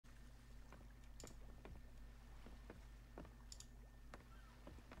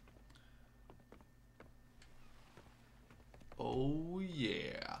Oh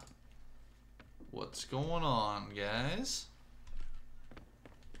yeah. What's going on, guys?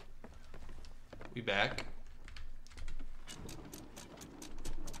 We back.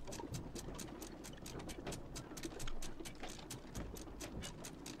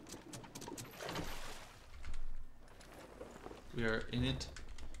 We are in it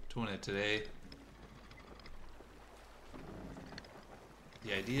to win it today.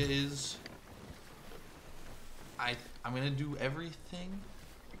 The idea is I'm gonna do everything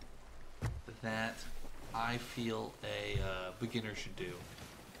that I feel a beginner should do.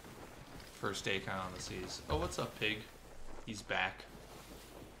 First day kind of on the seas. Oh, what's up, pig? He's back.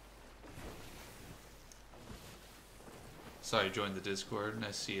 Sorry, joined the Discord.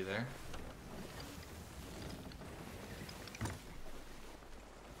 Nice to see you there.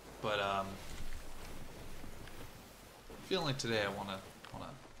 But feeling like today I wanna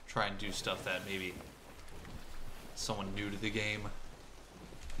try and do stuff that maybe someone new to the game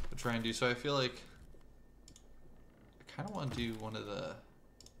would try and do. So I feel like I kind of want to do one of the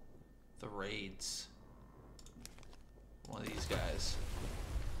raids. One of these guys.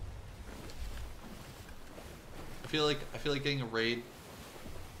 I feel like getting a raid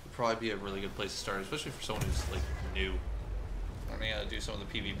would probably be a really good place to start, especially for someone who's like new. Learning how to do some of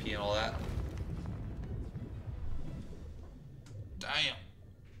the PvP and all that. Damn.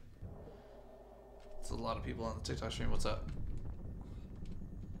 There's a lot of people on the TikTok stream. What's up?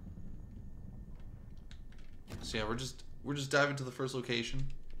 So yeah, we're just diving to the first location.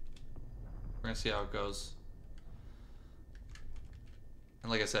 We're gonna see how it goes.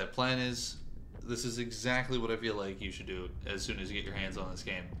 And like I said, plan is this is exactly what I feel like you should do as soon as you get your hands on this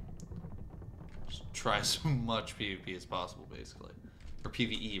game. Just try as much PvP as possible, basically. Or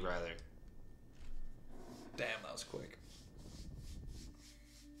PvE, rather. Damn, that was quick.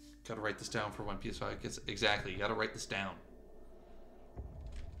 Gotta write this down for when PS5 gets... Exactly, you gotta write this down.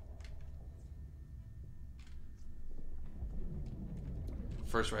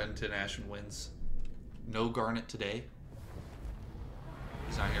 First Red into Ashen wins. No Garnet today.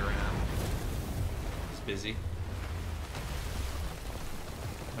 He's not here right now. He's busy.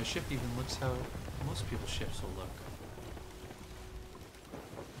 My ship even looks how most people's ships will look.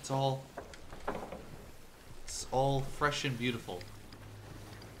 It's all fresh and beautiful.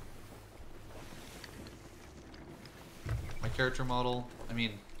 My character model, I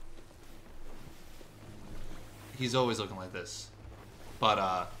mean, he's always looking like this.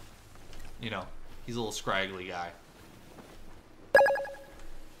 But, you know, he's a little scraggly guy.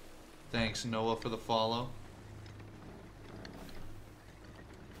 Thanks, Noah, for the follow.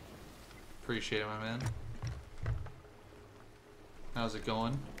 Appreciate it, my man. How's it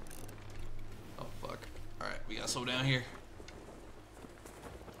going? Oh, fuck. Alright, we gotta slow down here.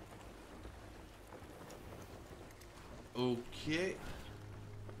 Okay.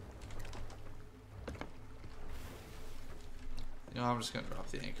 You know, I'm just gonna drop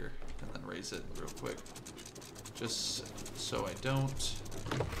the anchor and then raise it real quick. Just so I don't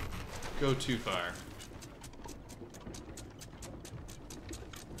go too far.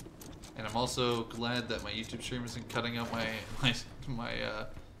 And I'm also glad that my YouTube stream isn't cutting out my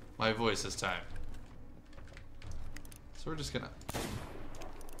voice this time. So we're just gonna...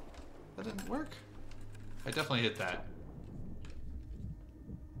 That didn't work. I definitely hit that.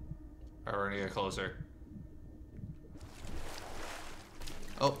 Alright, we're gonna get closer.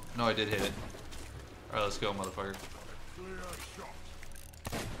 Oh, no, I did hit it. Alright, let's go, motherfucker.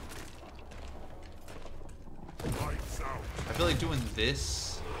 I feel like doing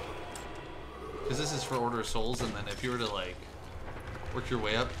this, because this is for Order of Souls, and then if you were to like work your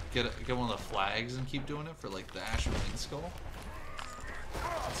way up, get one of the flags and keep doing it for like the Ashen Wind Skull.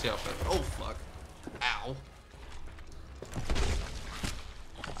 Let's see how fast. Oh fuck! Ow!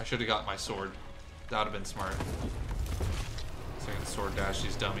 I should have got my sword. That would have been smart. So I can sword dash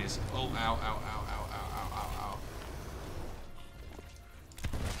these dummies. Oh, ow, ow, ow, ow, ow, ow, ow, ow.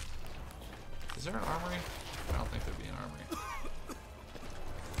 Is there an armory? I don't think there'd be an armory.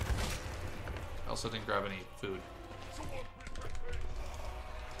 I also didn't grab any food.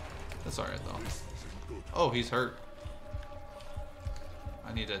 That's alright though. Oh, he's hurt.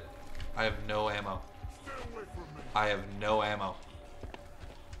 I need to... I have no ammo. I have no ammo.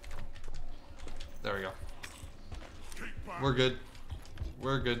 There we go. We're good.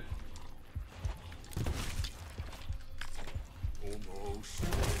 We're good.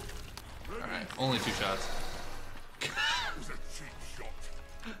 Alright, only 2 shots.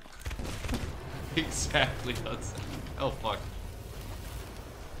 Exactly. Oh fuck.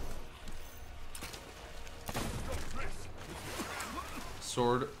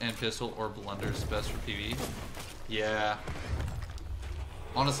 Sword and pistol or blunder's best for PvE. Yeah.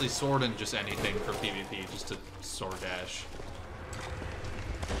 Honestly, sword and just anything for PvP, just to sword dash.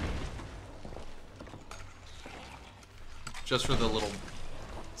 Just for the little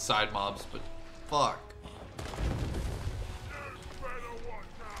side mobs, but fuck.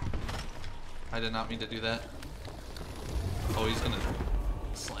 I did not mean to do that. Oh, he's gonna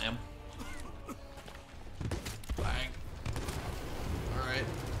slam. Bang. Alright.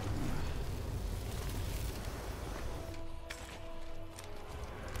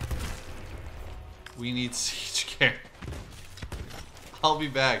 We need siege care. I'll be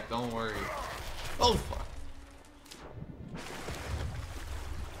back, don't worry. Oh, fuck.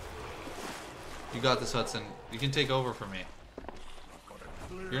 You got this, Hudson. You can take over for me.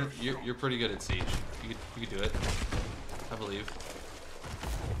 You're pretty good at siege. You could do it. I believe.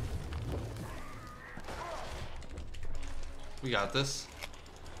 We got this.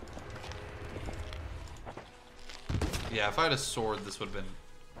 Yeah, if I had a sword, this would have been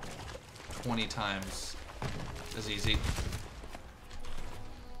 20 times as easy.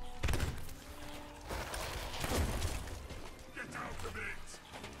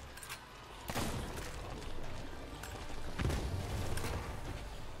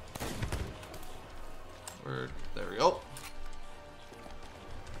 There we go.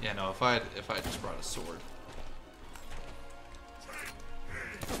 Yeah, no, if I just brought a sword.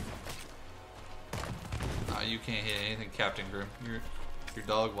 You can't hit anything, Captain Grim. You're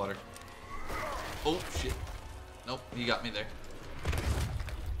dog water. Oh shit. Nope, he got me there.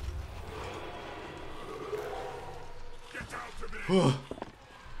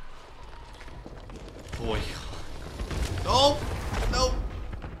 Boy. No! No!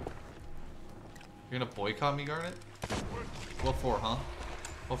 You're gonna boycott me, Garnet? What for, huh?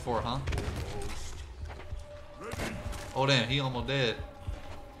 What for, huh? Oh damn, he almost dead.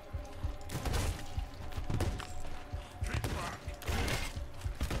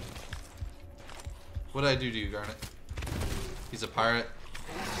 What did I do to you, Garnet? He's a pirate?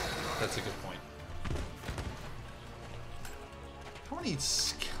 That's a good point. How many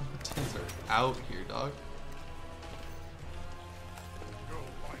skeletons are out here, dog?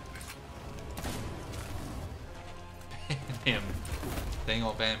 Ban him. They ain't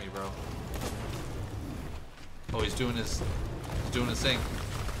gonna ban me, bro. Oh, he's doing his thing.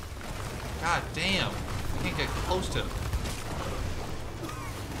 God damn. I can't get close to him.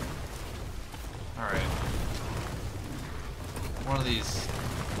 Alright. One of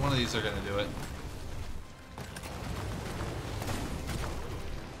these are gonna do it.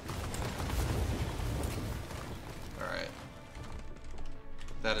 Alright.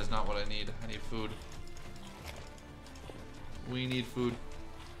 That is not what I need. I need food. We need food.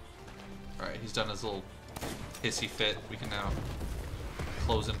 Alright, he's done his little hissy fit. We can now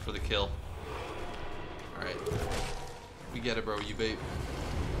close in for the kill. Alright. We get it, bro. You bait.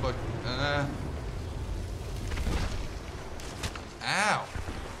 Fuck. Ow.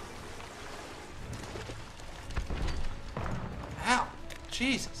 Ow.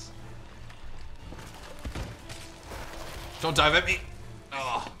 Jesus. Don't dive at me.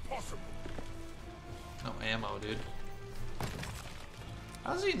 Oh. No ammo, dude.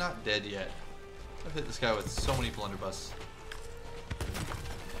 How's he not dead yet? I've hit this guy with so many blunderbusses.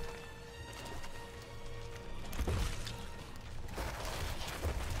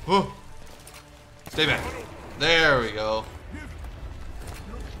 Whoa. Stay back. There we go.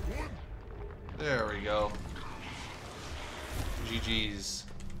 There we go. GG's.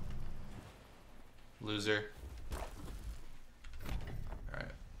 Loser.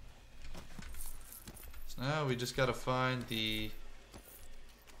 Alright. So now we just gotta find the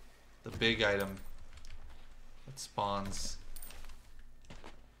big item that spawns.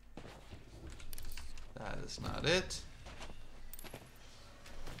 That is not it.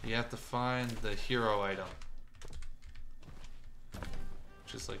 You have to find the hero item,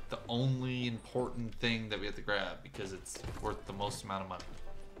 which is like the only important thing that we have to grab because it's worth the most amount of money.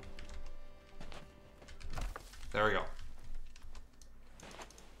 There we go.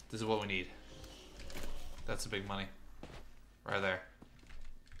 This is what we need. That's the big money. Right there.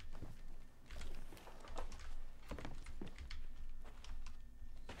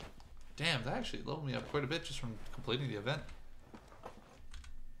 Damn, that actually leveled me up quite a bit just from completing the event.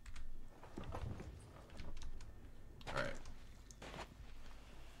 Alright.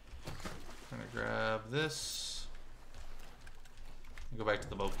 I'm gonna grab this. And go back to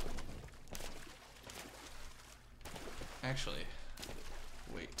the boat. Actually,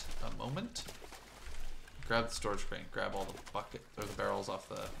 wait a moment. Grab the storage crate, grab all the bucket or the barrels off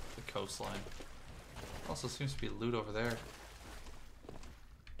the coastline. Also seems to be loot over there.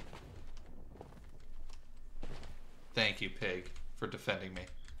 Thank you, pig, for defending me.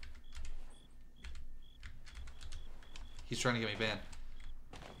 He's trying to get me banned.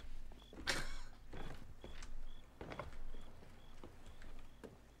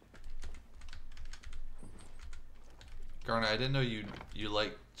 Garnet, I didn't know you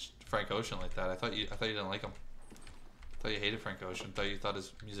liked Frank Ocean like that. I thought you didn't like him. I thought you hated Frank Ocean. I thought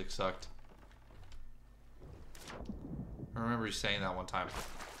his music sucked. I remember you saying that one time.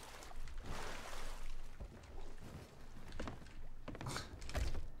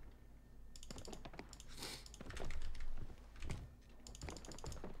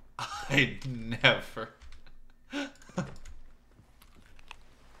 I never. Are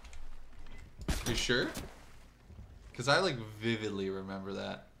you sure? Because I like vividly remember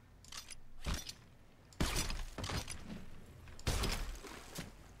that.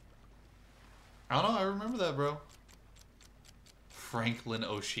 I don't know, I remember that, bro. Franklin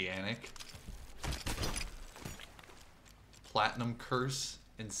Oceanic. Platinum Curse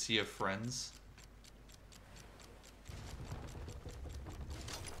in Sea of Friends.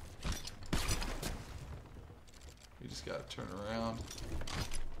 We just gotta turn around.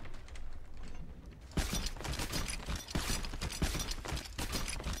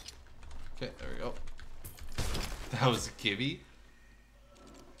 Okay, there we go. That was Gibby?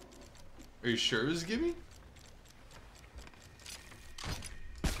 Are you sure it was Gibby?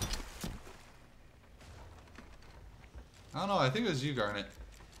 I don't know, I think it was you, Garnet.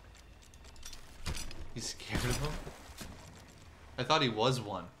 You scared of him? I thought he was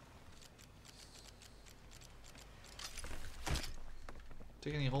one.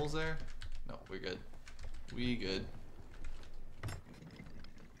 Take any holes there? No, we're good. We good.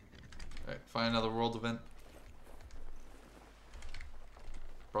 Alright, find another world event.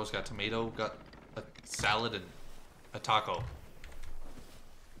 Bro's got tomato, got a salad, and a taco.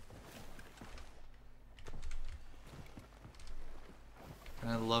 And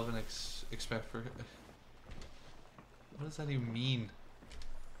I love and expect for... What does that even mean?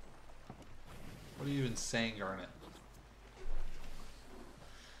 What are you even saying, Garnet?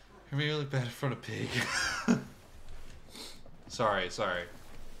 You're making me look bad in front of Pig. Sorry.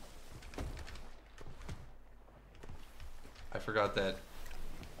 I forgot that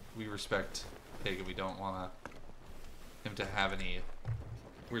we respect Pig and we don't want him to have any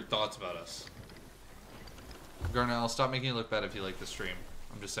weird thoughts about us. Garnet, I'll stop making you look bad if you like the stream.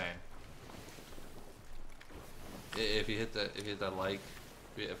 I'm just saying. If you hit that like,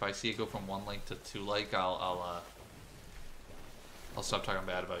 if I see it go from 1 like to 2 like, I'll stop talking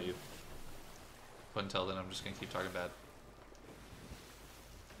bad about you. But until then, I'm just gonna keep talking bad.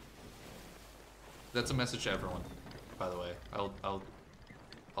 That's a message to everyone, by the way.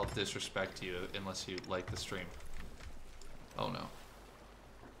 I'll disrespect you unless you like the stream. Oh no.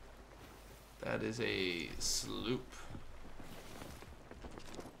 That is a sloop.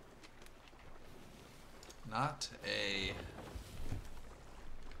 Not a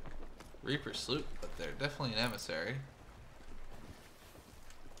Reaper sloop, but they're definitely an emissary.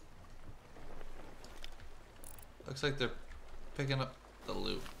 Looks like they're picking up the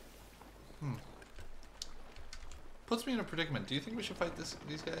loot. Puts me in a predicament. Do you think we should fight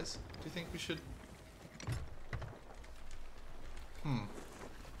these guys? Do you think we should?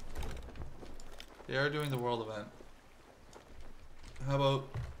 They are doing the world event. How about,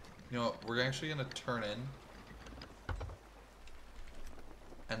 you know what, we're actually gonna turn in.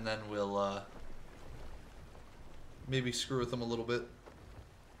 And then we'll maybe screw with them a little bit.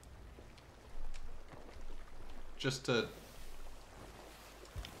 Just to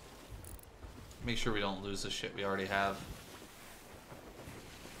make sure we don't lose the shit we already have.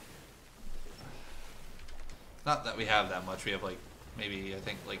 Not that we have that much. We have like, maybe, I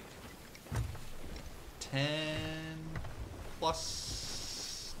think like 10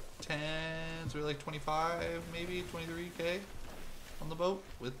 plus 10, so we're like 25, maybe 23k on the boat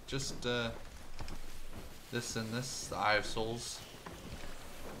with just this and this, the Eye of Souls,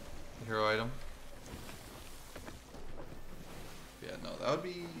 the hero item. Yeah, no, that would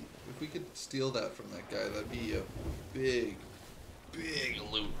be, if we could steal that from that guy, that'd be a big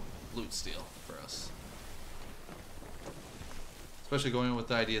loot steal for us. Especially going with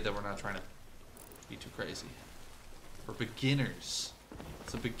the idea that we're not trying to be too crazy. We're beginners.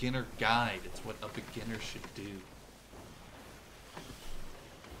 It's a beginner guide. It's what a beginner should do.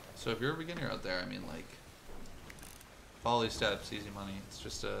 So if you're a beginner out there, I mean, like, follow these steps, easy money. It's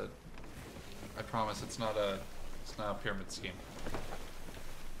just a, I promise it's not a pyramid scheme.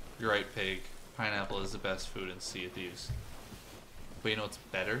 You're right, Pig. Pineapple is the best food in Sea of Thieves. But you know what's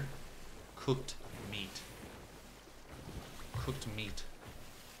better? Cooked meat. Cooked meat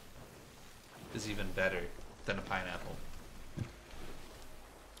is even better than a pineapple.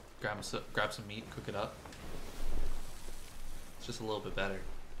 grab some meat, cook it up. It's just a little bit better.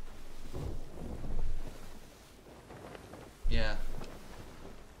 Yeah.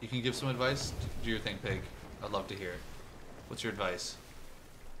 You can give some advice? Do your thing, Pig. I'd love to hear it. What's your advice?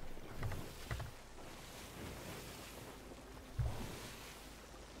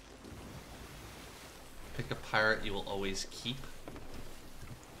 Pick a pirate you will always keep.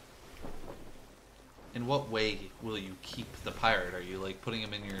 In what way will you keep the pirate? Are you like putting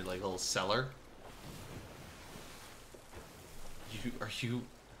him in your like little cellar? Are you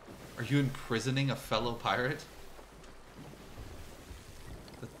imprisoning a fellow pirate?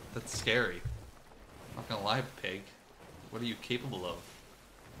 That's scary. I'm not gonna lie, Pig. What are you capable of?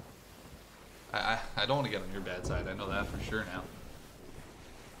 I don't want to get on your bad side. I know that for sure now.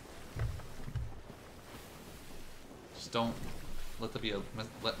 Just don't let there be a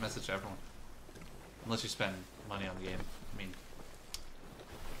message to everyone. Unless you spend money on the game. I mean,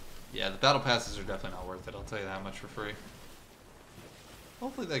 yeah, the battle passes are definitely not worth it. I'll tell you that much for free.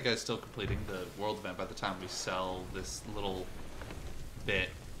 Hopefully that guy's still completing the world event by the time we sell this little bit.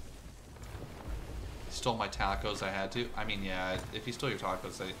 He stole my tacos, I had to. I mean, yeah, if he stole your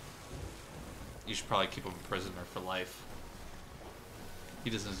tacos, you should probably keep him a prisoner for life.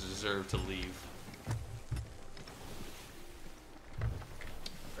 He doesn't deserve to leave.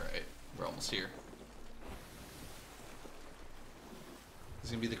 Alright, we're almost here. This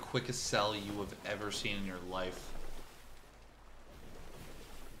is going to be the quickest sell you have ever seen in your life.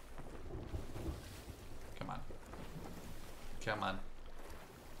 Come on. Come on.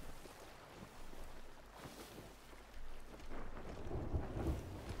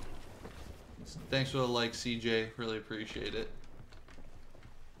 Thanks for the like, CJ. Really appreciate it.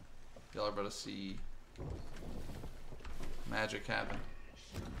 Y'all are about to see magic happen.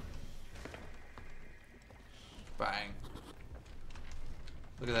 Bang.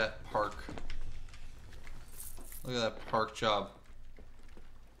 Look at that park. Look at that park job.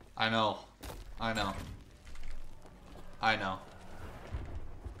 I know. I know. I know.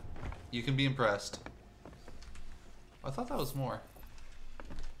 You can be impressed. I thought that was more.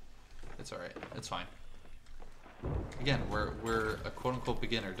 It's alright. It's fine. Again, we're a quote-unquote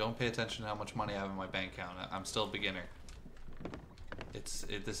beginner. Don't pay attention to how much money I have in my bank account. I'm still a beginner. This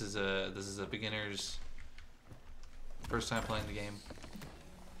is a beginner's first time playing the game.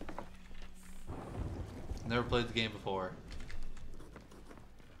 Never played the game before.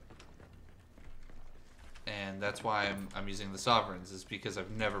 And that's why I'm using the sovereigns, is because I've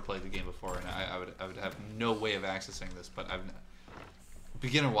never played the game before, and I would have no way of accessing this, but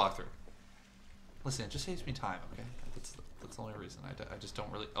beginner walkthrough. Listen, it just saves me time, okay? That's the only reason. I just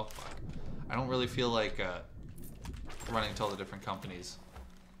don't really... Oh, fuck. I don't really feel like running to all the different companies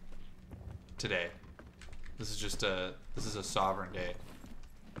today. This is just a... This is a sovereign day.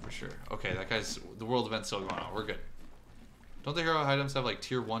 For sure. Okay, that guy's... The world event's still going on. We're good. Don't the hero items have like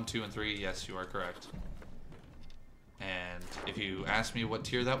tier 1, 2, and 3? Yes, you are correct. And if you asked me what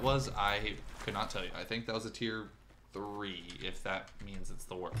tier that was, I could not tell you. I think that was a tier 3, if that means it's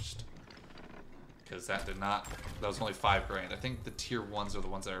the worst. Because that did not... That was only 5 grand. I think the tier 1s are the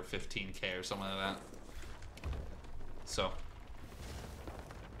ones that are 15k or something like that. So.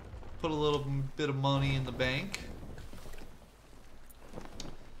 Put a little bit of money in the bank.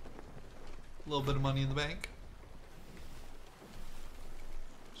 A little bit of money in the bank.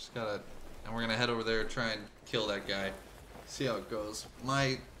 Just gotta... And we're gonna head over there and try and kill that guy. See how it goes.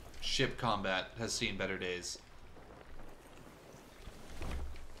 My ship combat has seen better days.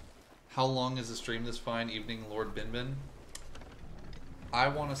 How long is the stream this fine evening, Lord DaBinBin? I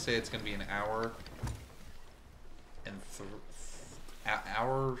want to say it's going to be an hour and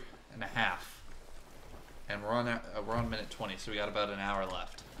hour and a half, and we're on minute 20, so we got about an hour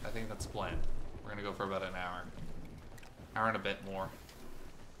left. I think that's the plan. We're going to go for about an hour and a bit more.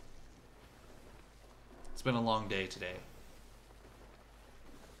 It's been a long day today.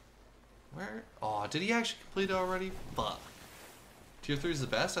 Where? Oh, did he actually complete it already? Fuck. Tier 3 is the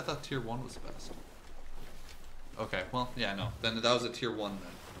best? I thought tier 1 was the best. Okay, well, yeah, no. Then that was a tier 1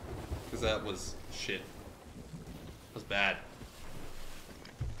 then. Because that was shit. That was bad.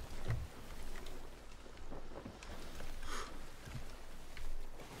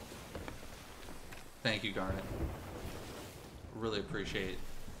 Thank you, Garnet. Really appreciate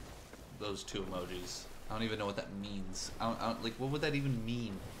those 2 emojis. I don't even know what that means. I don't, like, what would that even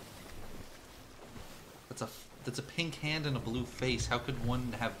mean? That's a pink hand and a blue face. How could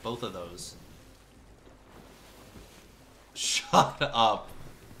one have both of those? Shut up.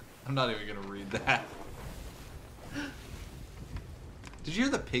 I'm not even gonna read that. Did you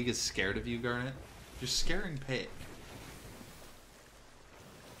hear the pig is scared of you, Garnet? You're scaring pig.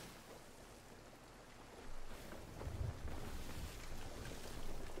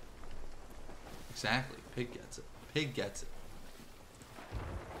 Exactly. Pig gets it. Pig gets it.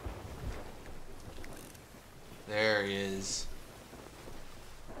 There he is.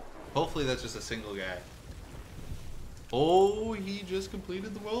 Hopefully that's just a single guy. Oh, he just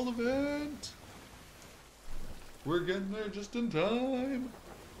completed the world event. We're getting there just in time.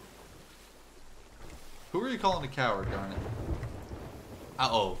 Who are you calling a coward, darn it?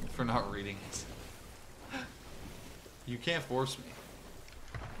 Uh-oh, for not reading it. You can't force me.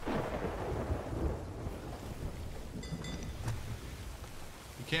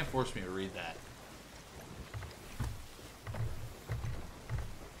 You can't force me to read that.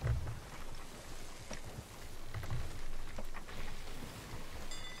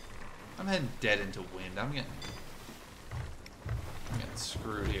 I'm heading dead into wind. I'm getting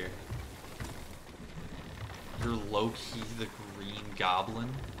screwed here. You're low-key the green goblin.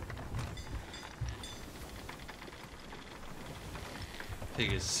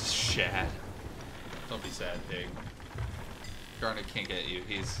 Pig is shad. Don't be sad, Pig. Garnet can't get you.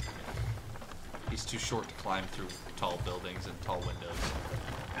 He's too short to climb through tall buildings and tall windows.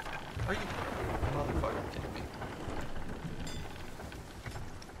 Are you motherfucker kidding me?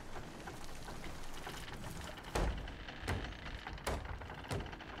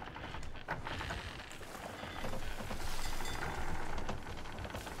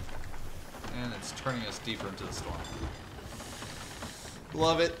 And it's turning us deeper into the storm.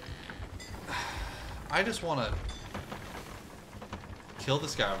 Love it. I just want to kill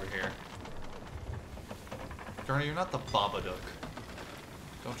this guy over here. Garner, you're not the Babadook.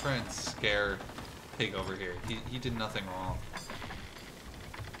 Don't try and scare Pig over here. He did nothing wrong.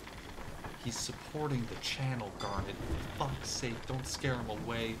 He's supporting the channel, Garnet. For fuck's sake, don't scare him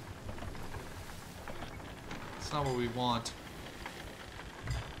away. It's not what we want.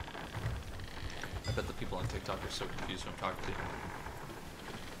 I bet the people on TikTok are so confused who I'm talking to.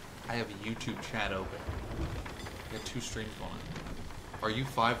 I have a YouTube chat open. I got 2 streams going on. Are you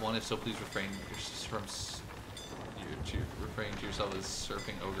 5'1"? If so, please refrain from referring to yourself as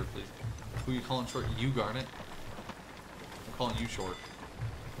surfing ogre, please. Who are you calling short? You, Garnet. I'm calling you short.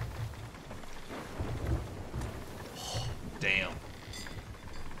 Oh, damn.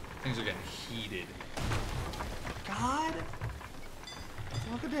 Things are getting heated. God.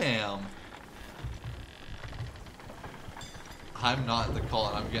 Look at damn. I'm not the call,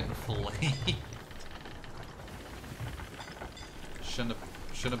 and I'm getting flamed. Shouldn't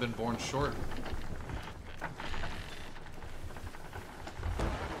have been born short.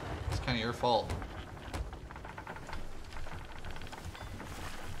 It's kind of your fault.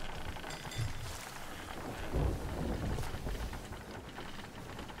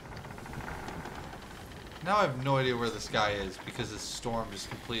 Now I have no idea where this guy is because this storm just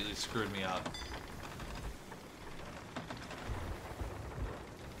completely screwed me up.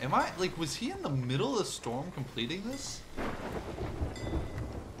 Am I, like, was he in the middle of the storm completing this?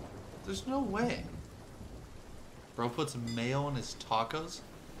 There's no way. Bro puts mayo on his tacos?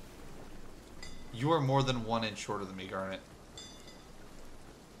 You are more than 1 inch shorter than me, Garnet.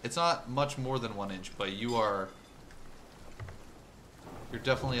 It's not much more than 1 inch, but you are... You're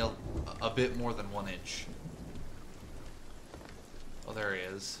definitely a bit more than 1 inch. Oh, there he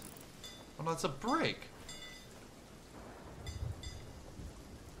is. Oh, no, it's a break.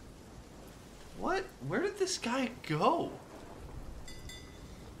 What? Where did this guy go?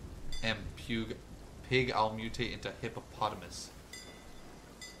 And Pig, I'll mutate into hippopotamus.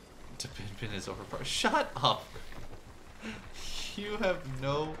 DaBinBin is overpowered. Shut up! You have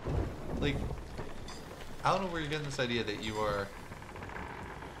no... Like... I don't know where you're getting this idea that you are...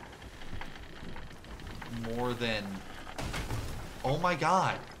 more than... Oh my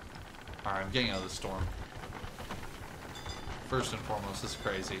god! Alright, I'm getting out of the storm. First and foremost, this is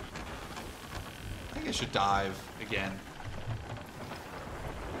crazy. I think I should dive again.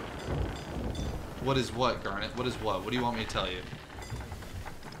 What is what, Garnet? What is what? What do you want me to tell you?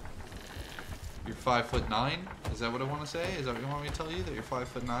 You're 5'9"? Is that what I want to say? Is that what you want me to tell you? That you're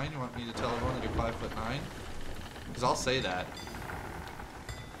 5'9"? You want me to tell everyone that you're 5'9"? Because I'll say that.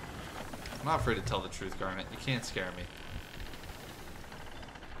 I'm not afraid to tell the truth, Garnet. You can't scare me.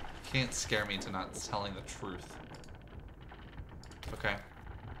 You can't scare me into not telling the truth. Okay.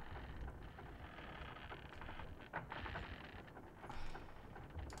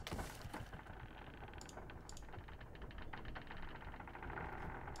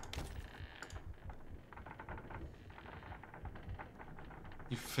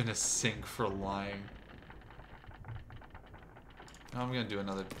 You finna sink for lying. I'm gonna do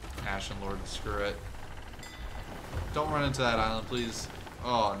another Ashen Lord. Screw it. Don't run into that island, please.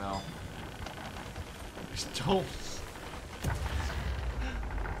 Oh no. Just don't.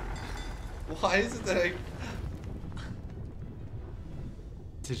 Why is it that I...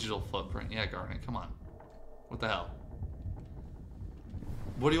 Digital footprint. Yeah, Garnet, come on. What the hell?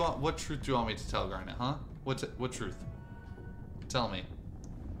 What do you want? What truth do you want me to tell, Garnet, huh? What truth? Tell me.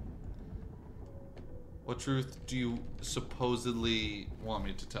 What truth do you supposedly want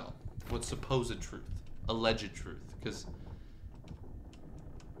me to tell? What supposed truth? Alleged truth? Because...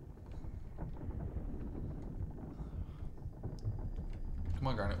 Come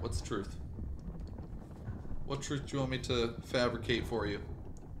on, Garnet, what's the truth? What truth do you want me to fabricate for you?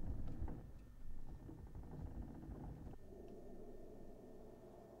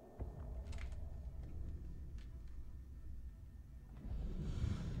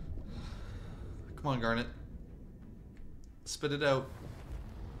 Come on, Garnet. Spit it out.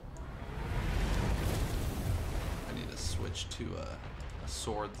 I need to switch to a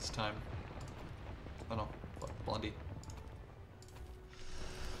sword this time. Oh no, Blondie.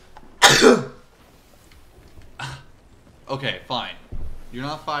 Okay, fine. You're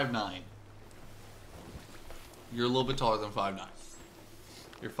not 5'9". You're a little bit taller than 5'9".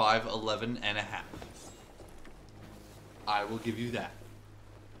 You're 5'11 and a half. I will give you that.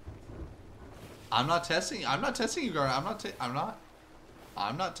 I'm not testing you, Garnet.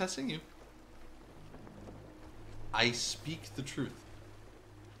 I'm not testing you. I speak the truth.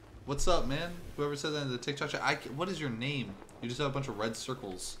 What's up, man? Whoever said that in the TikTok chat. What is your name? You just have a bunch of red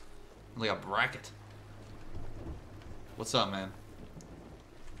circles. Like a bracket. What's up, man?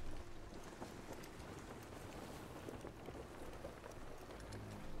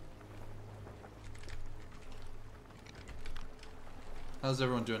 How's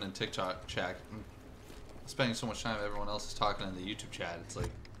everyone doing in TikTok chat? I'm spending so much time everyone else is talking in the YouTube chat. It's like...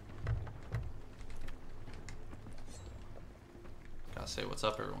 Gotta say what's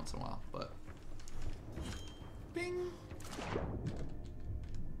up every once in a while, but... Bing!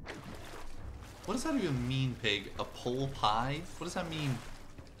 What does that even mean, Pig? A pole pie? What does that mean?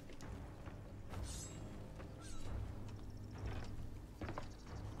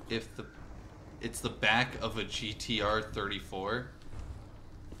 If it's the back of a GTR 34,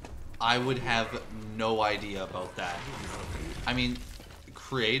 I would have no idea about that. I mean,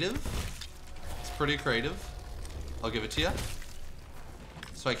 creative. It's pretty creative. I'll give it to you.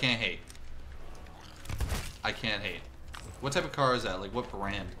 So I can't hate. I can't hate. What type of car is that? Like, what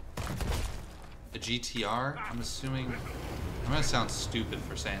brand? A GTR? I'm assuming... I'm gonna sound stupid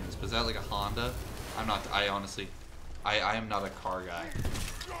for saying this, but is that like a Honda? I'm not... I honestly... I am not a car guy.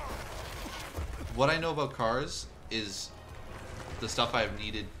 What I know about cars is the stuff I've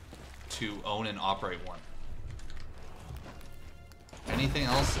needed to own and operate one. Anything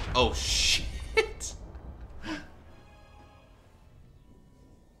else? Oh, shit!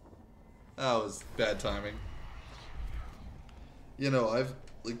 That was bad timing. You know,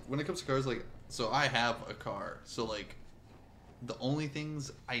 like, when it comes to cars, like... So I have a car, so like, the only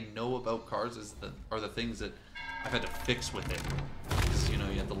things I know about cars are the things that I've had to fix with it. Because, you know,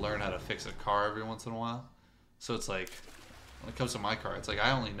 you have to learn how to fix a car every once in a while. So it's like, when it comes to my car, it's like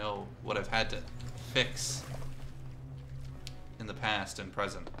I only know what I've had to fix in the past and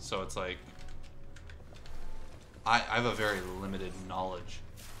present. So it's like, I have a very limited knowledge.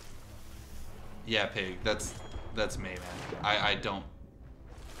 Yeah, Pig, that's me, man. I don't.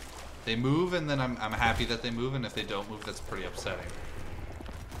 They move, and then I'm happy that they move, and if they don't move, that's pretty upsetting.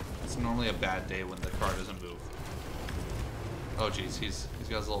 It's normally a bad day when the car doesn't move. Oh, jeez, he's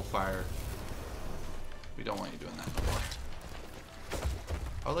got his little fire. We don't want you doing that no more.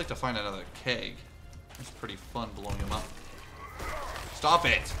 I would like to find another keg. It's pretty fun blowing him up. Stop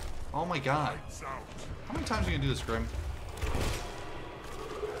it! Oh my god. How many times are you gonna do this, Grim?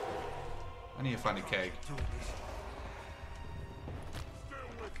 I need to find a keg.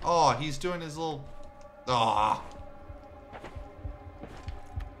 Oh, he's doing his little... Oh.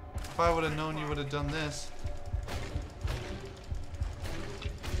 If I would have known you would have done this.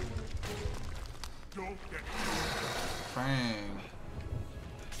 Bang.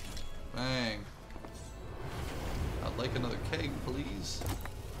 Bang. I'd like another keg, please.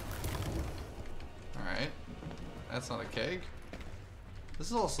 Alright. That's not a keg. This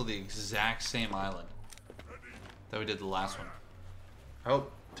is also the exact same island that we did the last one. I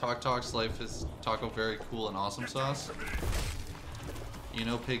hope Talk's life is Taco very cool and awesome sauce. You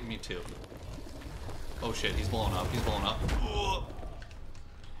know, Pig, me too. Oh shit, he's blowing up. He's blowing up. Ugh.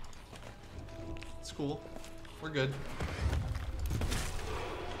 It's cool. We're good.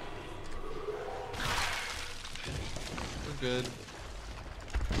 We're good.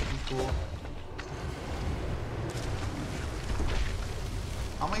 He's cool.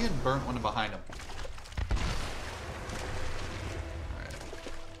 How am I getting burnt when I'm behind him?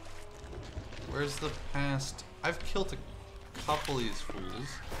 Where's the past? I've killed a couple of these fools.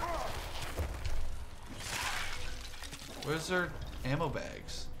 Where's their ammo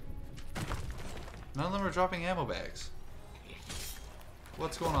bags? None of them are dropping ammo bags.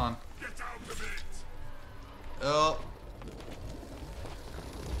 What's going on? Oh.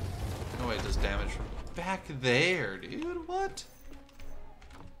 No way it does damage from back there, dude. What?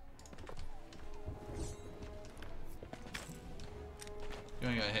 You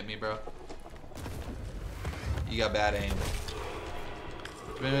ain't gonna hit me, bro. You got bad aim.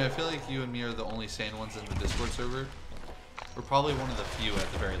 I mean, I feel like you and me are the only sane ones in the Discord server. We're probably one of the few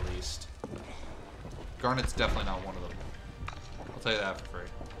at the very least. Garnet's definitely not one of them. I'll tell you that for free.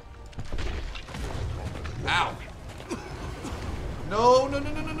 Ow! No, no,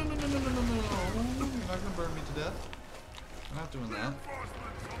 no, no, no, no, no, no, no, no, no, no. You're not gonna burn me to death. I'm not doing that.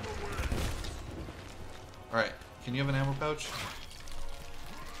 Alright, can you have an ammo pouch?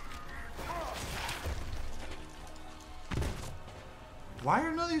 Why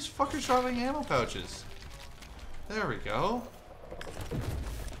are none of these fuckers dropping ammo pouches? There we go.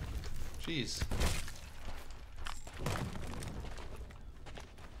 Jeez.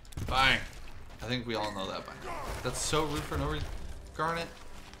 Bang. I think we all know that by now. That's so rude for no reason. Garnet.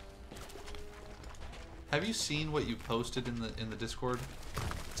 Have you seen what you posted in the Discord?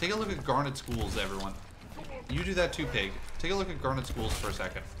 Take a look at Garnet Schools, everyone. You do that too, Pig. Take a look at Garnet Schools for a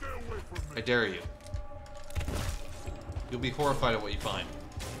second. I dare you. You'll be horrified at what you find.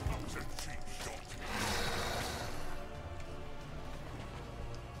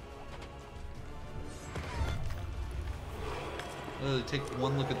 Literally, take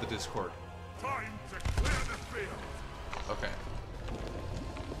one look at the Discord. Time to clear the field. Okay.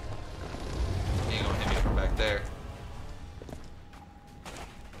 You ain't gonna hit me from back there.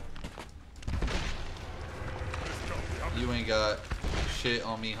 You ain't got shit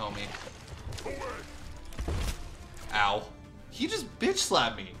on me, homie. Ow. He just bitch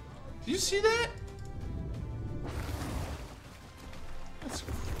slapped me. Did you see that? That's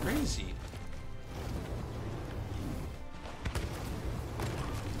crazy.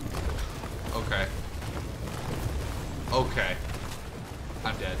 Okay. Okay.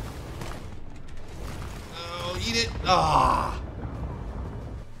 I'm dead. Oh, eat it. Ah.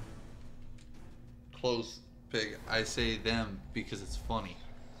 Close, Pig. I say them because it's funny.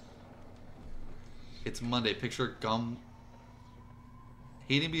 It's Monday. Picture gum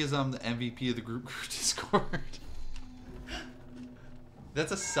hating because I'm the MVP of the group Discord.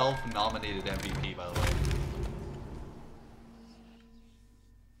 That's a self-nominated MVP, by the way.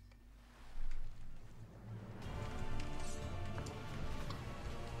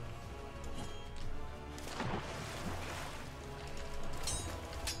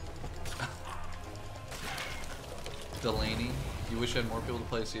 Delaney, you wish you had more people to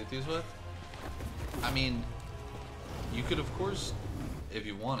play Sea of Thieves with? I mean, you could, of course, if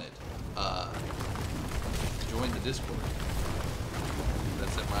you wanted, join the Discord.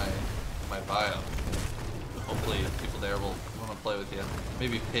 That's in my bio. Hopefully, people there will want to play with you.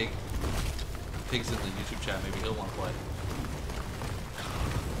 Maybe Pig's in the YouTube chat. Maybe he'll want to play.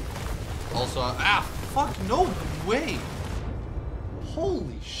 Also, fuck, no way!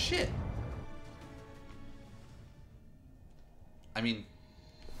 Holy shit! I mean,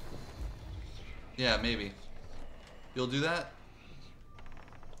 yeah, maybe. You'll do that?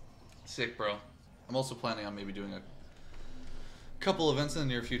 Sick, bro. I'm also planning on maybe doing a couple events in the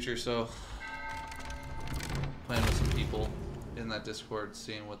near future, so playing with some people in that Discord,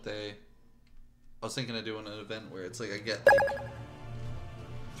 seeing what they... I was thinking of doing an event where it's like I get like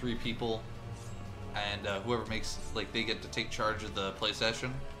 3 people, and whoever makes, like, they get to take charge of the play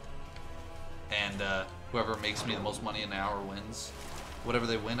session, and whoever makes me the most money in an hour wins. Whatever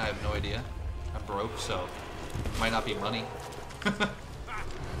they win, I have no idea. I'm broke, so it might not be money.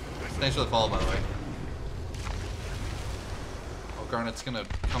 Thanks for the follow, by the way. Oh, Garnet's gonna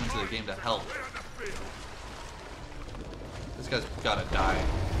come into the game to help. This guy's gotta die.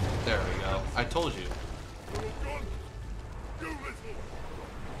 There we go. I told you.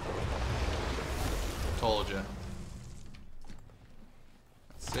 Told you.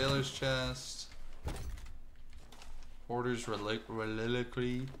 Sailor's chest. Orders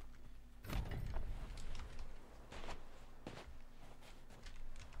reliquary.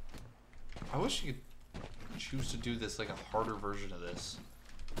 I wish you could choose to do this like a harder version of this.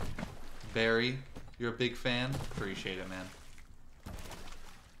 Barry, you're a big fan? Appreciate it, man.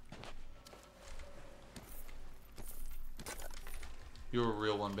 You're a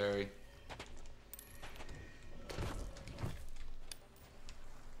real one, Barry.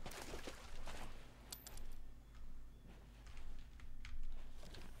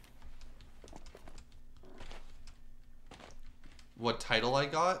 what title I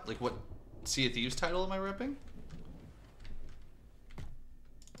got? Like, what Sea of Thieves title am I ripping?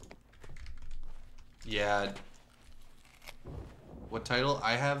 Yeah. What title?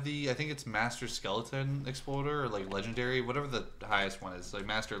 I have I think it's Master Skeleton Exploder, or like Legendary, whatever the highest one is. Like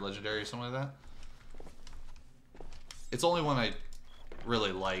Master Legendary or something like that. It's only one I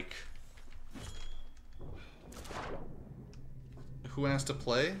really like. Who asked to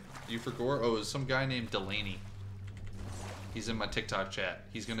play? You for gore? Oh, it was some guy named Delaney. He's in my TikTok chat.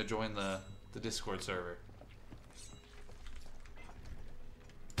 He's gonna join the Discord server.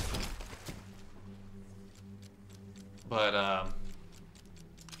 But, I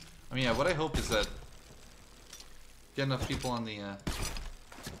mean, yeah, what I hope is that get enough people on the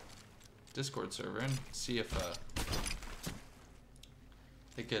Discord server and see if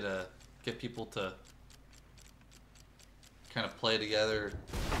they could get people to kind of play together,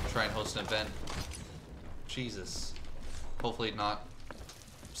 try and host an event. Jesus. Hopefully not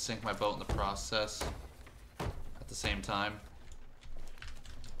sink my boat in the process at the same time.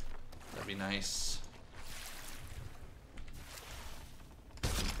 That'd be nice. I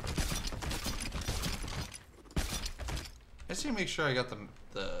just need to make sure I got the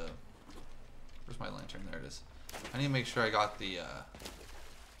where's my lantern? There it is. I need to make sure I got the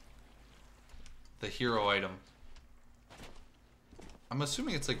hero item. I'm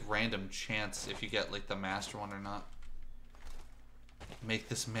assuming it's like random chance if you get like the master one or not. Make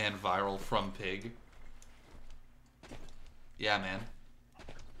this man viral from pig. Yeah, man.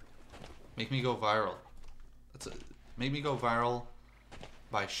 Make me go viral. Make me go viral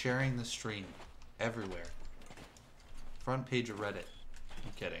by sharing the stream everywhere. Front page of Reddit.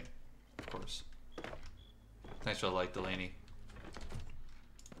 I'm kidding. Of course. Thanks for the like, Delaney.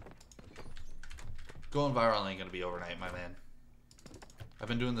 Going viral ain't gonna be overnight, my man. I've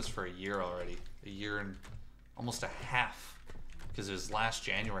been doing this for a year already. A year and almost a half. Because it was last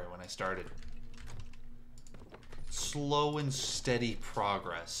January when I started. Slow and steady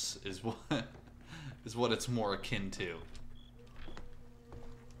progress is what it's more akin to.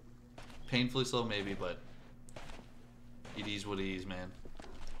 Painfully slow maybe, but it is what it is, man.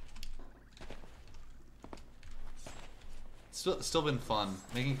 Still been fun.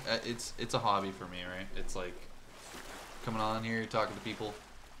 Making it's a hobby for me, right? It's like coming on here, talking to people,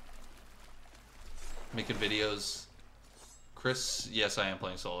 making videos. Chris, yes, I am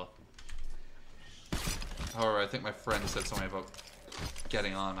playing solo. However, I think my friend said something about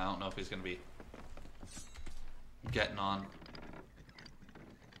getting on. I don't know if he's gonna be getting on.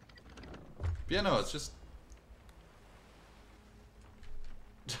 But yeah, no, it's just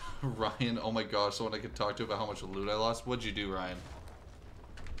Ryan. Oh my gosh, someone I could talk to about how much loot I lost. What'd you do, Ryan?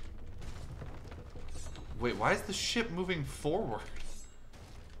 Wait, why is the ship moving forward?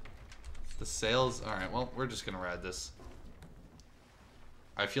 The sails. All right, well, we're just gonna ride this.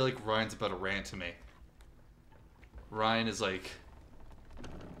 I feel like Ryan's about to rant to me. Ryan is like,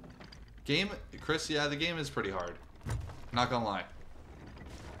 Chris, yeah, the game is pretty hard. Not gonna lie.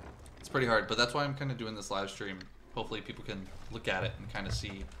 It's pretty hard, but that's why I'm kind of doing this live stream. Hopefully people can look at it and kind of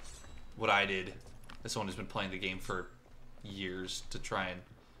see what I did as someone who's been playing the game for years to try and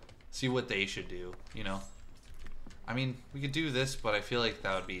see what they should do, you know? I mean, we could do this, but I feel like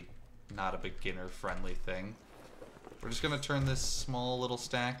that would be not a beginner-friendly thing. We're just gonna turn this small little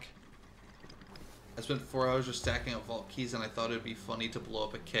stack. I spent 4 hours just stacking up vault keys, and I thought it'd be funny to blow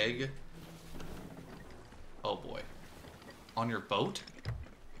up a keg. Oh boy. On your boat?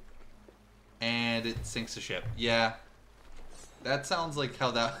 And it sinks the ship. Yeah. That sounds like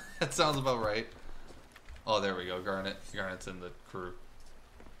how that sounds about right. Oh, there we go. Garnet's in the crew.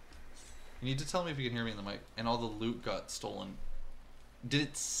 You need to tell me if you can hear me in the mic. And all the loot got stolen. Did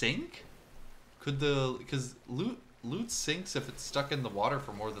it sink? Because loot sinks if it's stuck in the water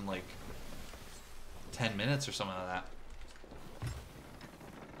for more than like 10 minutes or something like that.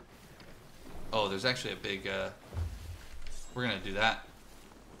 Oh, there's actually a big, we're gonna do that.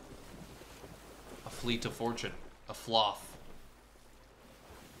 A fleet of fortune. A floff.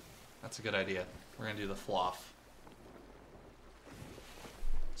 That's a good idea. We're gonna do the floff.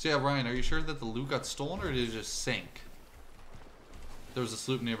 So yeah, Ryan, are you sure that the loot got stolen or did it just sink? There was a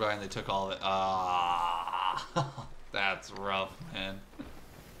sloop nearby and they took all of it. Ah, that's rough, man.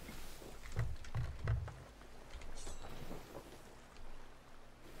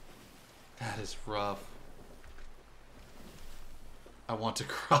 That is rough. I want to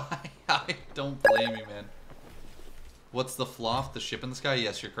cry. I don't blame you, man. What's the floff? The ship in the sky?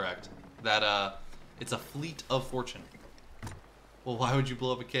 Yes, you're correct. That, it's a fleet of fortune. Well, why would you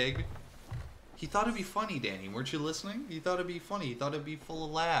blow up a keg? He thought it'd be funny, Danny. Weren't you listening? He thought it'd be funny. He thought it'd be full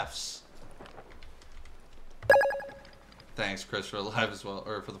of laughs. Thanks, Chris, for the live as well,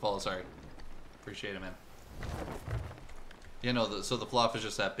 or for the follow. Sorry, appreciate it, man. You know, so the flop is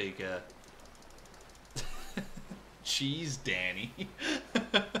just that big cheese, Danny.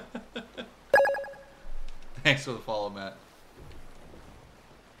 Thanks for the follow, Matt.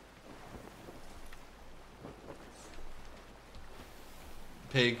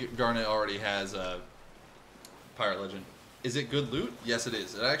 Pig Garnet already has a Pirate Legend. Is it good loot? Yes, it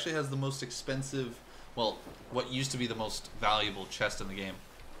is. It actually has the most expensive, well, what used to be the most valuable chest in the game.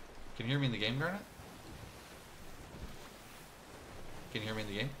 Can you hear me in the game, Garnet? Can you hear me in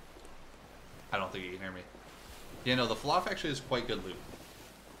the game? I don't think you can hear me. Yeah, no, the Floff actually is quite good loot.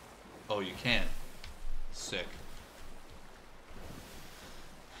 Oh, you can. Sick.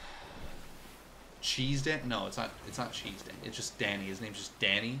 Cheese Dan? No, it's not. It's not Cheese Dan. It's just Danny. His name's just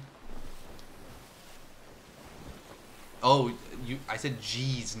Danny. Oh, I said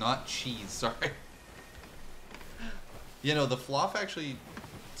G's, not cheese. Sorry. You know, the Floff actually,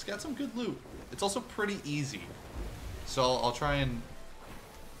 it's got some good loot. It's also pretty easy. So I'll try and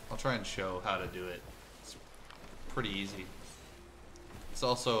show how to do it. It's pretty easy. It's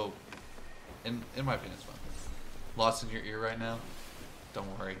also, in my opinion, it's fun. Lost in your ear right now?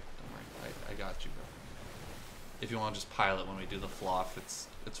 Don't worry. I got you, bro. If you want to just pile it when we do the Floff, it's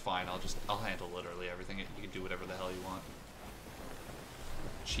fine. I'll handle literally everything. You can do whatever the hell you want.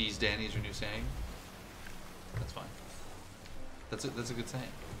 Cheese Danny is your new saying? That's fine. That's a good saying.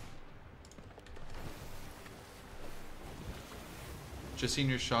 Just seen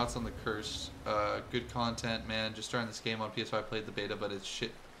your shots on the curse. Good content, man. Just starting this game on PS5. Played the beta, but it's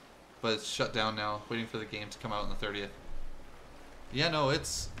shut down now. Waiting for the game to come out on the 30th. Yeah, no,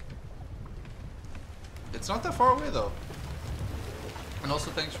 it's not that far away though. And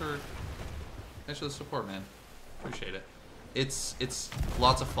also thanks for the support, man. Appreciate it. It's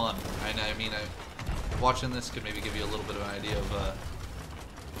lots of fun. I mean, watching this could maybe give you a little bit of an idea of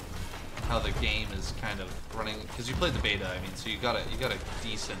how the game is kind of running, because you played the beta. I mean, so you got a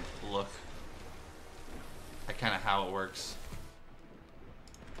decent look at kind of how it works.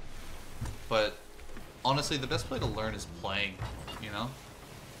 But honestly, the best way to learn is playing. You know,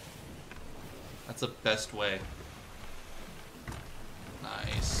 that's the best way.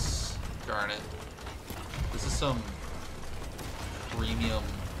 Nice, Garnet. This is some premium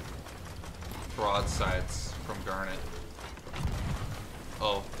broadsides from Garnet.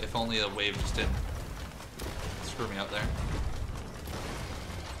 Oh, if only a wave just didn't screw me up there.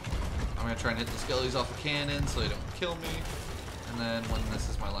 I'm gonna try and hit the skellies off the cannon so they don't kill me. And then when this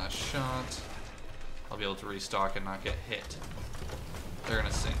is my last shot, I'll be able to restock and not get hit. They're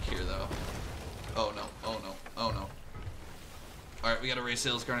gonna sink here though. Oh no, oh no, oh no. Alright, we gotta raise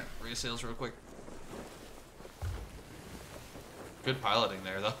sails, Garnet. Raise sails real quick. Good piloting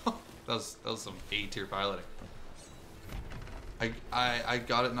there though. that was some A-tier piloting. I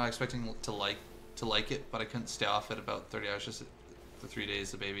got it not expecting to like it, but I couldn't stay off it about 30 hours, just the 3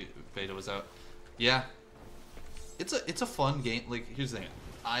 days the beta was out. Yeah. It's a fun game. Like, here's the thing.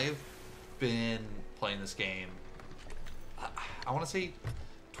 I've been playing this game, I want to say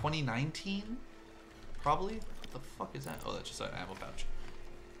 2019, probably. What the fuck is that? Oh, that's just an ammo pouch.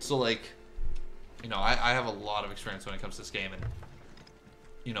 So, like, you know, I have a lot of experience when it comes to this game, and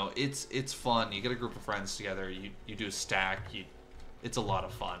you know, it's fun. You get a group of friends together, you do a stack, it's a lot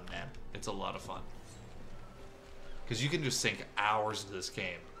of fun, man. It's a lot of fun. Because you can just sink hours into this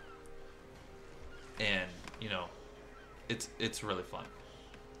game. And, you know, it's really fun.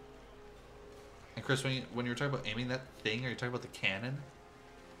 And Chris, when you were talking about aiming that thing, are you talking about the cannon?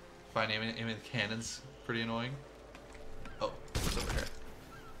 Find aiming the cannon's pretty annoying. Oh, it's over here.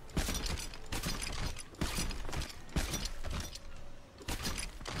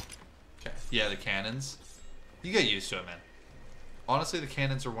 Okay. Yeah, the cannons. You get used to it, man. Honestly, the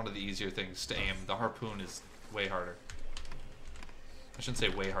cannons are one of the easier things to aim. The harpoon is way harder. I shouldn't say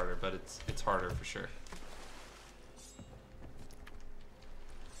way harder, but it's harder for sure.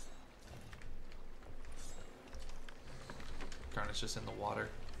 Garnet's just in the water.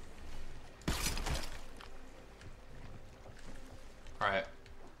 Alright.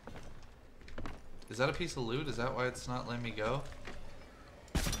 Is that a piece of loot? Is that why it's not letting me go?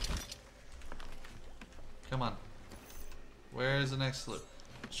 Come on. Where is the next loot?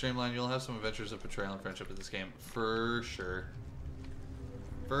 Streamline, you'll have some adventures of betrayal and friendship in this game. For sure.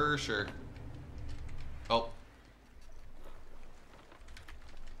 For sure. Oh.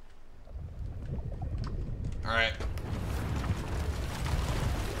 Alright.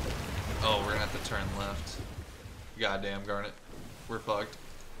 Oh, we're gonna have to turn left. Goddamn, Garnet. We're fucked.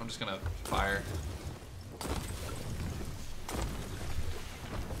 I'm just gonna fire.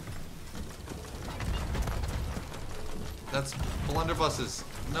 That's blunderbusses.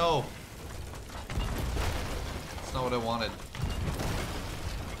 No. That's not what I wanted.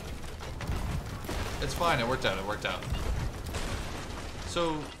 It's fine. It worked out. It worked out.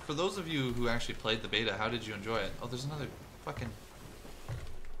 So, for those of you who actually played the beta, how did you enjoy it? Oh, there's another fucking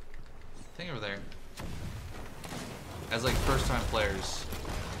thing over there. As like first-time players,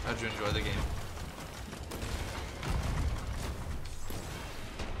 how'd you enjoy the game?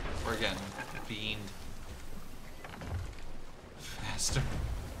 We're getting beamed faster.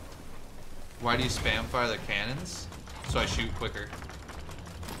 Why do you spam fire the cannons? So I shoot quicker.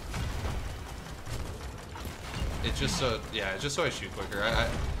 It's just so, yeah, just so I shoot quicker.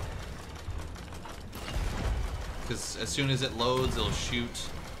 Because as soon as it loads, it'll shoot.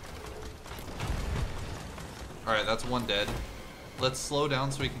 Alright, that's one dead. Let's slow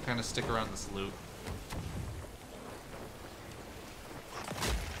down so we can kind of stick around this loot.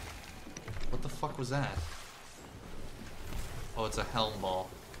 What the fuck was that? Oh, it's a helm ball.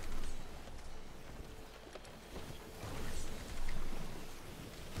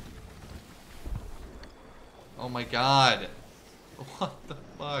 Oh my god. What the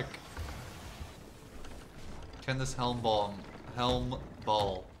fuck? Can this helm ball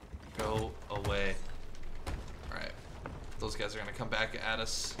go away? Alright. Those guys are gonna come back at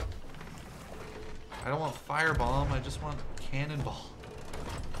us. I don't want firebomb, I just want cannonball.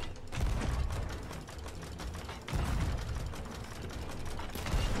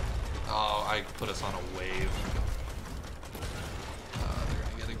 Oh, I put us on a wave. They're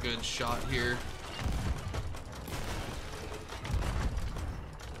gonna get a good shot here.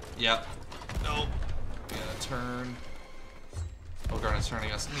 Yep. Nope. We gotta turn. Oh, Garnet's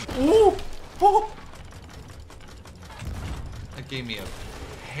turning us. Ooh! Oh! That gave me a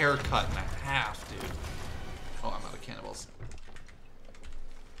haircut and a half, dude. Oh, I'm out of cannonballs.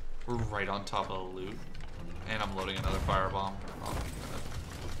 We're right on top of the loot. And I'm loading another firebomb. Oh my god.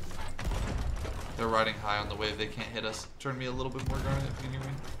 They're riding high on the wave. They can't hit us. Turn me a little bit more, Garnet, if you hear me.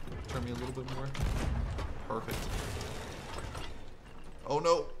 Turn me a little bit more. Perfect. Oh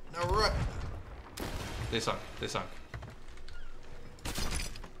no. No, we're right. They sunk. They sunk.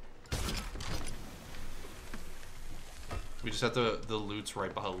 We just have to, the loot's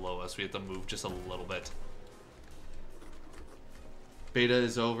right below us. We have to move just a little bit. Beta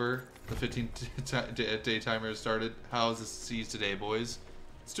is over. The 15-day timer has started. How's the seas today, boys?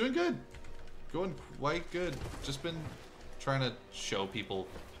 It's doing good. Going quite good. Just been trying to show people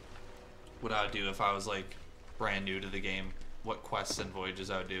what I would do if I was like brand new to the game. What quests and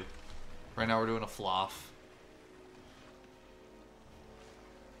voyages I would do. Right now we're doing a floff.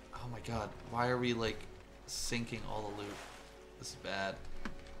 Oh my god, why are we like sinking all the loot? This is bad.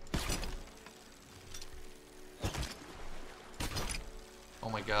 Oh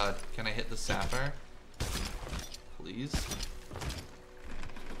my god, can I hit the sapphire? Please?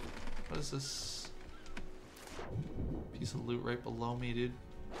 What is this? Piece of loot right below me, dude.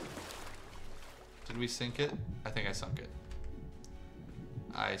 Did we sink it? I think I sunk it.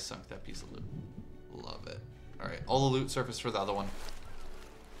 I sunk that piece of loot. Love it. Alright, all the loot surfaced for the other one.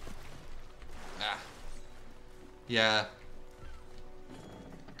 Ah. Yeah.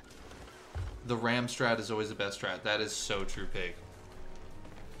 The ram strat is always the best strat. That is so true, Pig.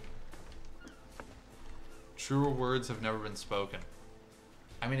 Truer words have never been spoken.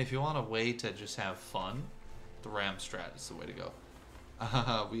 I mean, if you want a way to just have fun, the ram strat is the way to go.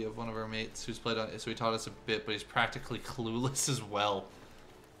 We have one of our mates who's played on it, so he taught us a bit, but he's practically clueless as well.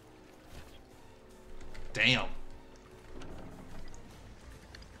 Damn.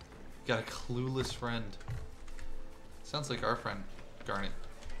 Got a clueless friend. Sounds like our friend, Garnet.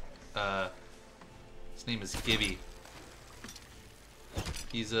 His name is Gibby.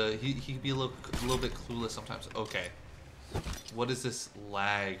 He's he can be a little bit clueless sometimes. Okay. What is this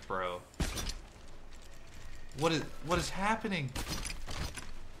lag, bro? What is happening?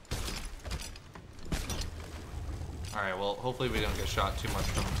 Alright, well, hopefully we don't get shot too much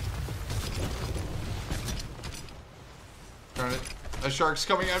from... Darn it. A shark's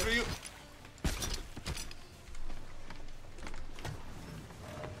coming after you!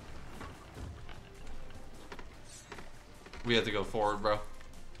 We have to go forward, bro.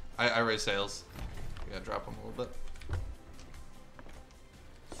 I raise sails. We gotta drop them a little bit.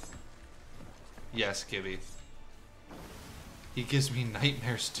 Yes, Gibby. He gives me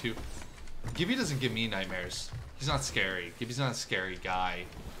nightmares, too. Gibby doesn't give me nightmares. He's not scary. Gibby's not a scary guy.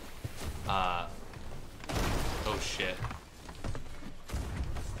 Oh, shit.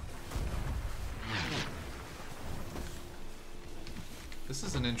 This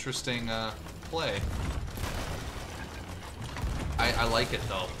is an interesting, play. I like it,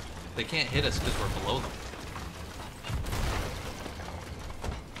 though. They can't hit us because we're below them.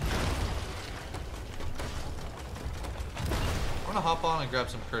 gonna hop on and grab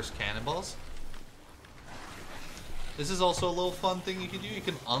some cursed cannonballs. This is also a little fun thing you can do. You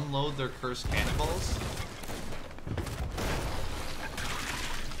can unload their cursed cannonballs.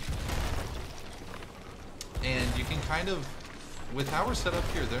 And you can kind of, with how we're set up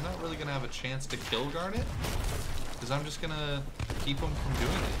here, they're not really gonna have a chance to kill Garnet. Because I'm just gonna keep them from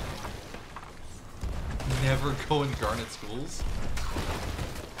doing it. Never go in Garnet schools.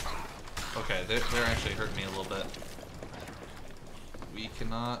 Okay, they're actually hurting me a little bit. We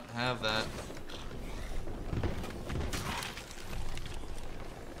cannot have that.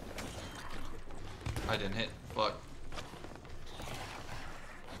 I didn't hit. Fuck.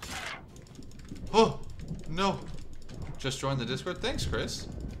 Oh! No! Just joined the Discord. Thanks, Chris.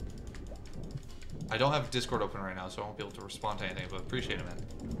 I don't have Discord open right now, so I won't be able to respond to anything, but appreciate it, man.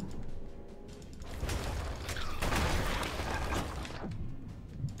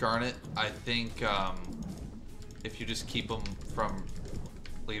 Garnet, I think if you just keep them from,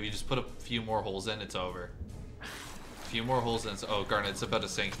 like, if you just put a few more holes in, it's over. A few more holes in, oh, Garnet, it's about to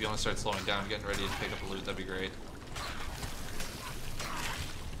sink. If you want to start slowing down, getting ready to pick up the loot, that'd be great.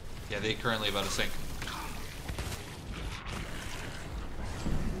 Yeah, they currently about to sink.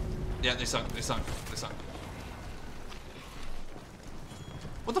 Yeah, they sunk.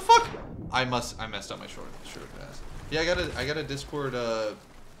 What the fuck? I messed up my short pass. Yeah, I got a Discord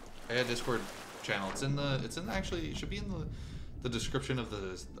I got a Discord channel. It's in the actually, it should be in the description of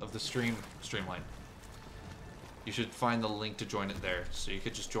the streamline. You should find the link to join it there, so you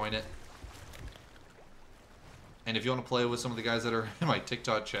could just join it. And if you want to play with some of the guys that are in my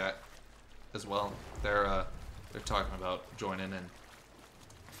TikTok chat as well, they're talking about joining and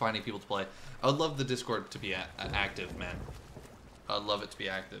finding people to play. I would love the Discord to be active, man. I'd love it to be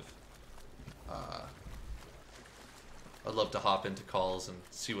active. I'd love to hop into calls and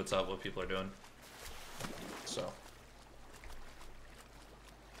see what's up, what people are doing. So,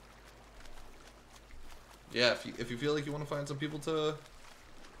 yeah, if you feel like you want to find some people to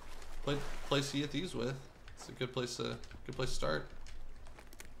play Sea of Thieves with, it's a good place to start.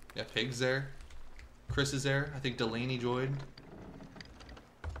 Yeah, Pig's there, Chris is there. I think Delaney joined.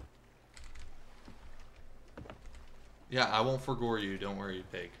 Yeah, I won't forgore you. Don't worry,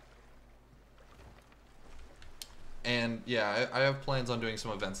 Pig. And yeah, I have plans on doing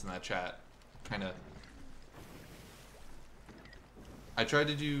some events in that chat. I tried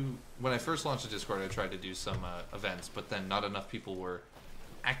to do, when I first launched the Discord, I tried to do some events, but then not enough people were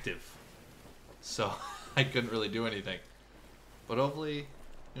active. So I couldn't really do anything. But hopefully,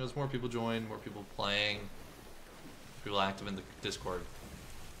 as more people join, more people playing, people active in the Discord,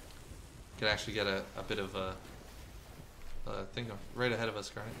 could actually get a bit of a thing right ahead of us,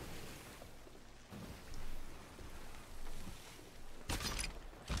 Garnet.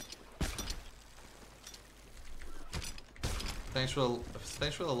 Thanks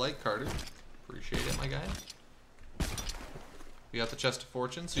for the like, Carter. Appreciate it, my guy. We got the chest of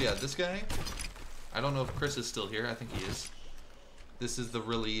fortune. So yeah, this guy, I don't know if Chris is still here. I think he is. This is the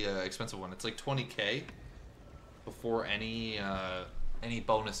really expensive one. It's like 20k before any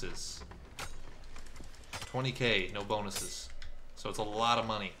bonuses. 20k, no bonuses. So it's a lot of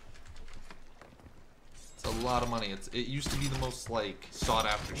money. It's a lot of money. It used to be the most like sought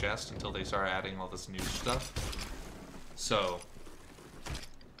after chest until they started adding all this new stuff. So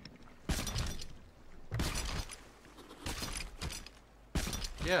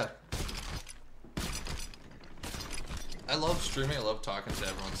yeah, I love streaming. I love talking to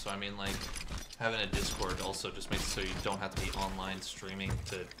everyone. So I mean, like, having a Discord also just makes it so you don't have to be online streaming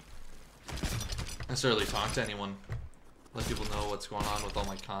to necessarily talk to anyone. Let people know what's going on with all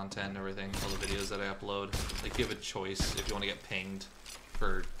my content and everything, all the videos that I upload. Like, give a choice if you want to get pinged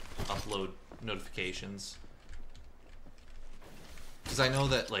for upload notifications. Because I know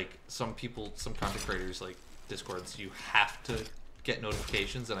that, like, some content creators, like, Discords, you have to get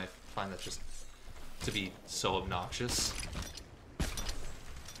notifications, and I find that just to be so obnoxious.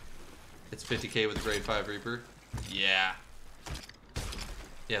 It's 50k with a grade 5 Reaper. Yeah.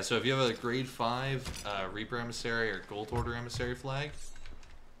 Yeah, so if you have a grade 5 Reaper Emissary or Gold Order Emissary flag,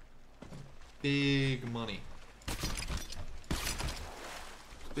 big money.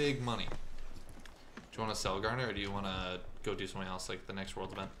 Big money. Do you want to sell Garner, or do you want to go do something else, like the next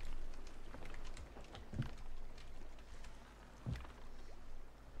world event?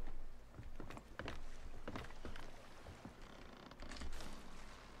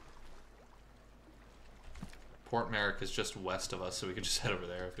 Port Merrick is just west of us, so we could just head over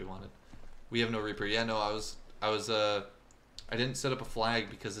there if we wanted. We have no Reaper. Yeah, no, I didn't set up a flag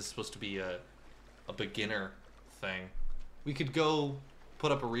because it's supposed to be a beginner thing. We could go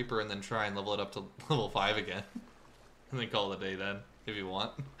put up a Reaper and then try and level it up to level 5 again. And then call it a day then, if you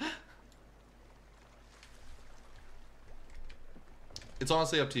want. It's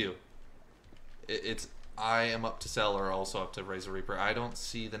honestly up to you. I am up to sell or also up to raise a Reaper. I don't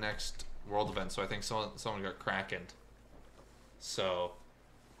see the next world event, so I think someone got Krakened. So,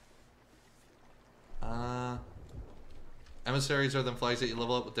 emissaries are them flags that you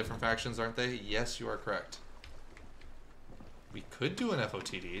level up with different factions, aren't they? Yes, you are correct. We could do an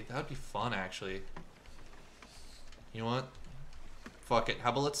FOTD. That would be fun, actually. You know what? Fuck it. How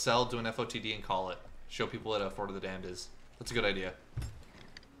about let's sell, do an FOTD, and call it. Show people what Fort of the Damned is. That's a good idea.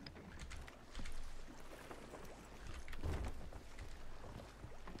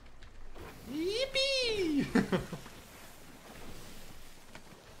 Yippee!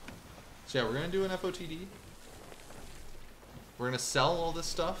 So yeah, we're gonna do an FOTD. We're gonna sell all this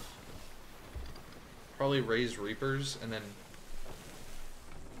stuff. Probably raise Reapers, and then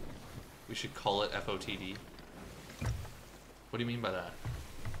we should call it FOTD. What do you mean by that?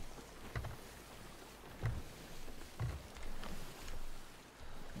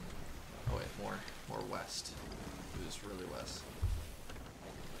 Oh wait, more west. It was really west.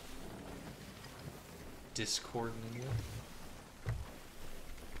 Discord Ninja?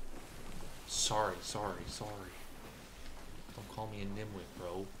 Sorry. Don't call me a nimwit,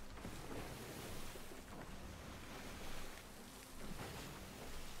 bro.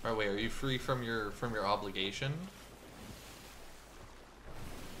 Alright, wait, are you free from your obligation?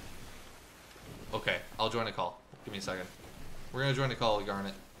 Okay, I'll join a call. Give me a second. We're gonna join a call,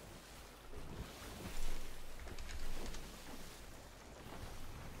 Garnet.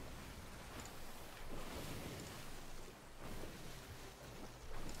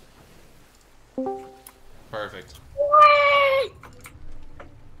 Perfect.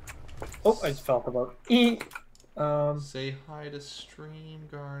 Oh, I just fell off the boat. Say hi to stream,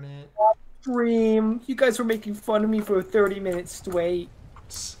 Garnet. Stream. You guys were making fun of me for 30 minutes straight.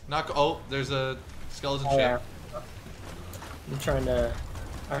 Oh, there's a skeleton ship. Yeah. I'm trying to...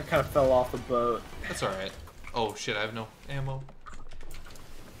 I kind of fell off the boat. That's alright. Oh shit, I have no ammo.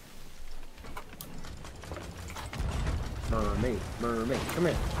 Mermaid, come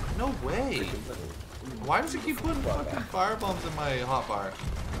here. No way! Why does it keep putting fucking firebombs in my hotbar?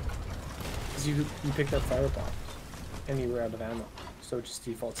 Because you picked up firebombs. And you were out of ammo. So it just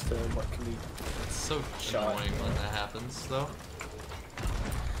defaults to what can be It's so shot. annoying when that happens, though.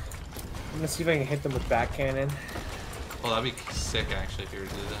 I'm gonna see if I can hit them with back cannon. Oh, that'd be sick, actually, if you were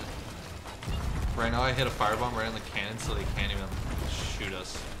to do that. Right now I hit a firebomb right on the cannon so they can't even shoot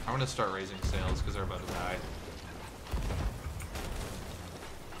us. I'm gonna start raising sails because they're about to die.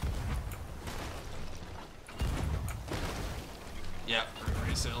 Yeah,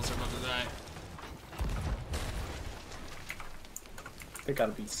 raise sails are about to die. They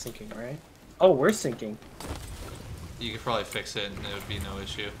gotta be sinking, right? Oh, we're sinking. You could probably fix it and it would be no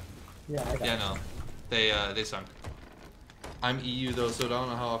issue. Yeah, I got Yeah, it. no. They sunk. I'm EU though, so I don't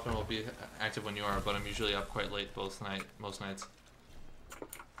know how often we'll be active when you are, but I'm usually up quite late most nights.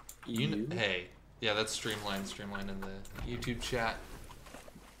 EU? Hey. Yeah, that's Streamline in the YouTube chat.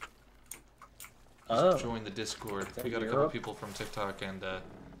 Oh. Just join the Discord. Is that We got a Europe? couple people from TikTok and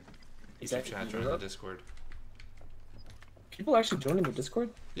Is YouTube that chat joining the Europe? Discord. People actually joining the Discord?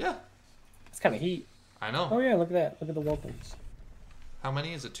 Yeah, It's kind of heat. I know. Oh yeah, look at that. Look at the welcomes. How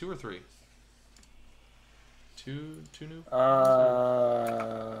many is it? 2 or 3? Two new.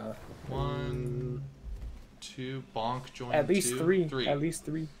 1, 2. Bonk joined. At least 2. three. At least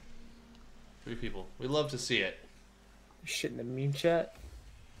 3. 3 people. We love to see it. Shit in the meme chat.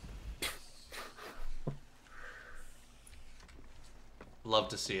 Love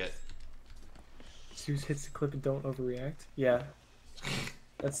to see it. Zeus hits the clip and don't overreact. Yeah.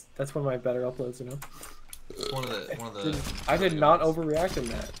 That's one of my better uploads, you know. It's one of the. I did not overreact in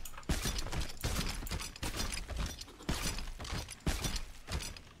that.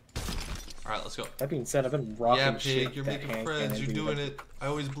 All right, let's go. That being said, I've been rocking Yeah, shit. Pig, you're with that making hand friends. cannon, You're dude. doing it. I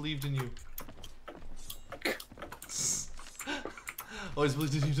always believed in you. Always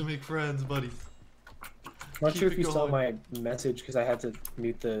believed in you to make friends, buddy. I'm not Keep sure if it you saw going. my message because I had to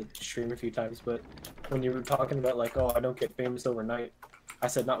mute the stream a few times, but when you were talking about like, oh, I don't get famous overnight, I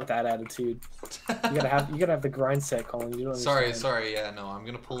said not with that attitude. You gotta have the grind set, Colin. You don't understand. Sorry. Yeah, no. I'm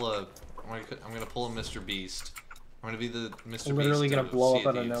gonna pull a Mr. Beast. I'm gonna be the Mr. I'm literally Beast gonna of blow Sea up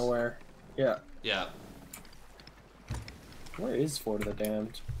of out of Thieves. nowhere. Yeah. Yeah. Where is Fort of the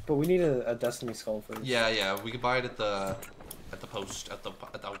Damned? But we need a Destiny Skull first. Yeah. We can buy it at the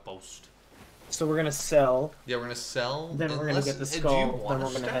outpost. So we're gonna sell. Yeah, we're gonna sell. Then we're gonna unless- get the do you skull, wanna then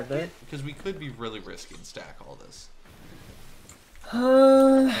we're gonna stack head there. it? Because we could be really risky and stack all this.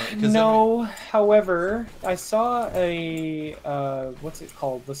 No. However, I saw a what's it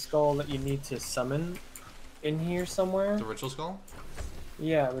called? The skull that you need to summon in here somewhere. The ritual skull?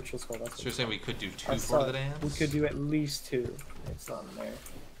 Yeah, ritual skull. That's So you're saying we could do 2 I for saw the dance? We could do at least 2. It's not in there.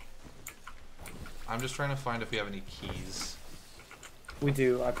 I'm just trying to find if we have any keys. We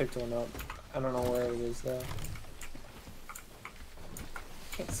do. I picked one up. I don't know where it is though.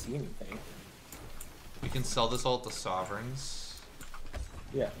 Can't see anything. We can sell this all at the Sovereigns.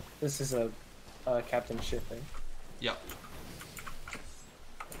 Yeah, this is a captain ship thing. Yep.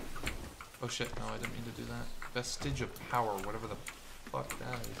 Oh shit, no, I didn't mean to do that. Vestige of power, whatever the fuck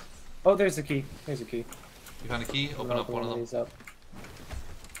that is. Oh, there's the key. There's a key. You found a key? Open up one of them. These up.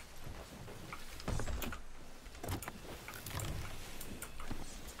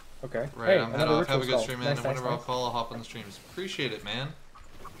 Okay. Right, hey, I'm head off. Have a good skull. stream, man. Nice, And whenever nice, I'll call, I'll hop on the streams. Appreciate it, man.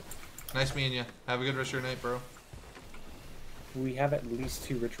 Nice meeting you. Have a good rest of your night, bro. We have at least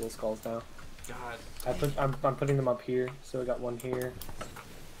 2 ritual skulls now. God. I'm putting them up here, so I got one here.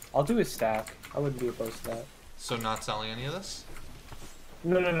 I'll do a stack. I wouldn't be opposed to that. So not selling any of this?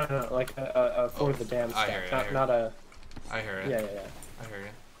 No. Like for the damn stack, not a. I hear it. Yeah. I hear you.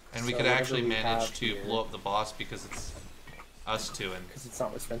 And we So could actually we manage have to here- blow up the boss because it's us two and Because it's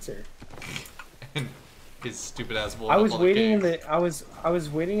not with Spencer. his stupid ass blow I up was all waiting in caves. the I was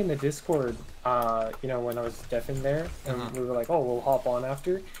waiting in the Discord, you know, when I was deafened there, and we were like, oh, we'll hop on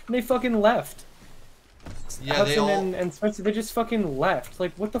after, and they fucking left. Yeah, Hudson they all and Spencer, they just fucking left.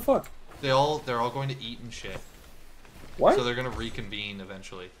 Like, what the fuck? they're all going to eat and shit. What? So they're gonna reconvene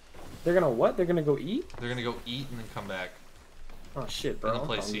eventually. They're gonna what? They're gonna go eat? They're gonna go eat and then come back. Oh shit, bro. They're gonna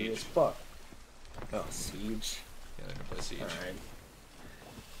play I'm hungry Siege. as fuck. Oh, Siege. Yeah, they're gonna play Siege.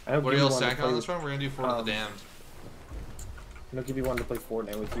 Alright. What are y'all stacking on this one? We're gonna do Fort of the Damned. I know Gibby wanted to play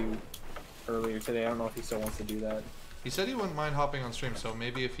Fortnite with you earlier today. I don't know if he still wants to do that. He said he wouldn't mind hopping on stream, so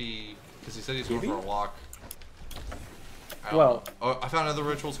maybe if he, because he said he's going Gibby? for a walk. Well, oh, I found another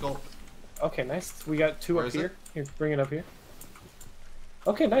ritual skull. Okay, nice. We got 2 Where up is here. it? Here, bring it up here.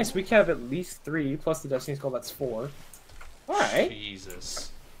 Okay, nice. We have at least 3 plus the Destiny Skull. That's 4. All right.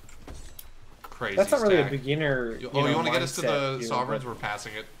 Jesus. Crazy. That's not really stack. a beginner. You want to get us to the Sovereigns? We're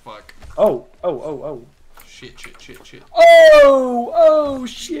passing it. Fuck. Oh. Shit. Oh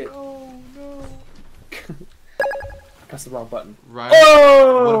shit. Oh no. Press the wrong button. Right.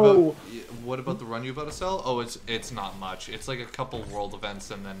 Oh. What about the run you about to sell? Oh, it's not much. It's like a couple world events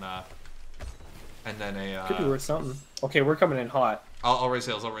and then a. Could be worth something. Okay, we're coming in hot. I'll raise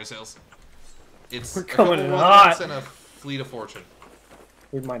sales. It's We're coming a in couple world hot. events and a fleet of fortune.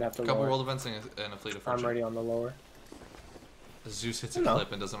 We might have to A couple lower. world events and a fleet of fortune. I'm ready on the lower. Zeus hits a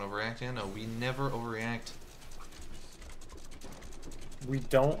clip and doesn't overreact. Yeah, no, we never overreact. We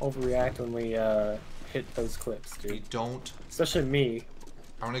don't overreact when we hit those clips, dude. We don't. Especially me.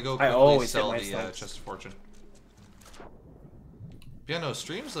 I'm gonna go I quickly always sell hit the my stunts. chest of fortune. Yeah, no,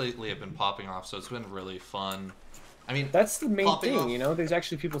 streams lately have been popping off, so it's been really fun. I mean, that's the main thing, off, you know. There's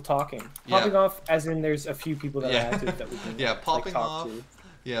actually people talking. Yeah. Popping off, as in there's a few people that are active that we can yeah, popping talk off. to.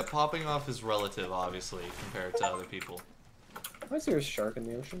 Yeah, popping off is relative, obviously, compared to other people. Why is there a shark in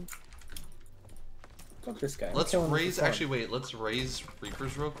the ocean? Fuck this guy. Let's raise. Actually, wait. Let's raise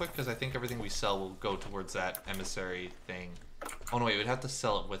Reapers real quick because I think everything we sell will go towards that emissary thing. Oh no, wait. We'd have to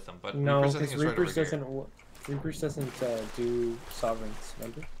sell it with them, but no, Reapers, I because think, is right Reapers over here. doesn't. Reapers doesn't do sovereigns.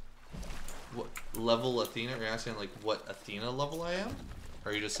 Remember? What level Athena? Are you asking like what Athena level I am?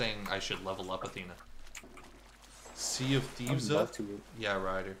 Or are you just saying I should level up Athena? Sea of Thieves up? Yeah,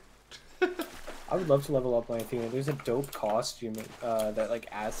 Ryder. I would love to level up my Athena. There's a dope costume, that like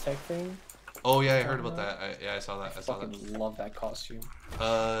Aztec thing. Oh yeah, I heard about that. I saw that. I saw that. I fucking love that costume.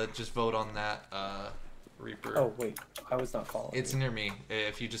 Just vote on that, Reaper. Oh wait, I was not following. It's near me.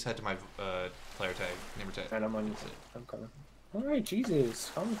 If you just head to my player tag, neighbor tag. And I'm on. I'm coming. All right, Jesus.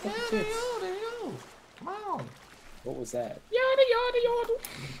 How many fucking tits? There you go. Come on. What was that?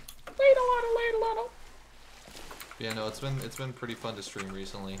 Yeah, no, it's been pretty fun to stream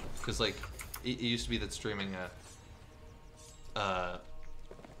recently, cause like it used to be that streaming no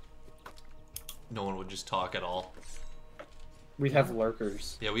one would just talk at all. We'd have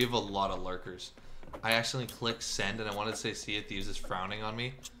lurkers. Yeah, we have a lot of lurkers. I accidentally clicked send and I wanted to say Sea of Thieves is frowning on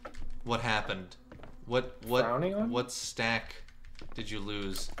me. What happened? What stack did you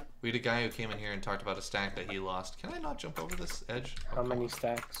lose? We had a guy who came in here and talked about a stack that he lost. Can I not jump over this edge? How many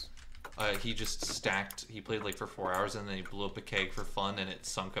stacks? He just stacked. He played like for 4 hours and then he blew up a keg for fun and it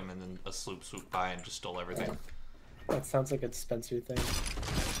sunk him and then a sloop swooped by and just stole everything. That sounds like a Spencer thing.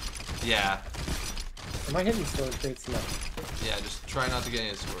 Yeah. Am I hitting storage crates? No. Yeah, just try not to get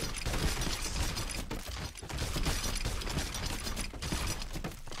any storage.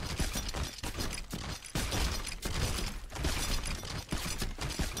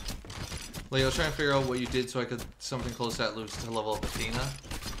 Like, I was trying to figure out what you did so I could something close to that loose to level up Athena.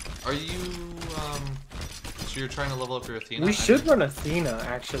 Are you, so you're trying to level up your Athena? We should run Athena,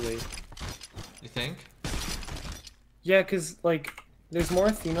 actually. You think? Yeah, because, like, there's more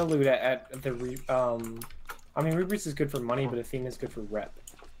Athena loot at the I mean, Reapers is good for money, but Athena is good for rep.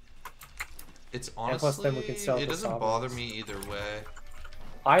 It's honestly, plus then we can sell it the doesn't sovereigns. bother me either way.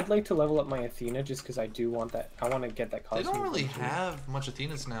 I'd like to level up my Athena just because I do want that. I want to get that They costume. don't really have much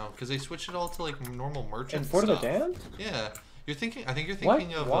Athenas now because they switched it all to like normal merchant And Fort of the stuff. Damned? Yeah, you're thinking. I think you're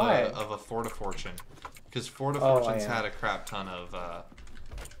thinking of a Fort of Fortune, because Fort of Fortune's had a crap ton of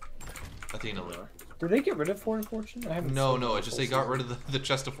Athena loot. Did they get rid of Fort of Fortune? I haven't. No. It's just they got rid of the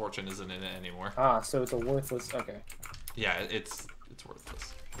chest of fortune. Isn't in it anymore. Ah, so it's a worthless. Okay. Yeah, it's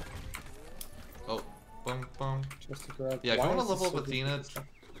worthless. Oh, boom, boom. Just to grab. Yeah, if you want to level up Athena,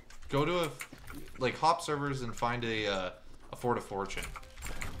 go to like hop servers and find a Fort of Fortune.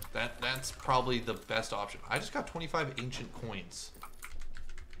 That's probably the best option. I just got 25 ancient coins.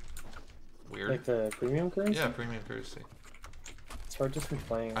 Weird. Like the premium currency? Yeah, premium currency. It's hard just from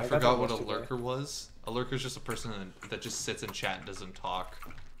playing. I forgot what a lurker was. A lurker is just a person that just sits in chat and doesn't talk.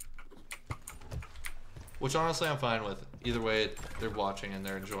 Which honestly I'm fine with. Either way, they're watching and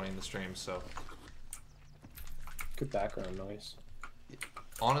they're enjoying the stream, so. Good background noise.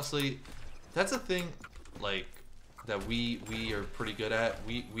 Honestly, that's a thing, like, that we are pretty good at.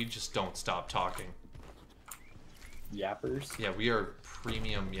 We just don't stop talking. Yappers? Yeah, we are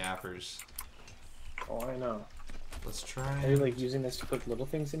premium yappers. Oh, I know. Let's try. Are you like using this to put little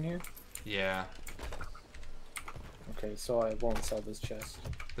things in here? Yeah. Okay, so I won't sell this chest.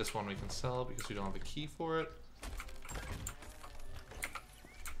 This one we can sell because we don't have a key for it.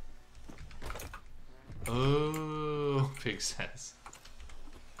 Oh, Pig says.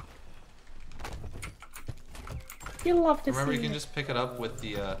 You love to Remember, see you can it. just pick it up with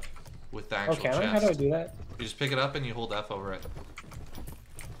the actual can chest. I? How do I do that? You just pick it up and you hold F over it.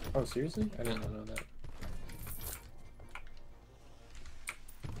 Oh, seriously? I didn't know that.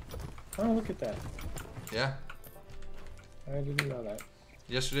 Oh, look at that. Yeah. I didn't know that.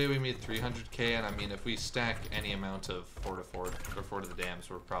 Yesterday we made 300k, and I mean, if we stack any amount of Fort of the Dams,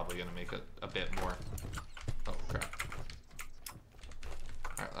 we're probably gonna make a bit more. Oh crap!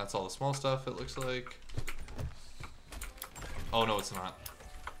 All right, that's all the small stuff. It looks like. Oh no, it's not.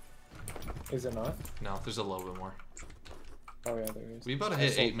 Is it not? No, there's a little bit more. Oh yeah, there is. We about to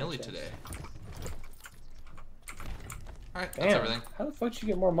hit 8 milli today. All right, that's Damn. everything. How the fuck did you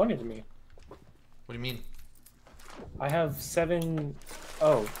get more money than me? What do you mean? I have 7.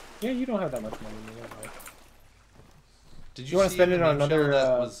 Oh, yeah, you don't have that much money. Did You wanna see spend in it the on main channel another,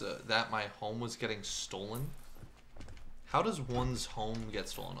 that was that my home was getting stolen? How does one's home get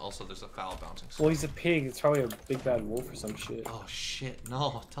stolen? Also, there's a foul bouncing. Well, he's a pig. It's probably a big bad wolf or some shit. Oh shit!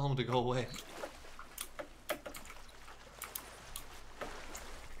 No, tell him to go away.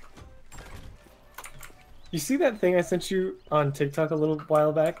 You see that thing I sent you on TikTok a little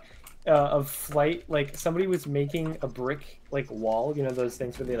while back? Of flight, like somebody was making a brick like wall, you know those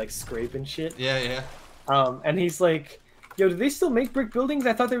things where they like scrape and shit. Yeah, yeah. And he's like, "Yo, do they still make brick buildings?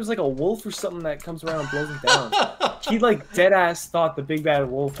 I thought there was like a wolf or something that comes around and blows them down." He like dead ass thought the big bad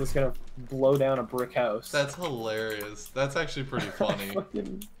wolf was gonna blow down a brick house. That's hilarious. That's actually pretty funny.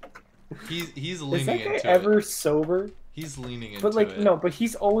 Fucking... He's Is leaning that guy into ever it. sober? He's leaning into But like it. no, but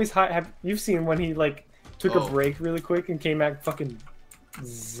he's always high. You've seen when he like took Oh. a break really quick and came back fucking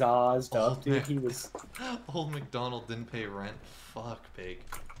zazzed up, dude. He was. Old McDonald didn't pay rent. Fuck, pig.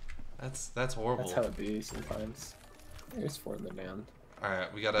 That's horrible. That's how it be sometimes. There's Fort of the Damned. All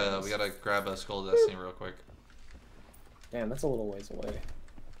right, we gotta grab a Skull of Destiny real quick. Damn, that's a little ways away.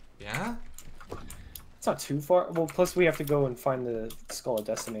 Yeah. It's not too far. Well, plus we have to go and find the Skull of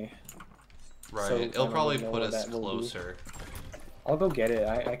Destiny. Right. So, I It'll don't probably even know put what us that will be. closer. I'll go get it.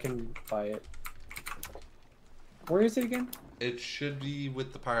 I can buy it. Where is it again? It should be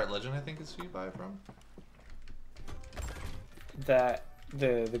with the Pirate Legend, I think is who you buy it from. That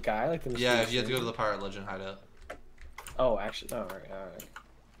the guy like the. Yeah, mysterious you have to go to the stranger? Pirate Legend hideout. Oh, actually, all right.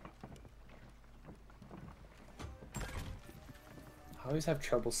 I always have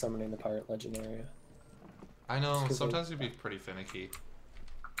trouble summoning the Pirate Legend area. I know. 'cause Sometimes it'd be pretty finicky.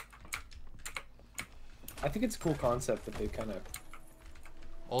 I think it's a cool concept that they kind of.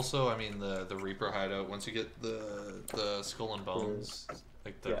 Also, I mean the Reaper hideout. Once you get the Skull and Bones,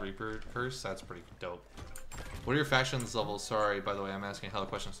 like the Yeah. Reaper curse, that's pretty dope. What are your factions levels? Sorry, by the way, I'm asking hella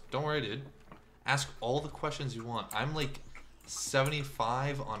questions. Don't worry, dude. Ask all the questions you want. I'm like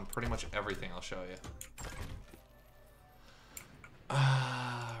 75 on pretty much everything. I'll show you.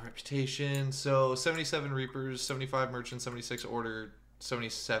 Reputation. So 77 Reapers, 75 Merchants, 76 Order,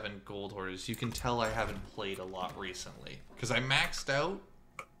 77 gold hoarders. You can tell I haven't played a lot recently. Because I maxed out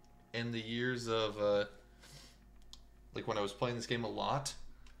in the years of, like when I was playing this game a lot.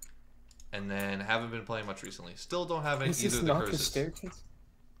 And then haven't been playing much recently. Still don't have either of the curses. The staircase?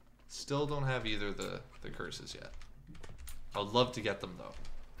 Still don't have either the curses yet. I would love to get them though.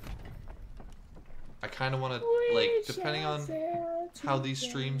 I kind of want to, like, depending on how these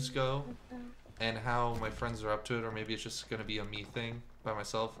streams go and how my friends are up to it, or maybe it's just going to be a me thing by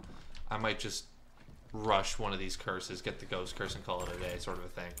myself, I might just rush one of these curses, get the ghost curse and call it a day, sort of a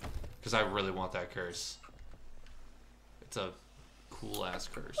thing. Because I really want that curse. It's a cool ass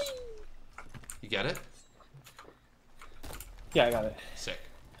curse. You get it? Yeah, I got it. Sick.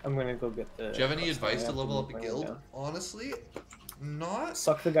 I'm gonna go get the... Do you have any advice to level up a guild? Honestly, not...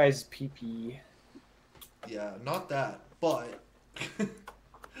 Suck the guy's pee-pee. Yeah, not that, but...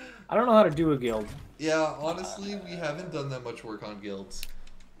 I don't know how to do a guild. Yeah, honestly, we haven't done that much work on guilds.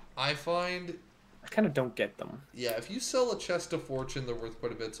 I find... I kind of don't get them. Yeah, if you sell a chest of fortune, they're worth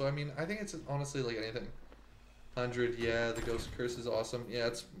quite a bit. So, I mean, I think it's honestly like anything. 100, yeah, the ghost curse is awesome. Yeah,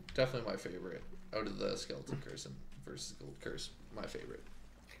 it's definitely my favorite out of the skeleton curse and versus gold curse. My favorite.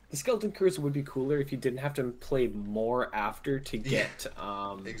 The skeleton curse would be cooler if you didn't have to play more after to get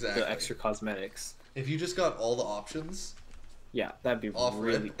exactly. the extra cosmetics. If you just got all the options, yeah, that'd be really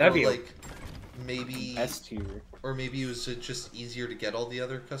rip, that'd be like maybe S tier. Or maybe it was just easier to get all the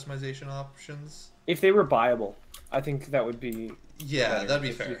other customization options. If they were buyable, I think that would be better. That'd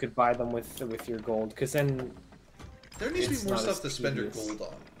be fair. You could buy them with your gold, because then there needs to be more stuff to spend your gold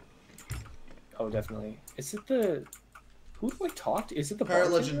on. Oh, definitely. Is it the... Who do I talk to? Is it the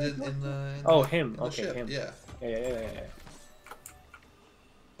Pirate Legend in the... Oh, him. Okay, ship. Him. Yeah. Yeah.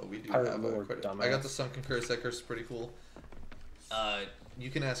 Oh, we do Pirate have Lord, I got the Sunken Curse. That curse is pretty cool. You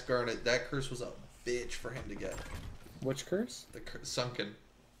can ask Garnet. That curse was a bitch for him to get. Which curse? The Sunken.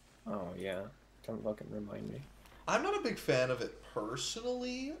 Oh, yeah. Don't fucking remind me. I'm not a big fan of it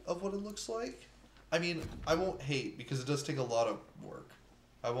personally, of what it looks like. I mean, I won't hate, because it does take a lot of work.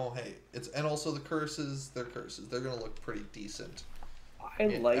 I won't hate. And also the curses, they're curses. They're going to look pretty decent. I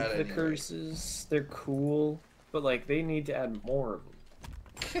like the curses. They're cool. But, like, they need to add more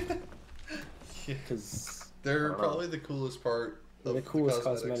of them. Because... They're probably the coolest part of the coolest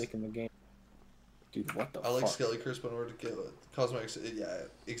cosmetic in the game. Dude, what the fuck? I like Skelly Curse, but in order to get cosmetics, yeah,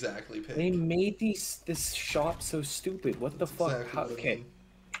 exactly. Pig. They made this shop so stupid. What the fuck? Okay.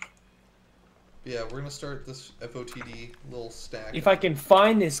 Yeah, we're gonna start this FOTD little stack. If I can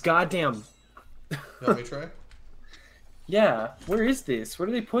find this goddamn... You want me to try? Yeah. Where is this? Where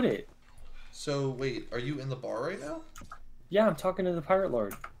do they put it? So, wait, are you in the bar right now? Yeah, I'm talking to the Pirate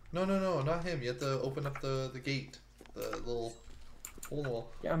Lord. No, not him. You have to open up the gate. The little hole in the wall.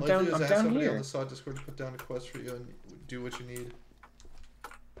 Yeah, I'm down somebody here. On the side Discord to put down a quest for you and do what you need.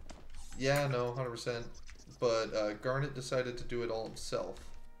 Yeah, no, 100%. But Garnet decided to do it all himself.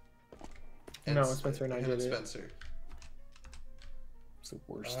 And no, Spencer and I did it. Spencer. It's the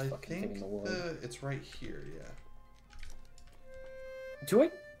worst fucking thing in the world. It's right here, yeah. Do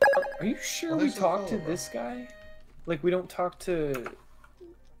I... Are you sure we talk to this guy? Like, we don't talk to...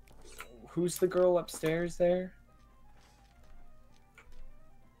 Who's the girl upstairs there?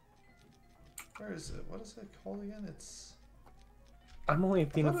 Where is it? What is it called again? It's... I'm only at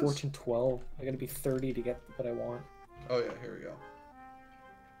Athena Fortune 12. I gotta be 30 to get what I want. Oh yeah, here we go.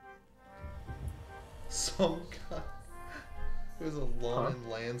 Some guy... There's a lawn and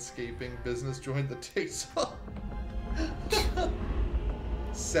landscaping business joined the TikTok.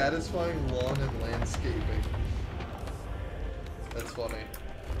 Satisfying lawn and landscaping. That's funny.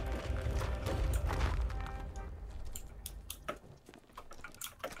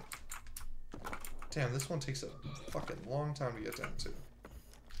 Damn, this one takes a fucking long time to get down to.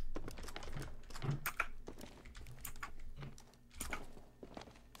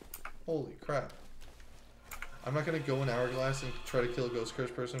 Holy crap. I'm not gonna go in Hourglass and try to kill a Ghost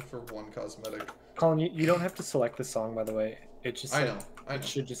Curse person for one cosmetic. Colin, you don't have to select the song, by the way. It just I know. It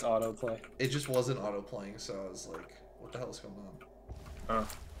should just auto-play. It just wasn't auto-playing, so I was like, what the hell is going on? Oh.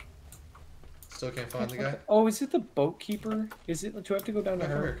 Still can't find the guy? Oh, is it the boat keeper? Is it? Do I have to go down to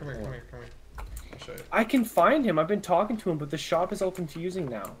her? Come here. I'll show you. I can find him. I've been talking to him, but the shop is open to using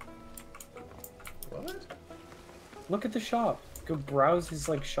now. What? Look at the shop. Go browse his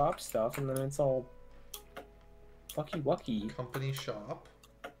like shop stuff, and then it's all fucky wucky. Company shop.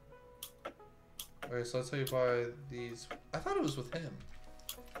 Okay, so that's how you buy these. I thought it was with him.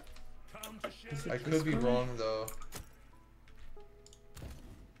 I could be wrong though.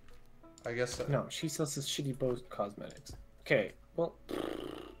 I guess so. No, she sells this shitty boat cosmetics. Okay, well.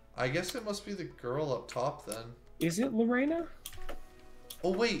 I guess it must be the girl up top then. Is it Lorena?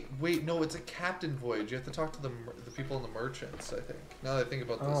 Oh wait, no, it's a captain voyage. You have to talk to the people in the merchants. I think. Now that I think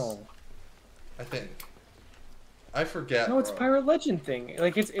about this, I think. I forget. No, it's bro. Pirate Legend thing.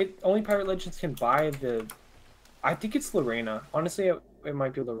 Like only Pirate Legends can buy the. I think it's Lorena. Honestly, it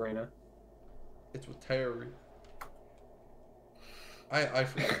might be Lorena. It's with Terry. I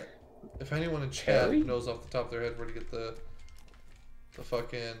forget. If anyone in chat Terry? knows off the top of their head where to get the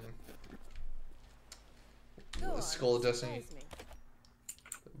fucking Skull of Destiny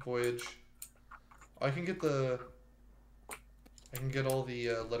voyage, I can get all the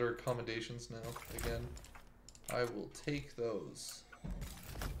letter of commendations now again. I will take those.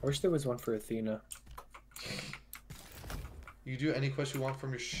 I wish there was one for Athena. You do any quest you want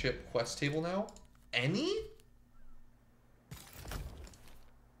from your ship quest table now? Any?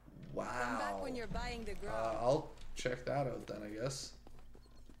 Wow. Come back when you're buying the grub. I'll check that out then, I guess.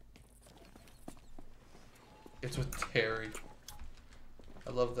 It's with Terry.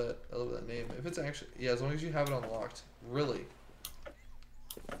 I love that. I love that name. If it's actually, yeah, as long as you have it unlocked. Really?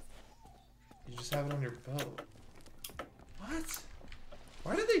 You just have it on your boat. What?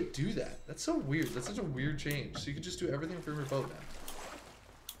 Why did they do that? That's so weird. That's such a weird change. So you could just do everything from your boat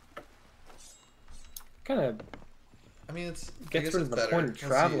now. Kind of. I mean, it's Gets rid of the better. point of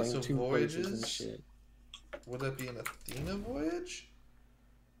traveling so to voyages places and shit. Would that be an Athena voyage?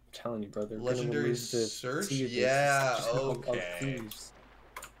 I'm telling you, brother. Legendary search? Yeah, okay.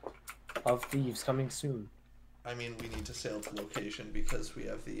 Of Thieves coming soon. I mean, we need to sail to location because we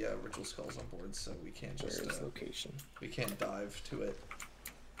have the ritual skulls on board, so we can't just location. We can't dive to it.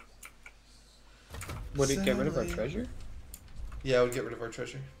 Would it get rid of our treasure? Yeah, it would get rid of our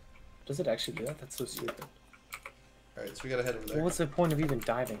treasure. Does it actually do that? That's so stupid. Alright, so we gotta head over there. Well, what's the point of even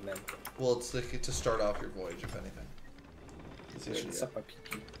diving then? Well, it's like to start off your voyage, if anything. I should suck my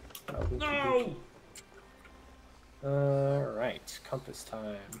pee-pee. No! Alright, compass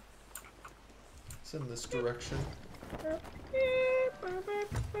time. It's in this direction.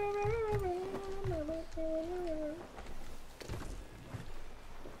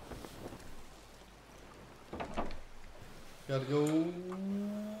 Gotta go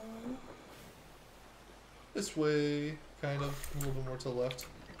this way, kind of, a little bit more to the left.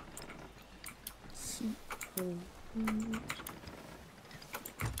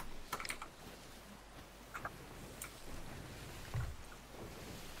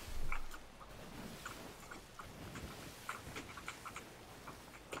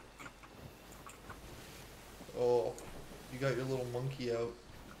 Oh, you got your little monkey out.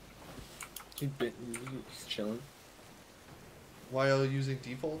 He's chilling. While using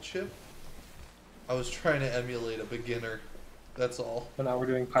default ship? I was trying to emulate a beginner. That's all. But now we're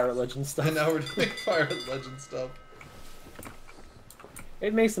doing Pirate Legend stuff. And now we're doing Pirate Legend stuff.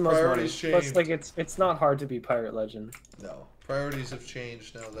 It makes the most Priorities money. Plus, changed. like, it's not hard to be Pirate Legend. No. Priorities have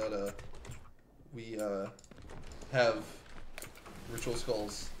changed now that we have Ritual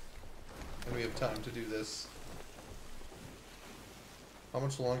Skulls. And we have time to do this. How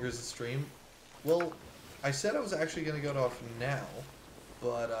much longer is the stream? Well, I said I was actually going to get off now,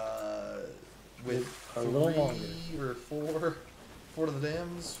 but with a little longer. 3 or 4 to the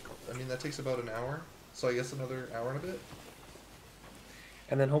dams, I mean, that takes about an hour. So I guess another hour and a bit.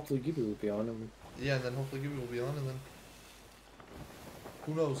 And then hopefully Gibby will be on. And yeah, and then hopefully Gibby will be on, and then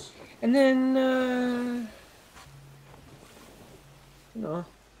who knows? And then, you know.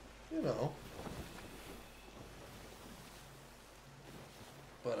 You know.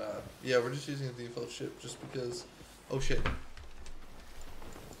 But, yeah, we're just using a default ship just because... Oh, shit.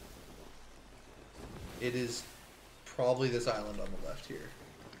 It is probably this island on the left here.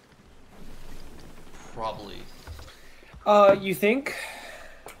 Probably. You think?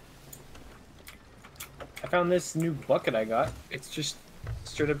 I found this new bucket I got. It's just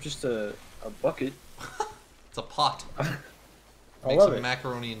straight up just a bucket. It's a pot. I Make love some it.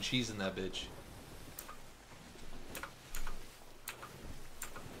 macaroni and cheese in that bitch.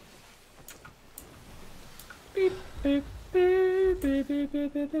 Beep, beep, beep, beep, beep,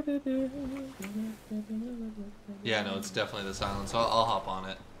 beep, beep, beep, beep, beep. Yeah, no, it's definitely this island, so I'll hop on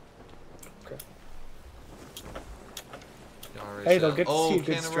it. Okay. You wanna race Hey, they'll out? get to see a good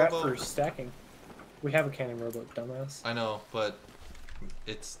cannon strat rowboat. for stacking. We have a cannon rowboat, dumbass. I know, but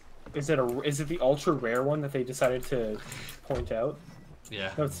it's... Is it the ultra rare one that they decided to point out?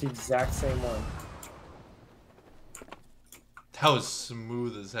 Yeah. No, it's the exact same one. That was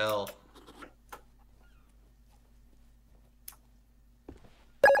smooth as hell.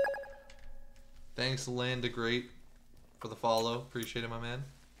 Thanks, Land Great, for the follow. Appreciate it, my man.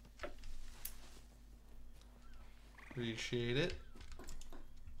 Appreciate it.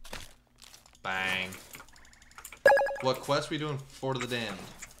 Bang. What quest we doing for the damned?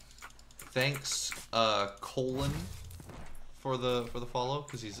 Thanks, colon, for the follow,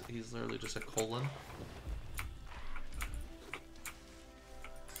 because he's literally just a colon.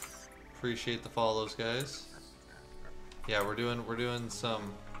 Appreciate the follows, guys. Yeah, we're doing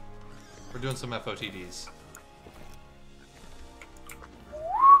some FOTDs.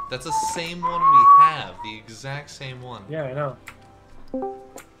 That's the same one we have, the exact same one. Yeah, I know.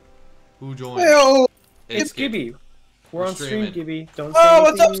 Who joined? Hey, It's Gibby. We're on stream, streaming. Gibby. Don't say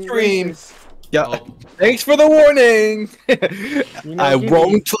what's up, anything stream? racist. Yeah. Oh. Thanks for the warning. You know, I Gibby.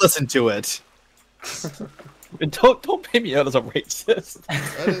 won't listen to it. Don't pay me out as a racist.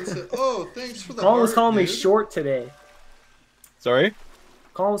 I didn't say. Oh, thanks for the. Colin was heart, calling me dude. short today. Sorry.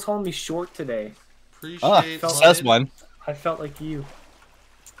 Colin was calling me short today. Appreciate. Says one. I felt like you.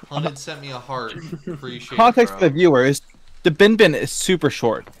 Hunted sent me a heart. Appreciate. Context it, for the viewers: DaBinBin is super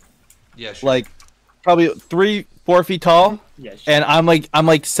short. Yeah, sure. Like, probably 3-4 feet tall, Yeah, sure. and I'm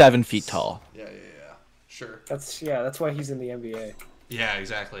like 7 feet tall. Yeah. Sure. That's why he's in the NBA. Yeah,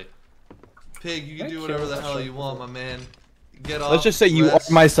 exactly. Pig, you can Thank do you. whatever the That's hell right. you want, my man. Get off. Let's just say you are rest.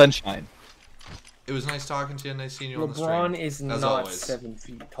 my sunshine. It was nice talking to you. Nice seeing you on the stream. LeBron is as not always. 7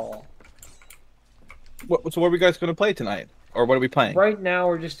 feet tall. So what are we guys going to play tonight? Or what are we playing? Right now,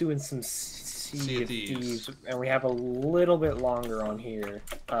 we're just doing some Sea Sea of of Thieves. Thieves, and we have a little bit longer on here.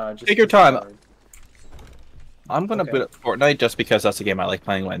 Just Take your because time. it's hard. I'm going to Okay. boot up Fortnite just because that's a game I like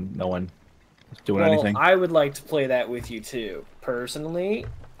playing when no one is doing Well, anything. I would like to play that with you too. Personally,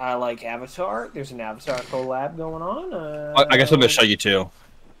 I like Avatar. There's an Avatar collab going on. I guess I'm going to show you two.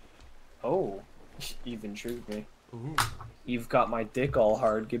 Oh, you've intrigued me. Ooh. You've got my dick all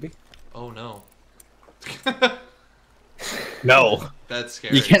hard, Gibby. Oh no. No. That's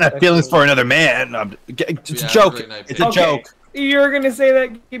scary. You can't have feelings for another man. It's Yeah, a have a joke. great night, It's Pig. a joke. You're gonna say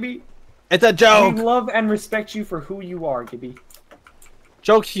that, Gibby? It's a I joke. love and respect you for who you are, Gibby.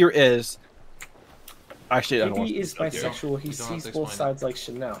 Joke here is. Actually, I don't want Gibby is to joke here. bisexual. He You don't have sees to both explain it. sides like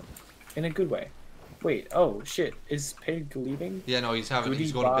Chanel, in a good way. Wait, oh shit, is Pig leaving? Yeah, no, he's going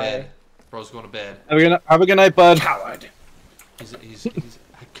to Goodbye. bed. Bro's going to bed. Have a good night, bud. Coward. He's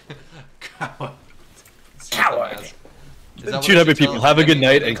coward. Coward. Is that what Two I happy should tell people. him? Have a good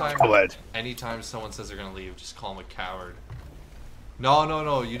night and Anytime- coward. Anytime someone says they're gonna leave, just call him a coward.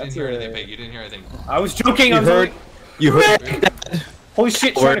 No, you didn't That's hear a- anything, Pig. You didn't hear anything. I was joking. You I was heard? only... You heard? Holy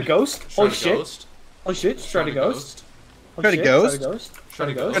shit! Or- Try to ghost. Try Holy to shit! ghost. Holy shit! Try to ghost. Holy Try to shit, ghost? Try to ghost. Try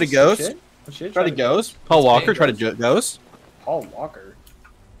to ghost. Try to ghost. Holy shit. Holy shit, Try to ghost. Paul It's Walker Pig. try to ghost. Paul Walker.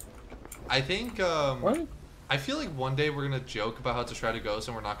 I think. What? I feel like one day we're gonna joke about how to try to ghost,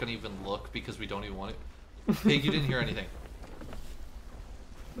 and we're not gonna even look because we don't even want it. Pig, you didn't hear anything.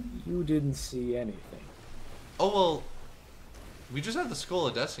 You didn't see anything. Oh well. We just had the Skull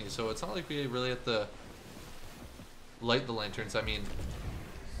of Destiny, so it's not like we really have to light the lanterns. I mean,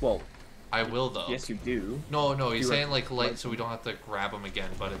 Well, I will though. yes, you do. No, he's You saying were- like light so we don't have to grab them again,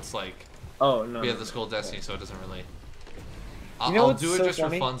 but it's like Oh no. we have no, the Skull of Destiny, no. so it doesn't really. You I'll, know I'll what's do it so just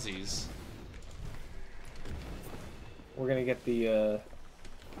funny? for funsies. We're gonna get the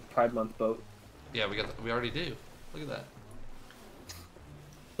Pride Month boat. Yeah, we already do. Look at that.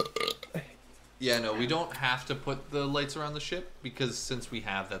 Yeah, no, we don't have to put the lights around the ship because since we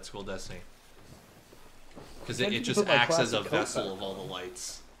have that Skull of Destiny. Because Maybe it you just put my acts as a classic coat vessel back of all the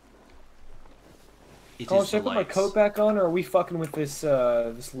lights. It Colin, is should I the put my lights. coat back on, or are we fucking with this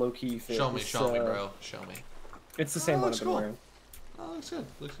this low key fit? Show me, This, bro. Show me. It's the same Oh, one looks I've been cool. wearing. Oh, looks good.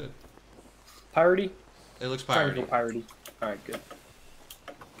 Looks good. Piratey? It looks Trying to piratey. go piratey. Alright, good.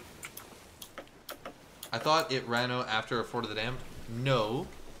 I thought it ran out after a Fort of the Damned. No,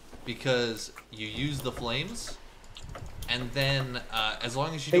 because you use the flames, and then as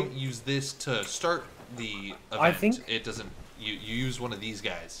long as you Hey. don't use this to start the event, I think- it doesn't. You use one of these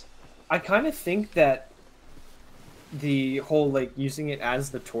guys. I kind of think that the whole like using it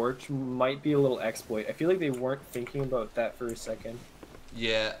as the torch might be a little exploit. I feel like they weren't thinking about that for a second.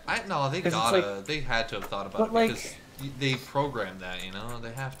 Yeah, they 'Cause it's gotta. They had to have thought about But, it like- because they programmed that. You know,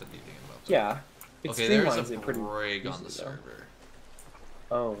 they have to be thinking about that. Yeah. It Okay, there's streamlines a it pretty brig on the easily, though. server.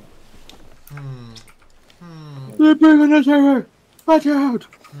 Oh. They're bringing the server. Watch out.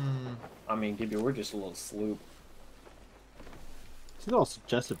 I mean, Gibby, we're just a little sloop. She's all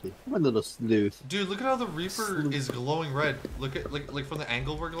suggestively. I'm a little sleuth. Dude, look at how the Reaper is glowing red. Look at like from the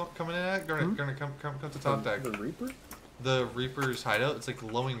angle we're coming in at. Gonna come to top deck. The Reaper? The Reaper's hideout. It's like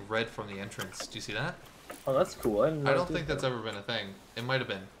glowing red from the entrance. Do you see that? Oh, that's cool. I I don't think that's ever been a thing. It might have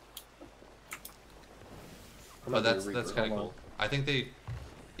been, but that's kind of cool. I think it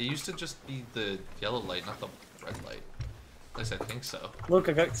used to just be the yellow light, not the red light. At least I think so. Look,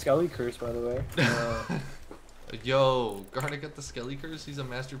 I got Skelly Curse, by the way. Yo, Garnet got the Skelly Curse. He's a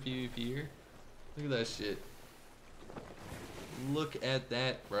master PvPer. Look at that shit. Look at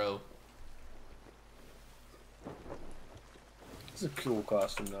that, bro. It's a cool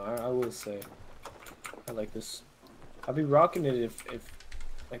costume, though. I will say, I like this. I'd be rocking it if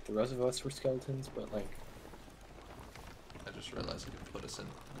like the rest of us were skeletons, but like. I just realized I could put us in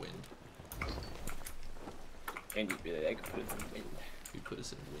wind. And you'd be like, I could put it in wind. We put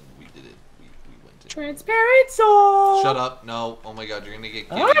us in wind. We did it. We went in. Transparent soul. Shut up! No. Oh my God, you're gonna get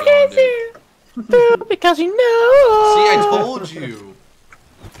Gibby I going, can't dude. see. Because you know. See, I told you.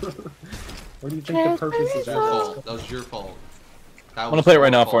 What do you think the purpose is? Your fault. That was your fault. I'm gonna play it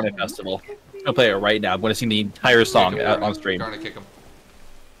right now for Fortnite Festival. I'm gonna play it right now. I'm gonna sing the entire song on stream. Garnet, kick him.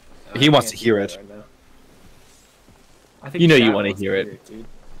 He wants to hear it. Right now. I think You know Chad you wanna wants hear it. dude.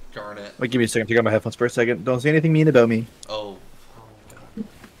 Garnet. Wait, give me a second. Take out my headphones for a second. Don't say anything mean about me. Oh.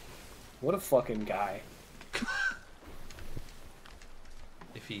 What a fucking guy.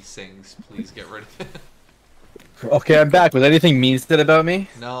 If he sings, please get rid of it. Okay, I'm back. Was anything mean said about me?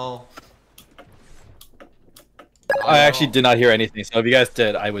 No. I actually did not hear anything. So if you guys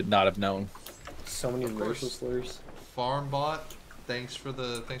did, I would not have known. So many Of course. racial slurs. Farmbot, thanks for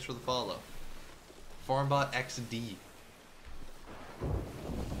the follow. Farmbot XD.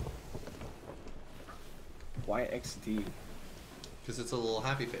 Why XD? Because it's a little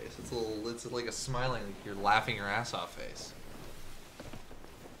happy face. It's like a smiling, like you're laughing your ass off face.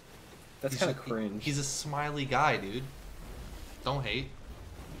 That's kind of cringe. He's a smiley guy, dude. Don't hate.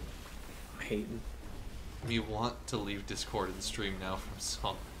 I'm hating. Me want to leave Discord and stream now from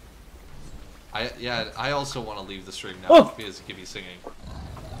song. I also want to leave the stream now Oh. because of Gibby singing.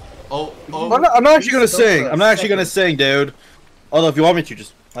 Oh. I'm not actually gonna sing. I'm not actually gonna sing, dude. Although if you want me to,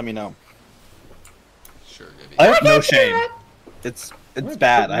 just let me know. Sure, Gibby. I have no shame. It's I'm gonna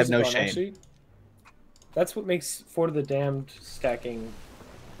bad. put I have no music on, shame. actually. That's what makes Fort of the Damned stacking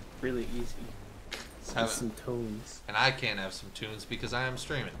really easy. Let's have Some it. tunes. And I can't have some tunes because I am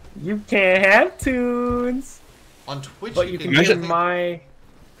streaming. You can't have tunes, On Twitch, but you can do hear anything. my.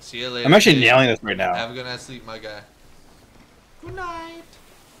 See you later. I'm actually Gibby. nailing this right now. Have a good night's sleep, my guy. Good night.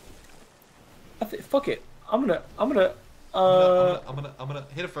 Fuck it. I'm gonna. I'm gonna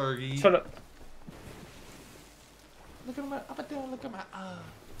hit a Fergie. Shut up. Look at my up and down. Look at my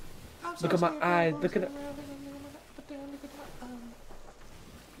I'm so Look at my scared, eyes, I'm look at going it. around, up and down, look at my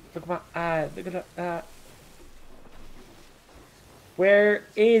Look at my eye. Look at that. Where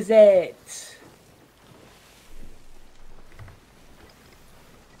is it?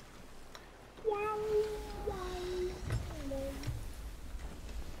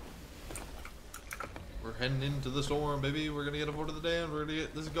 We're heading into the storm, baby. We're gonna get a Fort of the Damned. We're gonna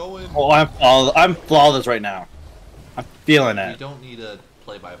get this going. Oh, I'm flawless right now. I'm feeling You it. don't need a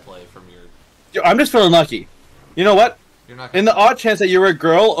play-by-play from your. Yo, I'm just feeling lucky. You know what? You're not. In the odd chance that you're a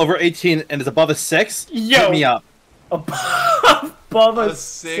girl over 18 and is above a 6, Yo. hit me up. Above a a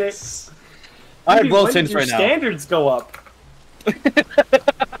 6. I have Dude, low when tins did your right now. standards go up.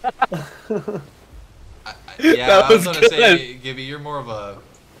 Yeah, That I was was gonna good. say, Gibby, you're more of a.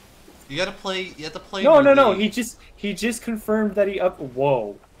 You gotta play. You have to play. No, in your no. league. He just confirmed that he up.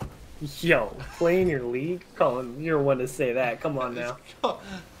 Whoa. Yo, play in your league? Colin, you're one to say that. Come on now.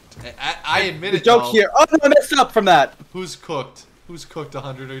 I admit The it. joke though. here. Oh, no, I messed up from that. Who's cooked? Who's cooked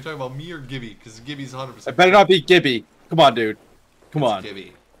 100? Are you talking about me or Gibby? Because Gibby's 100%. It better not be Gibby. Come on, dude. Come It's on.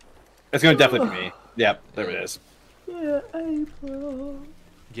 Gibby. It's gonna definitely be me. Yep, there it is. Yeah, April.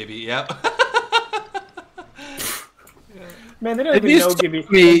 Gibby, yep. Man, they don't If even you know stop Gibby.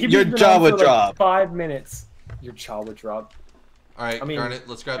 me, Gibby's your been jaw on would for, like, drop. 5 minutes. Your jaw would drop. Alright, I mean- Garnet,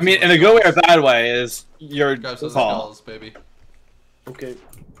 let's grab I mean, some in a good way or skulls. bad way is your Grab some call. skulls, baby. Okay.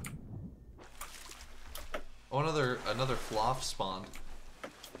 Oh, another floff spawned.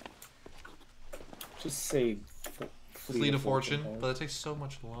 Just say Fleet of Fortune, man. but it takes so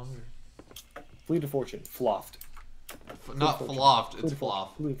much longer. Fleet of Fortune. Floffed. Not Fortune. floffed, Fleet it's of Fortune.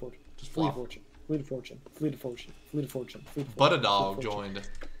 floff. Fleet of Fortune. Just Fleet of floff. Fortune. Fleet of Fortune. Fleet of Fortune. Fleet of Fortune. Fleet of Fortune. Butterdog joined.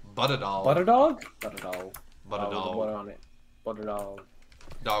 Butterdog. Butterdog? Butterdog. Butterdog. What on it? Butterdog.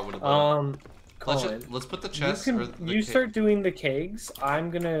 Dog with a butt. Colin. Let's put the You, chest. can, or the you cake. start doing the kegs. I'm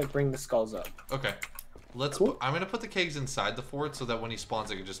gonna bring the skulls up. Okay. Let's. Cool. I'm gonna put the kegs inside the fort so that when he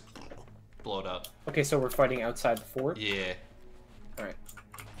spawns, I can just blow it up. Okay, so we're fighting outside the fort. Yeah. All right.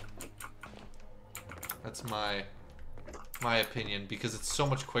 That's my opinion because it's so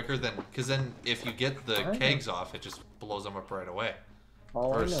much quicker than because then if you get the I know. kegs off, it just blows them up right away.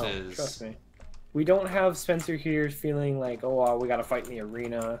 Oh, I know. Versus- Trust me. We don't have Spencer here feeling like, oh, we gotta fight in the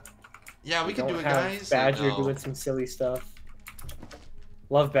arena. Yeah, we can don't do it, have guys. Badger No. doing some silly stuff.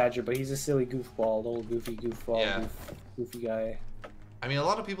 Love Badger, but he's a silly goofball, little goofy goofball, Yeah. goofy guy. I mean, a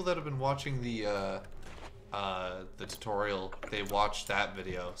lot of people that have been watching the tutorial, they watched that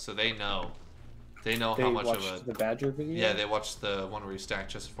video, so they know. They know They how much of watched a... the Badger video? Yeah, they watched the one where you stack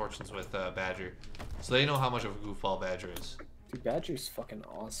Chest of Fortunes with Badger. So they know how much of a goofball Badger is. Dude, Badger's fucking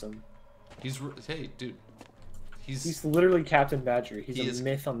awesome. Hey, dude. He's literally Captain Badger. He is a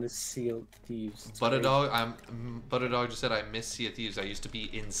myth on this Sea of Thieves. It's great. Butterdog just said I miss Sea of Thieves. I used to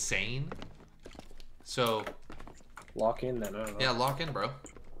be insane. So Lock in then, I don't know. yeah, lock in, bro.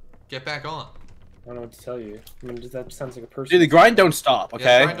 Get back on. I don't know what to tell you. I mean, that sounds like a person. Dude, the grind don't stop, okay?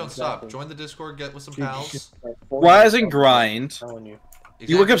 Yeah, grind don't Exactly. stop. Join the Discord, get with some Dude, pals. just, like, Rise and I'm grind. telling you.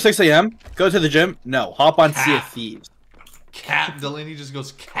 You wake up 6 a.m., go to the gym. No, hop on Sea of Cap. Thieves. Cap. Delaney just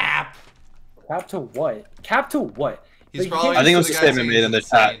goes cap. Cap to what? Cap to what? He's Like, you probably. can't I think it was the a guy statement saying made he's in the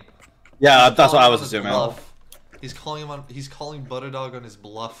insane. chat. Yeah, He's that's what calling I him was on his assuming. bluff. He's calling him on. He's calling Butterdog on his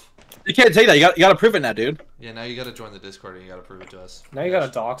bluff. You can't take that. You gotta prove it now, dude. Yeah, now you gotta join the Discord and you gotta prove it to us. Now you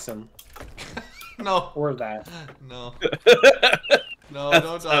gotta dox him. No. Or that. No. No, That's,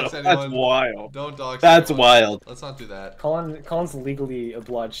 don't dox anyone. that's wild. Don't dox That's anyone. wild. Let's not do that. Colin's legally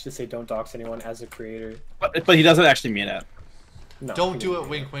obliged to say don't dox anyone as a creator. But he doesn't actually mean it. No, Don't he do doesn't it,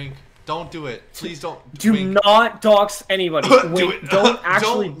 mean wink, wink. Don't do it. Please don't. Do wink. not dox anybody. do Wait, it. don't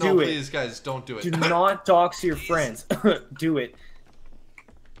actually don't, do no, it. Please, guys, don't do it. Do not dox your friends. Do it.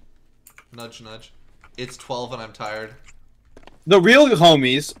 Nudge, nudge. It's 12 and I'm tired. The real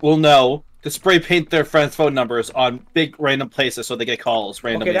homies will know to spray paint their friends' phone numbers on big random places so they get calls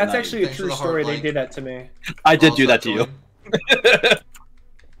randomly. Okay, that's at night. actually a Thanks for true the heart story. They link. did that to me. I did I'll do that start to you. joining.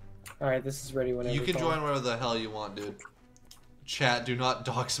 Alright, this is ready whenever. You can Colin. join wherever the hell you want, dude. Chat, do not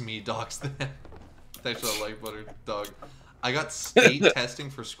dox me, dox them. Thanks for the like, butter dog. I got state testing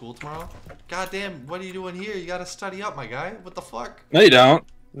for school tomorrow. God damn, what are you doing here? You gotta study up, my guy. What the fuck? No, you don't.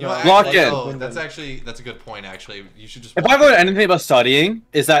 You know, No, Lock actually, in. no, that's a good point, actually. You should just. If walk I've learned in. anything about studying,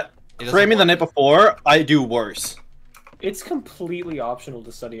 is that It doesn't framing the work. night before, I do worse. It's completely optional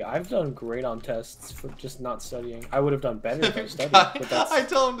to study. I've done great on tests for just not studying. I would have done better if I studied, but that's... I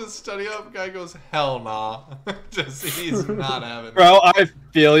tell him to study up. Guy goes, hell nah. Just he's not having. it. Bro, I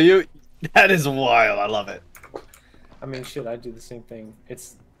feel you. That is wild. I love it. I mean, shit, I do the same thing.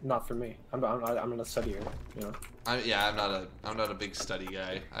 It's not for me. I'm not a studier, you know. I'm not a big study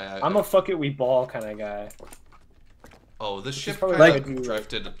guy. I'm a fuck it, we ball kind of guy. Oh, this is ship probably kind what of I do,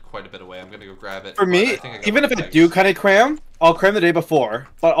 drifted quite a bit away. I'm gonna go grab it. For but me, I think got even my if I bags. do kind of cram, I'll cram the day before,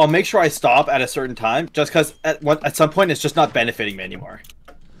 but I'll make sure I stop at a certain time, just because at some point it's just not benefiting me anymore.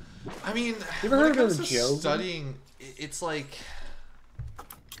 I mean, You ever when heard it of comes the to joke? studying, it's like,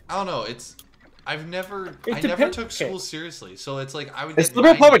 I don't know. I never depends- took okay. school seriously, so it's like I would. It's get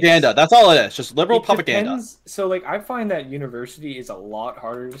liberal 90s. propaganda. That's all it is. Just liberal It propaganda. depends. So, like, I find that university is a lot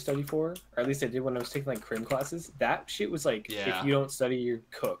harder to study for. Or at least I did when I was taking, like, crim classes. That shit was like, Yeah. if you don't study, you're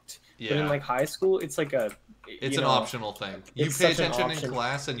cooked. But in, Yeah. like, high school, it's like a... It's you an know, optional thing. You it's pay such an attention in option.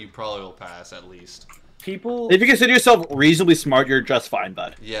 class, and you probably will pass at least. People... If you consider yourself reasonably smart, you're just fine,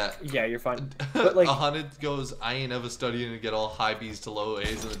 bud. Yeah. Yeah, you're fine. But, like... 100 goes, I ain't ever studying to get all high B's to low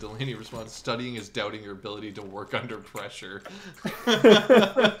A's, and the Delaney response, studying is doubting your ability to work under pressure.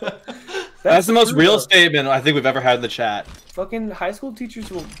 That's the most true, real though. statement I think we've ever had in the chat. Fucking high school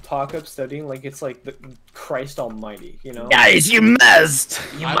teachers will talk up studying like it's like the Christ Almighty, you know? Guys, you must!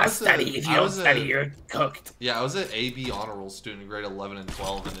 You I must was a- study. If you I don't was a- study, you're cooked. Yeah, I was an AB honor roll student in grade 11 and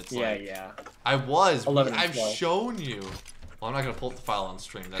 12, and it's Yeah, like... yeah. I was. 11 and I've 12. shown you. Well, I'm not gonna pull up the file on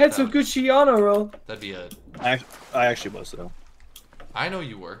stream. Hetsuguchi honor roll. That'd be a... I actually was, though. I know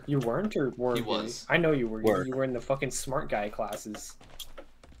you were. You weren't or were He you? was. I know you were. Were. You were in the fucking smart guy classes.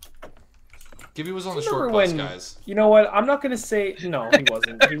 Gibby was on the You remember short bus, when- guys. You know what? I'm not gonna say no. He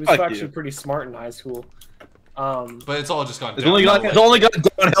wasn't. He was Fuck actually you. pretty smart in high school. But it's all just gone It's down. only got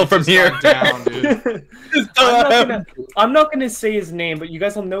downhill from It's here. gone down, dude. I'm not gonna say his name, but you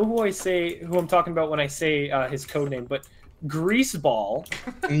guys will know who I'm talking about when I say his code name. But Greaseball,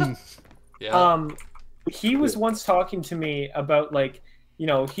 Yeah. he was once talking to me about like, you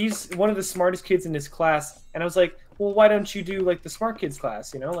know, he's one of the smartest kids in his class, and I was like, well, why don't you do like the smart kids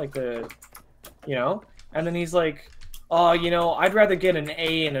class, you know, like the, you know, and then he's like, oh, you know, I'd rather get an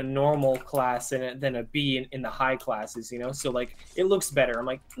A in a normal class than a B in the high classes, you know, so like it looks better. I'm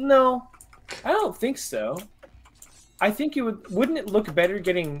like, no, I don't think so. I think wouldn't it look better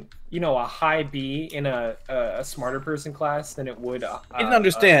getting, you know, a high B in a smarter person class than it would I didn't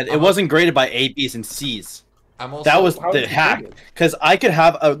understand. It wasn't graded by A, B's, and C's. I'm also... That was How the would you hack. grade it? Because I could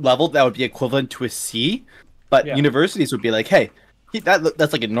have a level that would be equivalent to a C, but Yeah. universities would be like, hey,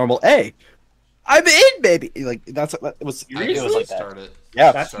 that's like a normal A. I'm in, baby. Like, that was I it was like that. start it.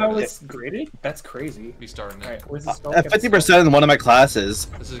 Yeah. That's how it's graded? That's crazy. Be starting it. Alright, where's this At 50% in one of my classes,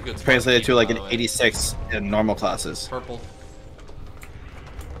 This is a good spot translated to eat, like by an the way. 86 in normal classes. Purple.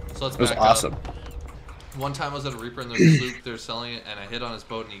 So let's It was back awesome. up. One time I was at a Reaper and there's a sloop, they're selling it, and I hit on his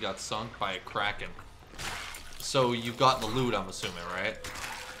boat and he got sunk by a kraken. So you got the loot, I'm assuming, right?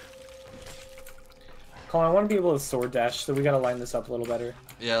 Colin, I want to be able to sword dash, so we gotta line this up a little better.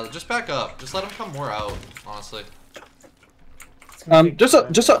 Yeah, just back up. Just let him come more out, honestly. It's gonna take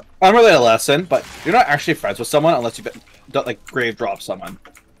time. Just a unrelated lesson, but you're not actually friends with someone unless you like grave drop someone.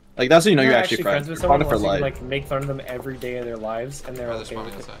 Like that's how you know you're actually friends. with You're someone bonded for unless you life. can, like, make fun of them every day of their lives, and they're Oh, they're okay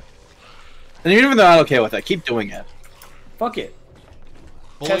spawning with it. outside. And even if they're not okay with it, keep doing it. Fuck it.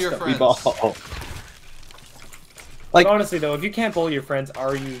 Bully Test your them. friends. Ball. Like, But honestly, though, if you can't bully your friends,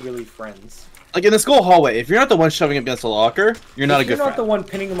 are you really friends? like in the school hallway, if you're not the one shoving him against the locker, you're not a If good you're not friend. the one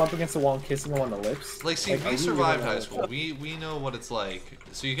pinning them up against the wall and kissing them on the lips. Like, see, are we you really survived high not- school. We know what it's like.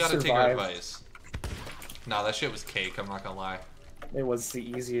 So you gotta take our Survived. advice. Nah, that shit was cake, I'm not gonna lie. It was the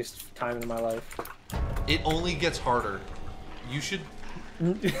easiest time in my life. It only gets harder. You should,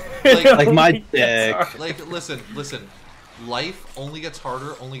 Like my dick. like, listen. Life only gets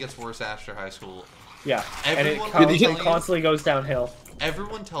harder, only gets worse after high school. Yeah, Everyone and will it tell you- constantly goes downhill.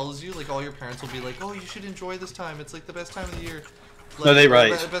 Everyone tells you, like, all your parents will be like, oh, you should enjoy this time. It's, like, the best time of the year. Like, No, they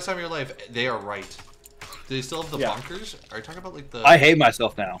right. The best time of your life. They are right. Do they still have the Yeah. bunkers? Are you talking about, like, the... I hate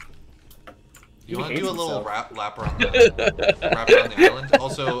myself now. You He want to do a hates little himself. lap around the island?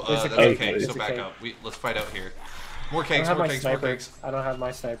 Also, There's a that's cake. okay, There's so a back cake. up. Let's fight out here. More I don't cakes, have more my cakes, more sniper. cakes. I don't have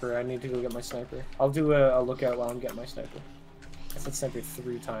my sniper. I need to go get my sniper. I'll do a lookout while I'm getting my sniper. I said sniper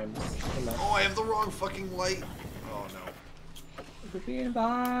 3 times. In that. Oh, I have the wrong fucking light. Oh, no. Quit being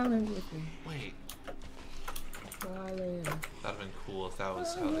violent with me. Wait. Violent. That'd have been cool if that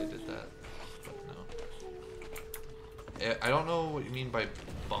was how they did that. But no. I don't know what you mean by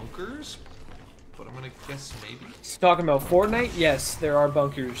bunkers, but I'm gonna guess maybe. He's talking about Fortnite? Yes, there are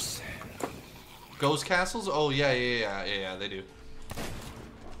bunkers. Ghost castles? Oh, yeah, they do.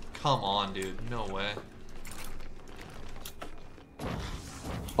 Come on, dude. No way.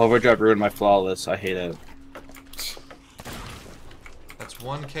 Overdrive ruined my flawless. I hate it. That's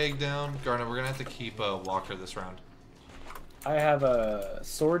one keg down. Garnet, we're gonna have to keep Walker this round. I have a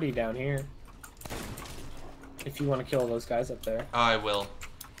sortie down here. If you want to kill those guys up there. I will.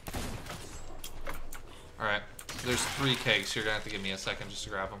 Alright. There's 3 kegs, so you're gonna have to give me a second just to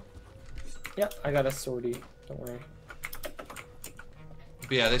grab them. Yep, I got a sortie. Don't worry.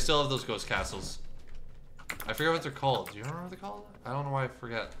 But yeah, they still have those ghost castles. I forget what they're called. Do you remember what they're called? I don't know why I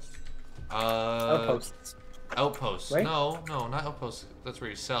forget. Outposts. Outposts. Right? No, not outposts. That's where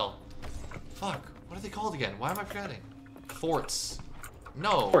you sell. Fuck. What are they called again? Why am I forgetting? Forts.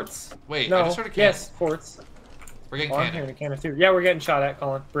 No. Forts. Wait, No. I just heard a cannon. Yes, forts. We're getting Oh, I'm cannon. hearing a cannon too. Yeah, we're getting shot at,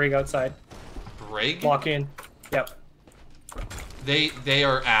 Colin. Brig outside. Brig? Walk in. Yep. They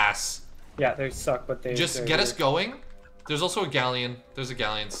are ass. Yeah, they suck, but they Just they're get us weird. going. There's also a galleon. There's a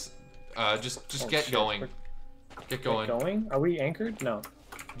galleon. Just Oh, get shit. going. We're- Get going. Get going? Are we anchored? No.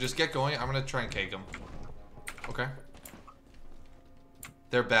 Just get going. I'm gonna try and keg them. Okay.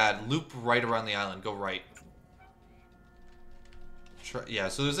 They're bad. Loop right around the island. Go right. Yeah,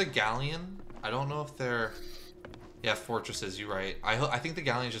 so there's a galleon. I don't know if they're... Yeah, fortresses. You're right. I think the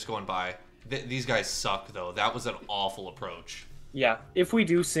galleon's just going by. These guys suck, though. That was an awful approach. Yeah. If we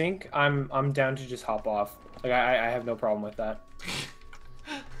do sink, I'm down to just hop off. Like I have no problem with that.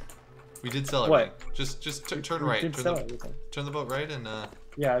 We did sell What? everything. Just turn We right. did Turn sell the, everything. turn the boat right and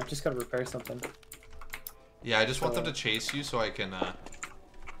Yeah, I've just got to repair something. yeah, I just want them to chase you so I can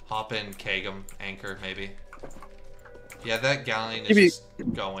hop in, keg them, anchor maybe. Yeah, that galleon is Gibby. just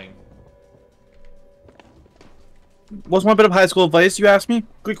going. What's one bit of high school advice you asked me?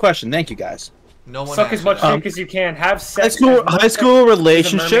 Good question. Thank you, guys. No one Suck as much actually- dick as you can. Have High sex. school, as much high sex school as a mermaid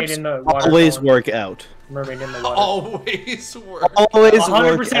relationships in the water, always Colin. work out. Mermaid in the water. always work. Always 100%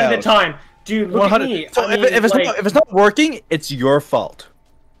 work of the out. time. Dude, look at 100 me. So I mean, if it's like, not, if it's not working, it's your fault.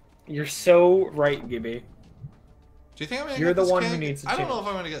 you're so right, Gibby. Do you think I'm gonna You're get the this one keg? who needs to I don't know change. if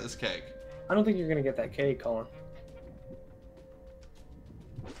I'm gonna get this keg. I don't think you're gonna get that cake, Colin.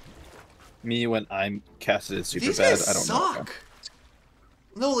 Me when I'm casted as super These bad, guys I don't know. suck.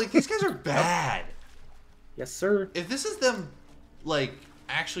 No, like these guys are bad. Yes, sir. If this is them, like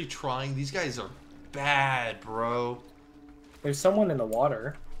actually trying, these guys are bad, bro. There's someone in the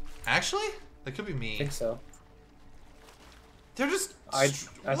water. Actually, that could be I me. think so. They're just. I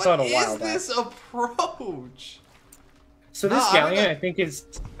What saw it a while is back. this approach? So No, this I'm galleon, gonna-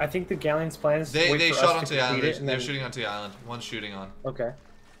 I think the galleon's plan is to They wait for shot us onto to the island. complete it, and They're then... shooting onto the island. One's shooting on. Okay.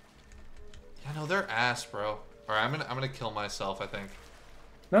 Yeah, no, they're ass, bro. Alright, I'm gonna kill myself, I think.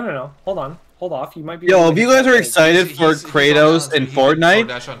 No. Hold on. Hold off. You might be. Yo, if you guys are excited for Kratos in Fortnite,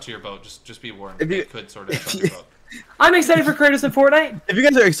 dash onto your boat. Just be warned. If you- It could sword dash on your boat. I'm excited for Kratos in Fortnite. if you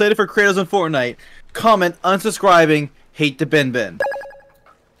guys are excited for Kratos in Fortnite, comment unsubscribing, hate DaBinBin.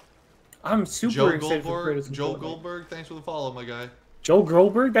 I'm super Joe excited for Goldberg. Kratos in Joe Fortnite. Goldberg. Thanks for the follow, my guy. Joe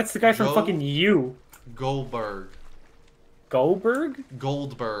Goldberg? That's the guy from Joe- fucking You. Goldberg. Goldberg?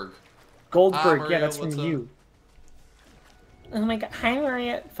 Goldberg. Goldberg. Maria, Yeah, that's from what's up? You. Oh my god. Hi,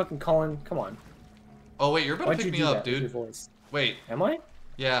 Maria. Fucking Colin. Come on. Oh wait, you're about Why'd to you pick do me that up, with your dude. voice? Wait. Am I?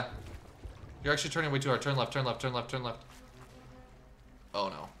 Yeah. You're actually turning way too hard. Turn left. Turn left. Turn left. Turn left. Oh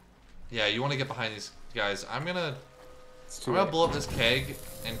no. Yeah, you want to get behind these guys. I'm gonna blow up this keg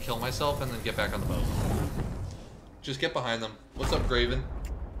and kill myself, and then get back on the boat. Just get behind them. What's up, Graven?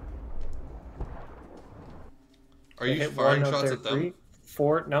 Are you firing shots at them? 3,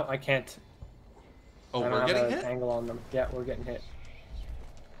 4. No, I can't. Oh, I don't we're have getting an hit? angle on them. Yeah, we're getting hit.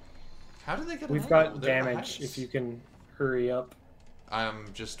 How did they get We've an got angle? They're damage. behind us. If you can hurry up. I'm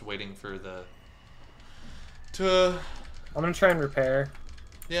just waiting for the... I'm gonna try and repair.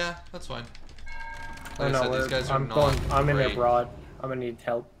 Yeah, that's fine. Oh Like I no, said, these guys are not I'm in there great. broad. I'm gonna need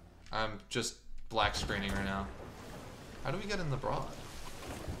help. I'm just black screening right now. How do we get in the broad?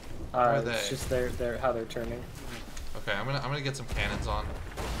 are It's they? just their how they're turning. Okay, I'm gonna get some cannons on.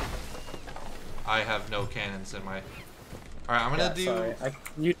 I have no cannons in my... Alright, I'm gonna do... Sorry.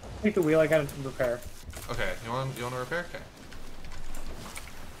 You take the wheel, I gotta repair. Okay, you want to repair? Okay.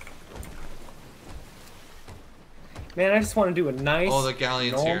 Man, I just want to do a nice. Oh, the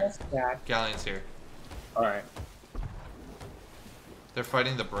galleon's here. normal stack. Galleon's here. Alright. They're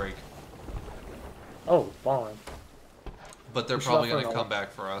fighting the brig. Oh, balling. But they're We should probably offer gonna an come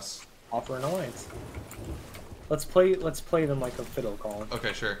back for us. Offer an alliance. Let's play them like a fiddle, Colin.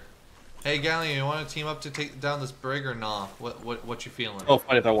 Okay, sure. Hey, Galleon, you want to team up to take down this brig or nah? What you feeling? Oh,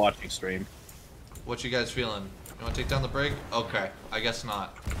 funny if they're watching stream. What you guys feeling? You want to take down the brig? Okay, I guess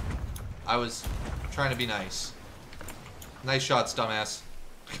not. I was trying to be nice. Nice shots, dumbass.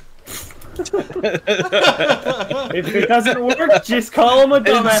 If it doesn't work, just call him a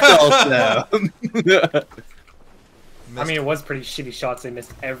dumbass. I mean, it was pretty shitty shots. They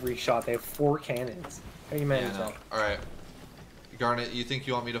missed every shot. They have 4 cannons. How do you manage that? Alright. Garnet, you think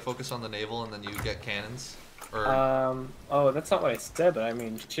you want me to focus on the naval and then you get cannons? Or oh, that's not what I said, but I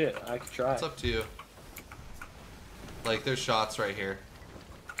mean, shit, I could try. it's up to you. Like, there's shots right here.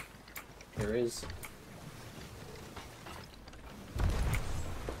 There is.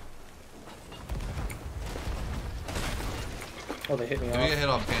 Oh, they hit me If we off. get hit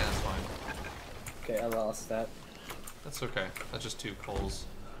off cannons, fine. Okay, I lost that. That's okay. That's just 2 poles.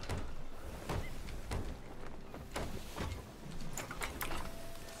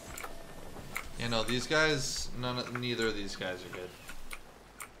 You know, these guys, neither of these guys are good.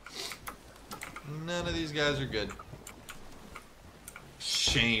 None of these guys are good.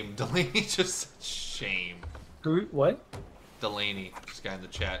 Shame. Delaney just shame. What? Delaney, this guy in the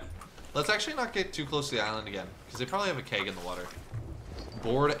chat. Let's actually not get too close to the island again, because they probably have a keg in the water.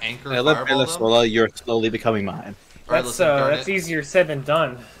 Board, anchor, Hey, let fireball them. Venezuela, you're slowly becoming mine. Alright, listen, Garnet. That's easier said than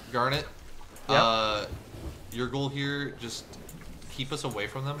done. Garnet, Yep. your goal here, just keep us away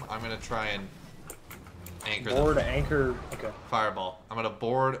from them. I'm gonna try and anchor Board, them. anchor. Okay. Fireball. I'm gonna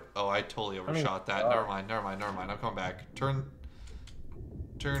board. Oh, I totally overshot that. God. Never mind. I'm coming back. Turn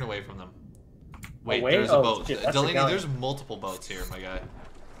away from them. Wait, Away? there's a Oh, boat. shit, that's a Delaney, galleon. there's multiple boats here, my guy.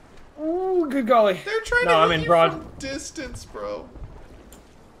 Ooh, good golly. They're trying No, to I'm hit in you broad. from distance, bro.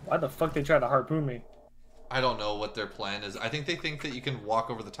 Why the fuck they tried to harpoon me? I don't know what their plan is. I think they think that you can walk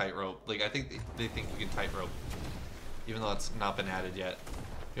over the tightrope. Like, I think they think you can tightrope. Even though it's not been added yet.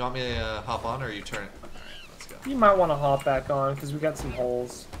 You want me to hop on, or you turn it? Alright, let's go. You might want to hop back on, because we got some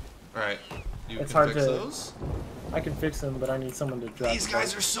holes. Alright. You It's can hard fix to- those? I can fix them, but I need someone to drive. These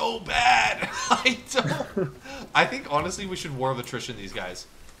guys are so bad! I don't... I think, honestly, we should war of attrition these guys.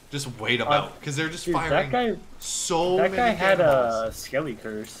 Just wait them out, because they're just Dude, firing that so guy many had cannonballs. a skelly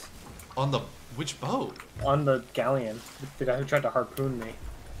curse On the... Which boat? on the galleon. The guy who tried to harpoon me.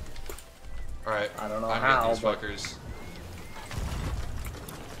 Alright. I don't know I'm how, getting these but- fuckers.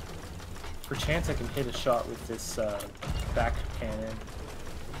 Perchance I can hit a shot with this back cannon.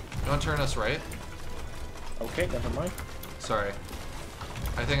 You want to turn us right? Okay, never mind. Sorry.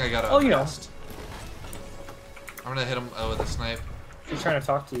 I think I got a Oh, you know. rest. I'm gonna hit him with a snipe. He's trying to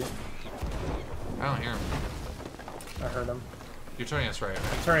talk to you. I don't hear him. I heard him. You're turning us right,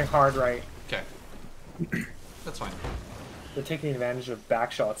 right? Turning hard right. Okay. That's fine. They're taking advantage of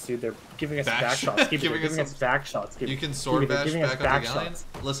back shots, dude. They're giving us back Back- shots. They're giving giving us us back shots. You can sword they're bash giving us back on the back galleon. shots.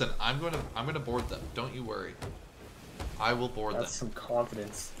 Listen, I'm gonna board them. Don't you worry. I will board That's them. some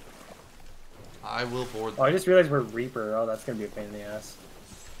confidence. I will board Oh, them. I just realized we're Reaper. Oh, that's gonna be a pain in the ass.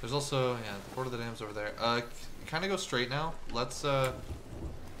 There's also, yeah, the port of the dam's over there. Kind of go straight now. Let's, So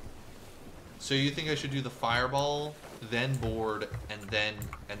you think I should do the fireball, then board, and then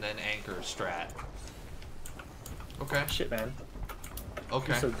anchor strat? Okay. Shit, man.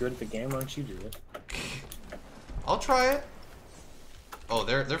 Okay. You're so good at the game. Why don't you do it? I'll try it. Oh,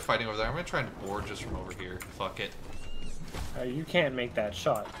 they're fighting over there. I'm gonna try and board just from over here. Fuck it. You can't make that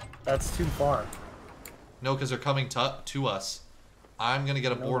shot. That's too far. No, because they're coming to us. I'm gonna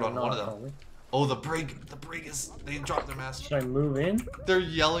get a board on one of them. Probably. Oh, the brig is. They dropped their mask. Should I move in? They're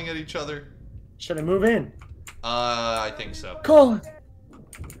yelling at each other. Should I move in? I think so. Colin!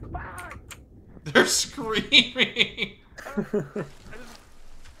 They're screaming.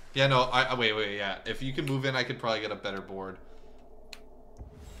 Yeah, no. Wait. Yeah, if you can move in, I could probably get a better board.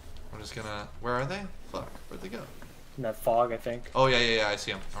 I'm just gonna. Where are they? Fuck. Where'd they go? In that fog, I think. Oh yeah. I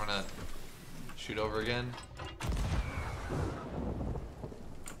see them. I'm gonna shoot over again.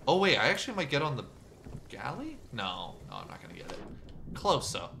 Oh wait, I actually might get on the galley? No, I'm not gonna get it.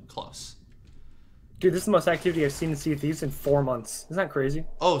 Close though, close. Dude, this is the most activity I've seen in Sea of Thieves in 4 months. Isn't that crazy?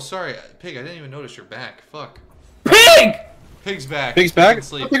 Oh, sorry, Pig. I didn't even notice you're back. Fuck. Pig! Pig's back. Pig's He back? I couldn't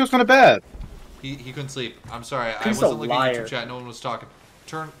sleep. think it was kind of bad. He couldn't sleep. I'm sorry. I Pig's wasn't a looking at liar. YouTube chat. No one was talking.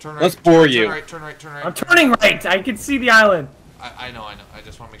 Turn right. Let's bore turn you. right. Turn right. I'm turning right! I can see the island! I know. I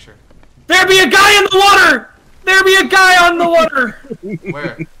just want to make sure. There be a guy in the water! There be a guy on the water!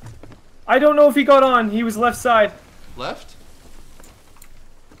 Where? I don't know if he got on. He was left side. Left?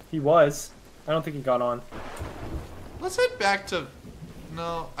 He was. I don't think he got on. Let's head back to.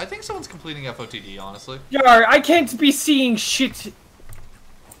 No, I think someone's completing FOTD. Honestly, Yar, I can't be seeing shit.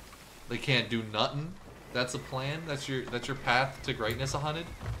 they can't do nothing. That's a plan. That's your path to greatness. 100.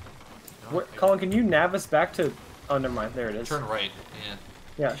 No, What, Colin, can you nav us back to... Oh, never mind. There it is. Turn right. Yeah.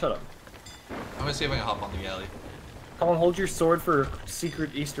 Yeah, shut up. I'm gonna see if I can hop on the galley. Colin, hold your sword for a secret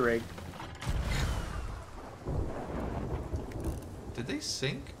Easter egg. Did they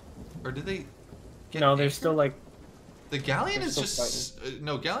sink? Or did they get No, they're anchored? still like... The galleon they're is still just...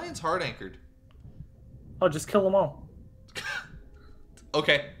 no, galleon's hard anchored. Oh, just kill them all.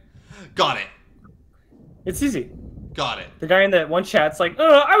 Okay. Got it. It's easy. Got it. The guy in that one chat's like,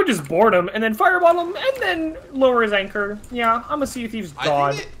 I would just board him and then fireball him and then lower his anchor. Yeah, I'm a Sea of Thieves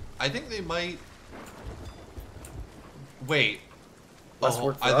god. I think they might... Wait. Less Oh,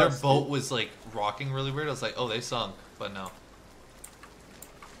 work for their us, boat dude. was like rocking really weird. I was like, oh, they sunk. But no.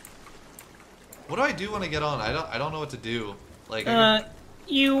 What do I do when I get on? I don't know what to do. Like,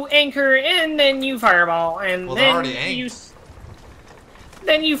 You anchor and then you fireball and Well, they're then already anchored.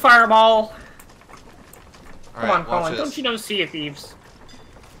 then you fireball. all Come right, on, Colin, watch this. don't you know Sea of Thieves?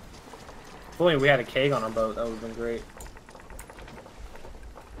 If only we had a keg on our boat, that would have been great.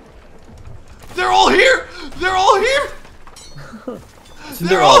 They're all here! They're all here!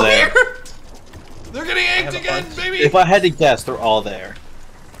 They're all there. here! They're getting have anked a again, bunch. baby! If I had to guess, they're all there.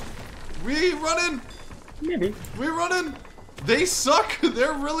 We running! Maybe. We running! They suck!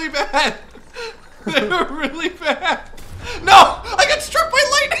 They're really bad! They're really bad! No! I got struck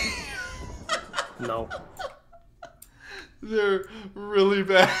by lightning! No. They're really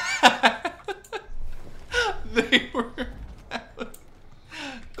bad. They were...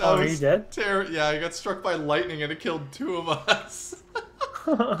 Oh, are you dead? Yeah, I got struck by lightning and it killed 2 of us.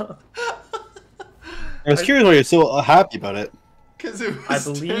 I was curious why you're so happy about it. Because it I was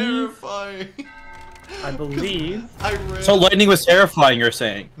believe- terrifying. I believe I ran... So lightning was terrifying, you're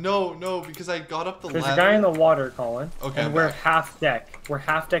saying? No, because I got up the there's ladder. a guy in the water, Colin. Okay, and I'm we're back. half deck. We're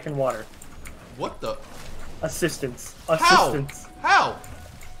half deck in water. What the? Assistance. How? Assistance. How?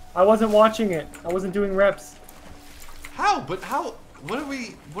 I wasn't watching it. I wasn't doing reps. How? But how? What are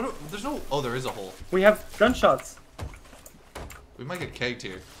we... there's no... Oh, there is a hole. We have gunshots. We might get kegged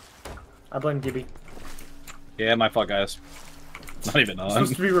here. I blame Gibby. Yeah, my fault, guys. Not even I'm on.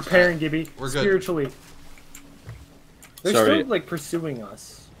 supposed to be repairing Gibby. We're good. Spiritually. They're Sorry. still, like, pursuing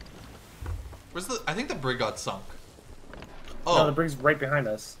us. Where's the... I think the brig got sunk. No, Oh, the brig's right behind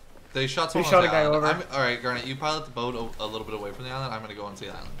us. they shot They someone shot on a the guy island. over. Alright, Garnet, you pilot the boat a little bit away from the island. I'm gonna go onto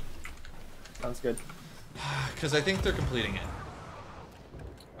the island. Sounds good. Because I think they're completing it.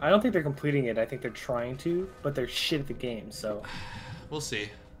 I don't think they're completing it. I think they're trying to, but they're shit at the game, so... We'll see.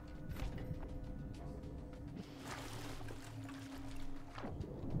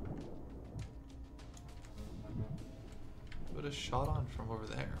 Put a shot on from over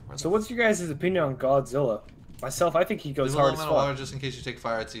there. So what's your guys' opinion on Godzilla? Myself, I think he goes Leave a hard little as amount of water fuck. just in case you take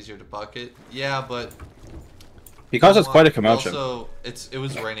fire. It's easier to bucket. Yeah, but He causes quite a commotion. Also, it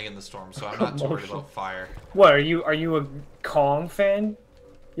was raining in the storm, so I'm not too worried about fire. What are you a Kong fan?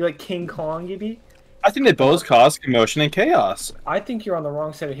 You like King Kong, Gibby? I think they both cause commotion and chaos. I think you're on the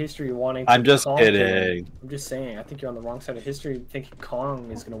wrong side of history wanting to I'm just Kong kidding. I'm just saying, I think you're on the wrong side of history thinking Kong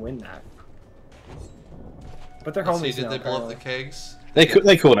is going to win that. But they're Let's homies see, did now, they blow up apparently. the kegs?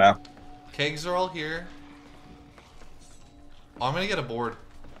 They cool now. Kegs are all here. Oh, I'm gonna get a board.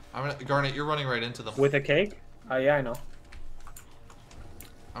 Garnet, you're running right into them. With a keg? Yeah, I know.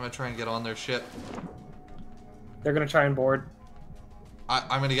 I'm gonna try and get on their ship. They're going to try and board.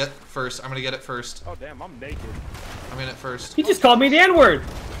 I'm gonna get first. I'm gonna get it first. Oh damn, I'm naked. I'm in it first. He just called me the N-word!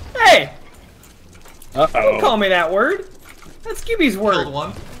 Hey! Don't Uh-oh. call me that word! That's Gibby's word! Killed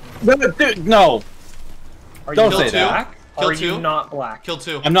one. No, dude, no. Are Don't you say that. black? Kill Or are two. you not black? Kill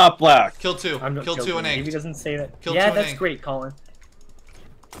two. I'm not black. Kill two. I'm not Kill two and Gibby inked. doesn't say that. Kill yeah, two and that's inked. great, Colin.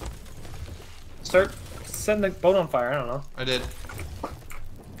 Start setting the boat on fire, I don't know. I did.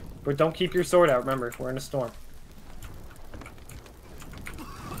 But don't keep your sword out, remember, we're in a storm.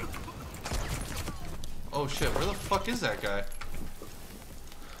 Oh shit, where the fuck is that guy?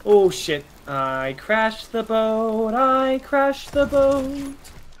 Oh shit. I crashed the boat, I crashed the boat.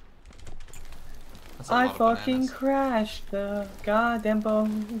 That's a I lot of fucking bananas. crashed the goddamn boat.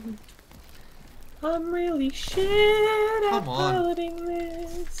 I'm really shit at Come on. piloting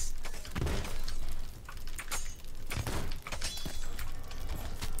this.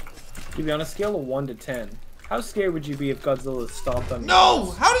 To be on a scale of 1 to 10, how scared would you be if Godzilla stomped on you?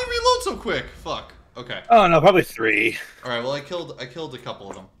 No! How do you reload so quick? Fuck. Okay. Oh no, probably 3. Alright, well I killed a couple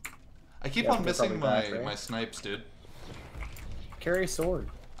of them. I keep Yeah, on they're missing probably my, back, right? my snipes, dude. Carry a sword.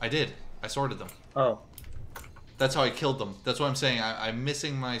 I did. I sorted them. Oh. That's how I killed them. That's what I'm saying. I'm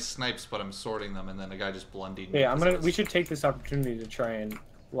missing my snipes, but I'm sorting them, and then the guy just blundered me. Yeah, we should take this opportunity to try and...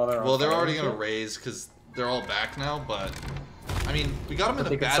 While they're on Well, they're fire already and gonna shit. raise because they're all back now. But I mean, we got them But in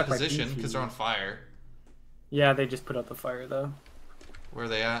they a can bad suck my position beef because they're on fire. Yeah, they just put out the fire, though. Where are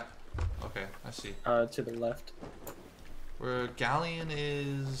they at? Okay, I see. To the left. Where Galleon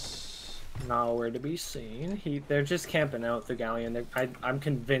is. Nowhere to be seen. They're just camping out the galleon. I'm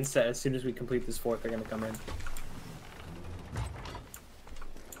convinced that as soon as we complete this fort, they're gonna come in.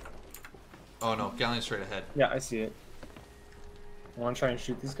 Oh no, Galleon's straight ahead. Yeah, I see it. Want to try and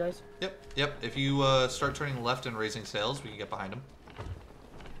shoot these guys? Yep, yep. If you start turning left and raising sails, we can get behind them.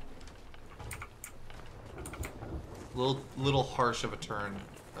 Little harsh of a turn.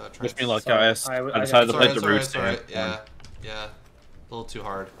 Wish me luck, Sorry, guys. I I decided to Sorry, play it's the alright, root it's alright. stand. Yeah, a little too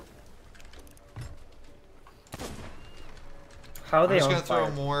hard. How are I'm they just on gonna fire?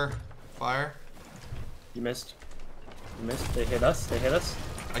 throw more fire. You missed. You missed. They hit us. They hit us.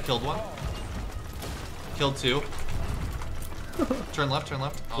 I killed one. Killed two. Turn left, turn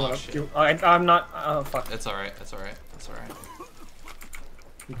left. Oh shit. I'm not. Oh fuck. It's alright, it's alright, it's alright.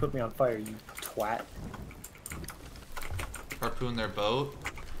 You put me on fire, you twat. Harpoon their boat.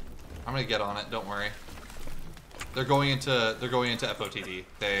 I'm gonna get on it, don't worry. They're going into FOTD.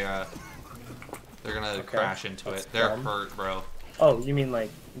 They're gonna crash into That's it. They're dumb. hurt, bro. Oh, you mean like?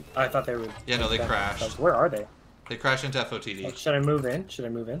 I thought they were. Yeah, no, they like, crashed. Where are they? They crashed into FOTD. Should I move in? Should I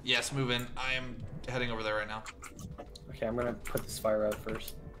move in? Yes, move in. I am heading over there right now. Okay, I'm gonna put this fire out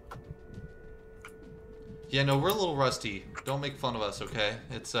first. Yeah, no, we're a little rusty. Don't make fun of us, okay?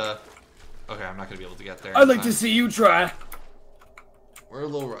 It's okay, I'm not gonna be able to get there. I'd in like time. to see you try. We're a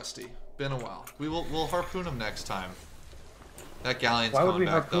little rusty. Been a while. We'll harpoon them next time. That galleon's Why would coming we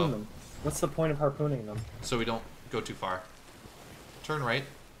back harpoon though, them? What's the point of harpooning them? so we don't go too far. Turn right,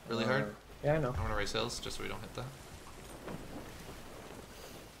 really hard. Yeah, I know. I'm gonna raise sails just so we don't hit that.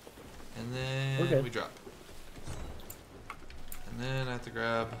 And We're then good. we drop. And then I have to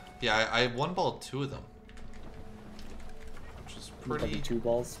grab. Yeah, I one-balled two of them, which is Pretty pretty. 2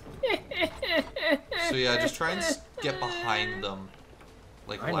 balls. So yeah, just try and get behind them,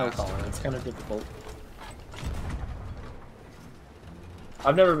 like I know, last Colin. time. It's kind of difficult.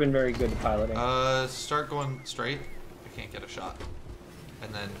 I've never been very good at piloting. Start going straight. I can't get a shot.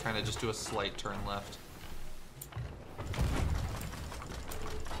 And then kind of just do a slight turn left.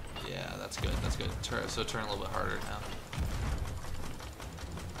 Yeah, that's good. That's good. So turn a little bit harder now.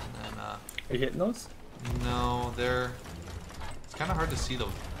 And then, Are you hitting those? no, they're. It's kind of hard to see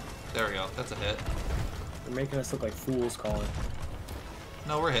them. There we go. That's a hit. They're making us look like fools, Colin.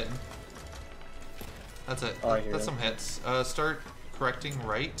 No, we're hitting. That's it. Oh, I hear That's it. some hits. Start correcting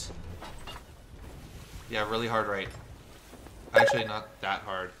right. Yeah, really hard right. Actually, not that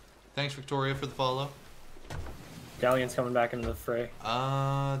hard. Thanks, Victoria, for the follow. Galleon's coming back into the fray.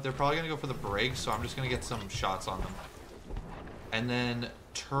 They're probably gonna go for the brig, so I'm just gonna get some shots on them. And then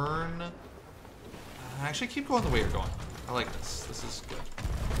turn. Actually, keep going the way you're going. I like this. This is good.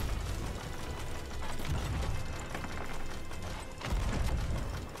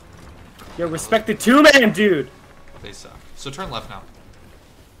 Yo, respect the two-man, dude. They suck. So turn left now.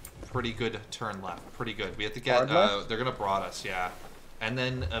 Pretty good turn left. Pretty good. We have to get, they're gonna broad us, yeah. And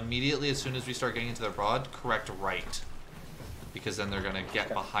then immediately, as soon as we start getting into their broad, correct right. Because then they're gonna get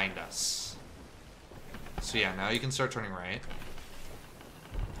behind us. So yeah, now you can start turning right.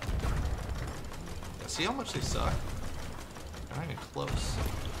 Yeah, see how much they suck? They're not even close.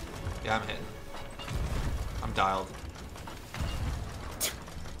 Yeah, I'm hitting. I'm dialed.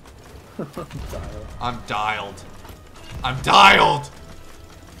 I'm dialed. I'm dialed!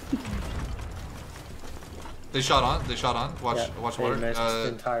 They shot on. They shot on. Watch, watch water.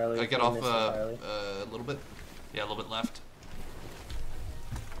 Entirely. Get off a little bit. Yeah, a little bit left.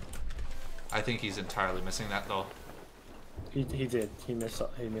 I think he's entirely missing that though. He did. He missed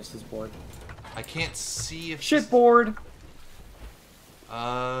his board. I can't see if shit board.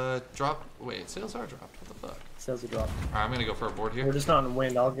 Drop. Wait, sails are dropped. What the fuck? Sails are dropped. All right, I'm gonna go for a board here. We're just not in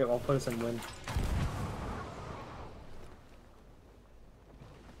wind. I'll put us in wind.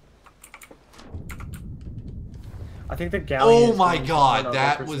 I think the galleon. Oh my god,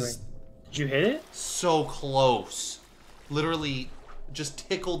 that was. Did you hit it? So close. Literally, just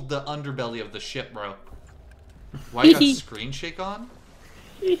tickled the underbelly of the ship, bro. Why I got screen shake on?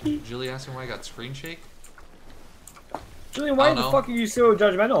 Julie asking why I got screen shake. Julian, why the fuck are you so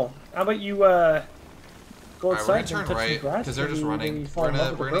judgmental? How about you go outside and turn right because they're just running. We're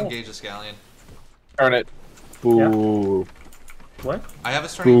gonna engage this galleon. Turn it. Boo. Yeah. What? I have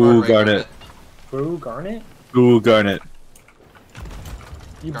us turning hard right. Garnet. Boo, Garnet? Boo, Garnet.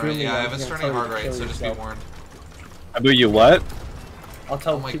 Garnet, yeah, I have us turning hard right, so just be warned. I boo you what? I'll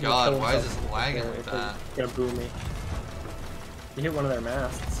tell oh my god, why is this lagging like that? Gonna boo me. You hit one of their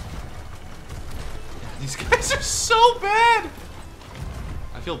masts. These guys are so bad!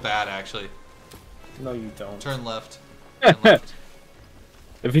 I feel bad, actually. No, you don't. Turn left. Turn left.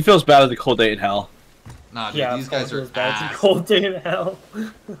 If he feels bad at the cold day in hell. Nah, dude, these guys are ass. Cold day in hell.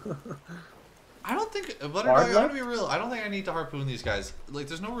 I don't think, but I'm gonna be real. I don't think I need to harpoon these guys. Like,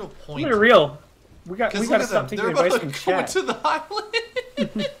 there's no real point. Be real. We gotta stop taking advice from chat. To the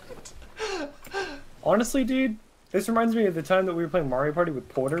island. Honestly, dude, this reminds me of the time that we were playing Mario Party with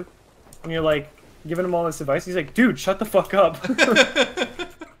Porter, and you're like giving him all this advice. He's like, "Dude, shut the fuck up."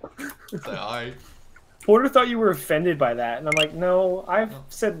 Alright. Porter thought you were offended by that, and I'm like, "No, I've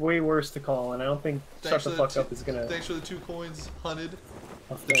said way worse to Colin. I don't think shut the fuck up is gonna." Thanks for the 2 coins, hunted.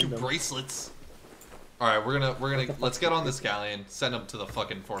 The 2 bracelets. Alright, we're gonna let's get on this galleon, send them to the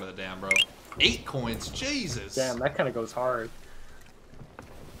fucking Fort of the Dam, bro. 8 coins, Jesus. Damn, that kind of goes hard.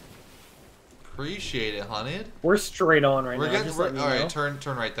 Appreciate it, hunted. We're straight on right now. Alright, turn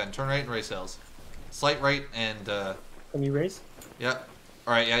right then. Turn right and race sails. Slight right and Can you race? Yep.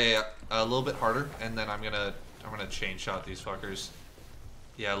 Alright, yeah. A little bit harder, and then I'm gonna chain shot these fuckers.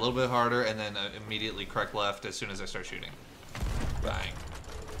 Yeah, a little bit harder, and then immediately correct left as soon as I start shooting. Bang.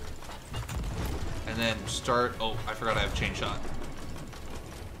 And then start. Oh, I forgot I have chain shot.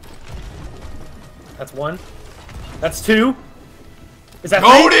 That's 1. That's 2. Is that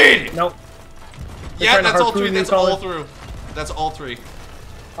loaded? Nope. Yeah, that's all 3. That's all through. That's all 3.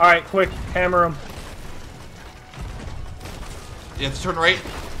 All right, quick, hammer them. You have to turn right.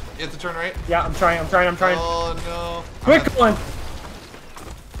 You have to turn right. Yeah, I'm trying. Oh no! Quick one.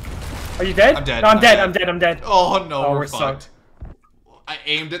 Are you dead? I'm dead. No, I'm dead. Oh no, we're we're fucked. I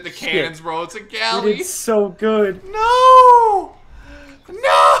aimed at the cannons, bro. It's a galley. You did so good. No!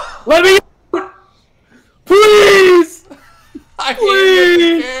 No! Let me please! I aimed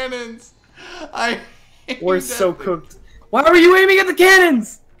at the cannons. We're so cooked. Why were you aiming at the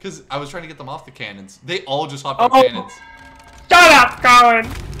cannons? Because I was trying to get them off the cannons. They all just hopped on cannons. Shut up, Colin!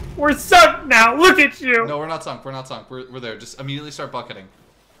 We're sunk now. Look at you. No, we're not sunk. We're not sunk. We're there. Just immediately start bucketing.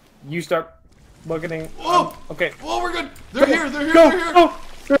 You start bucketing. Oh! Okay. Oh, we're good. They're here. They're here. Go. They're here. Oh,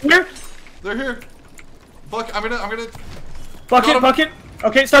 they're here. They're here. Buck. I'm gonna. Bucket.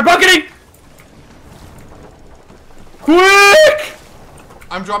 Okay, start bucketing. Quick!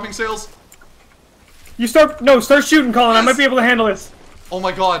 I'm dropping sails. You start shooting, Colin. Yes. I might be able to handle this. Oh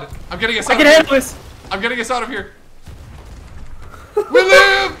my god. I'm getting us out I can handle this. I'm getting us out of here. We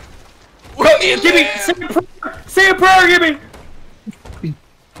live! Gibby, say a prayer, Gibby.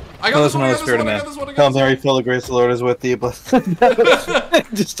 I got this one, I got this one. Tell Mary, feel the grace of the Lord is with thee.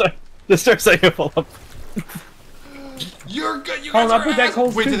 just start saying it full up. You're good, you guys are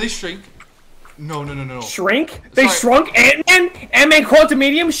ass. Wait, did they shrink? No. Shrink? They shrunk? Ant-Man? Ant-Man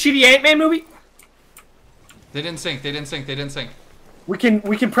Quantumanium? Shitty Ant-Man movie? They didn't sink. We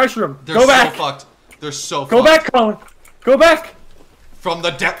can pressure them. They're Go back. so fucked. They're so Go fucked. back, Colin. Go back. From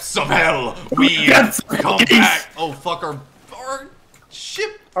the depths of hell, we Depths of come Hades. back. Oh fuck, our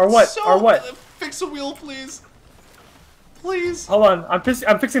ship. Our what? So, Our what? Fix a wheel, please. Please. Hold on. I'm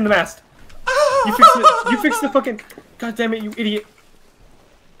fixing the mast. You fix the fucking. God damn it, you idiot.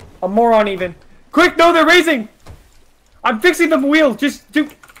 A moron, even. Quick, no, they're raising. I'm fixing the wheel. Just do.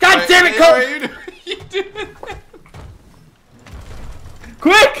 God damn it, Colin. You did it.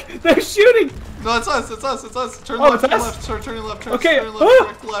 Quick, they're shooting. No, it's us. It's us. It's us. Turn Oh, left. it's Turn us? left. Turn left. Turn Okay. Turn left.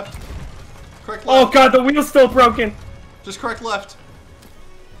 Correct left. Correct Oh left. god, the wheel's still broken. Just correct left.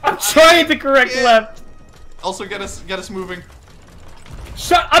 I'm trying to correct Yeah. left. Also, get us moving.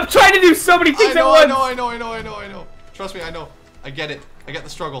 I'm trying to do so many things at once. I know. Trust me, I know. I get it. I get the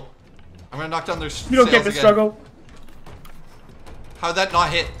struggle. I'm gonna knock down their You don't get sails the again. struggle. How'd that not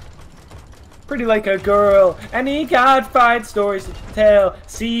hit? Pretty like a girl, and he got fight stories to tell.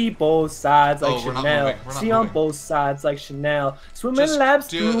 See both sides like Oh, we're not Chanel. moving, we're not See on moving. both sides like Chanel. Swimming Just laps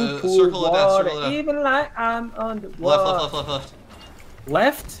do through a pool circle of death, water, circle of death. even like I'm underwater. Left.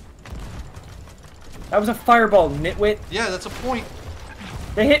 Left? That was a fireball, nitwit. Yeah, that's a point.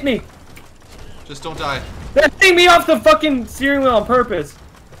 They hit me. Just don't die. They're hitting me off the fucking steering wheel on purpose.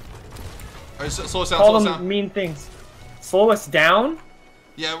 Alright, slow us down, Call slow us them down. mean things. Slow us down?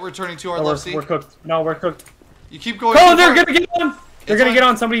 Yeah, we're turning to our No, left, see? we're cooked. No, we're cooked. You keep going. Oh, too they're far. gonna get on! They're It's gonna fine. get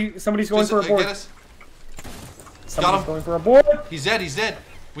on. Somebody's going for a board. Get us. Somebody's him. going for a board. He's dead.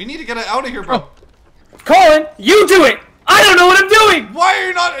 We need to get out of here, bro. Colin, you do it! I don't know what I'm doing! Why are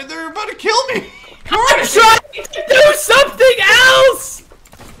you not? They're about to kill me. I'm trying to do something else!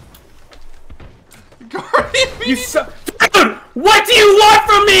 Guardian, You Dude! What do you want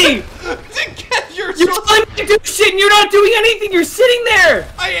from me? to get your You're telling me to do shit and you're not doing anything! You're sitting there!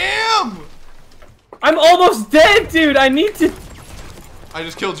 I am. I'm almost dead, dude! I need to... I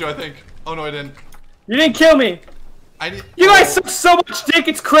just killed you, I think. Oh no, I didn't. You didn't kill me! I did. You guys suck so much dick,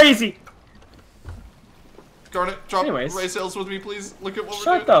 it's crazy! Garnet, drop Anyways. ray sails with me, please. Look at what we're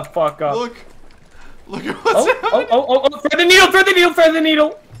Shut doing. the fuck up. Look at what's happening. Oh, thread the needle, thread the needle, thread the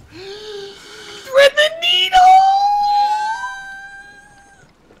needle! Thread the needle!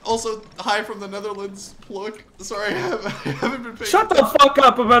 Also, hi from the Netherlands. Look, sorry, I haven't been paying. Shut the fuck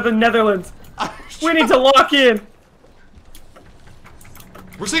up about the Netherlands! We need to lock in!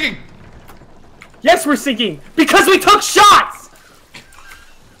 We're sinking. Yes, we're sinking! Because we took shots!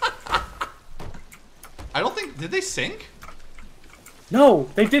 I don't think. Did they sink? No,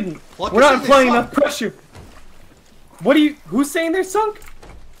 they didn't. Pluck We're is not saying they applying sunk. enough pressure. What are you... Who's saying they're sunk?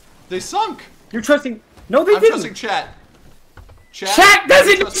 They sunk. You're trusting... No, they I'm didn't. trusting chat. Chat do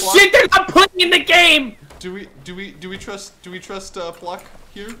we doesn't trust do Pluck? shit they're not putting in the game! Do we trust Pluck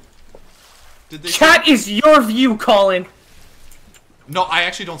here? Did they Chat sink? is your view, Colin. No, I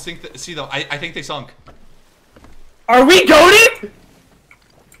actually don't think that. See though, I think they sunk. Are we goated?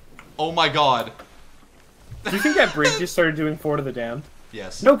 Oh my god. Do you think that bridge just started doing Fort of the Damned?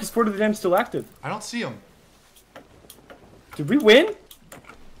 Yes. No, because Fort of the Damned's still active. I don't see him. Did we win?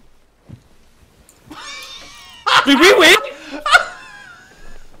 Did we win?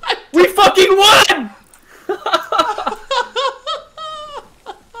 We fucking won!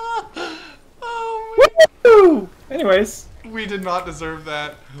 Oh Woo! Anyways, we did not deserve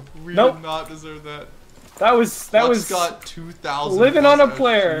that. We Nope. did not deserve that. that was Pluck's got 2,000. living on a plus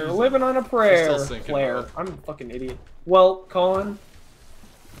prayer. Jesus. Living on a prayer. still sinking, Player. bro. I'm a fucking idiot. Well, Colin,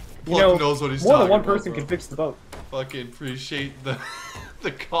 you Pluck know, knows what he's more than talking one about, person bro. can fix the boat. Fucking appreciate the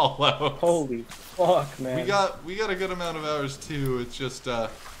the call out. Holy fuck, man. We got a good amount of hours too. It's just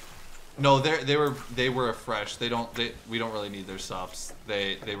no, they were fresh. We don't really need their subs.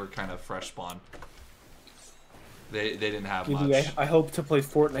 They were kind of fresh spawn. They didn't have Gibby, much. I hope to play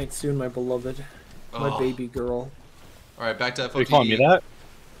Fortnite soon, my beloved. My Oh. baby girl. All right, back to FOTE. Are you calling me that?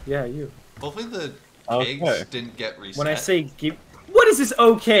 Yeah, you. Hopefully the Okay. eggs didn't get reset. When I say Gib... What is this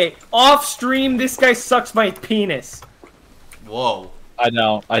okay? Off stream, this guy sucks my penis. whoa, I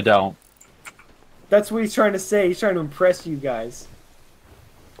don't. That's what he's trying to say. He's trying to impress you guys.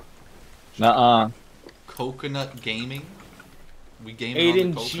 Nuh-uh. coconut gaming. We game on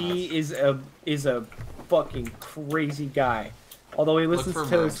Aiden the G coconuts. is a fucking crazy guy. Although he listens for to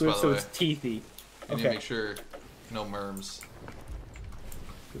Taylor merms, Swift, by so the it's teethy. You need to Okay. make sure no merms.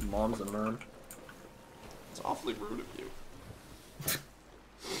 Your mom's a merm. It's awfully rude of you.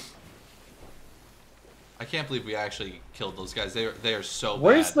 I can't believe we actually killed those guys. They are so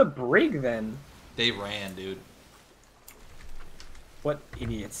Where's bad. the brig then? They ran, dude. What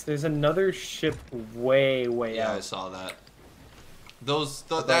idiots. There's another ship way Yeah, I out. saw that.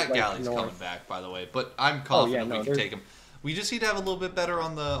 That like, galley's north. coming back, by the way. But I'm confident no, we can there's- take him. We just need to have a little bit better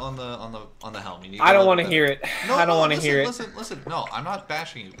on the helm. You need I don't want to hear it. No, I don't want to hear it. Listen. No, I'm not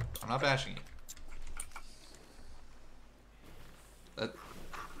bashing you. I'm not bashing you.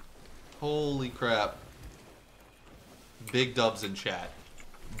 Holy crap. Big dubs in chat.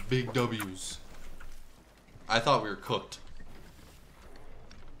 Big W's. I thought we were cooked.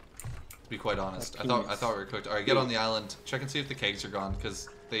 To be quite honest. I thought we were cooked. Alright, get on the island. Check and see if the kegs are gone, because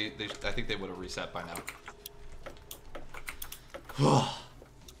I think they would have reset by now.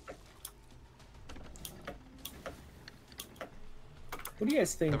 What do you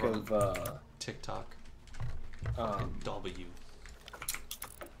guys think of TikTok? W.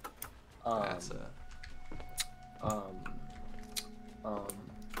 That's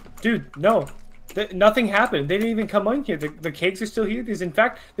dude, no. Nothing happened. They didn't even come on here. The kegs are still here. In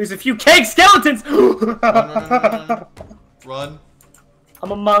fact, there's a few keg skeletons! Run. Run.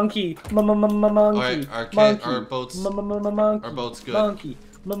 I'm a monkey. Monkey. Alright, our boat's good. Monkey.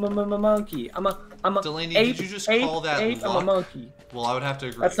 Monkey. I'm a Delaney, ape, did you just ape, call that ape, luck? I'm a monkey. Well, I would have to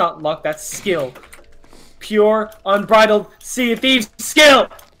agree. That's not luck, that's skill. Pure, unbridled Sea of Thieves skill!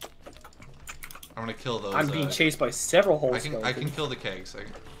 I'm gonna kill those. I'm being chased by several whole I can kill the kegs.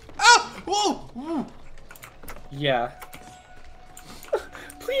 Ah! Whoa! Yeah.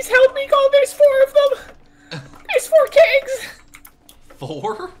 Please help me, God, there's 4 of them! There's 4 kegs!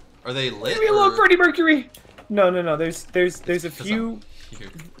 4? Are they lit? Leave me alone, Freddie Mercury! No, there's a few...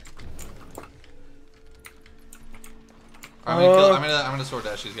 I'm gonna sword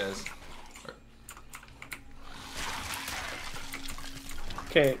dash these guys.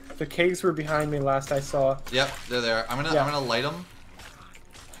 Okay, the kegs were behind me last I saw. Yep, they're there. I'm gonna light them,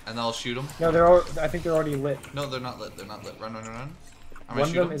 and then I'll shoot them. No, I think they're already lit. No, they're not lit. They're not lit. Run. One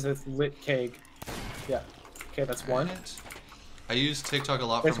of them is a lit keg. Yeah. Okay, that's one. I use TikTok a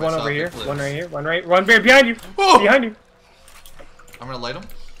lot. There's for my one over here. clips. One right here. One right behind you. Whoa! Behind you. I'm gonna light them.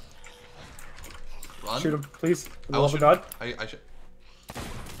 Run. Shoot him, please. For the I will love of shoot. God. I should.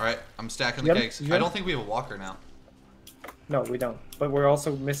 All right, I'm stacking the kegs. I don't think we have a walker now. No, we don't. But we're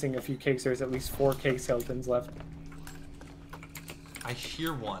also missing a few kegs. There's at least 4 keg skeletons left. I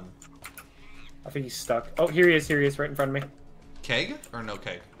hear one. I think he's stuck. Oh, here he is, right in front of me. Keg or no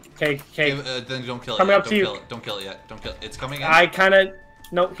keg? Keg. Then don't kill it. Coming Yet. up to you. Don't kill it yet. Don't kill it. It's coming in. I kind of...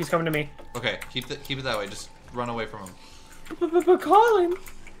 Nope, he's coming to me. Okay, keep it that way. Just run away from him. But Colin!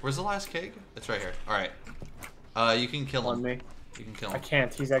 Where's the last keg? It's right here. All right. You can kill him. On me. You can kill him. I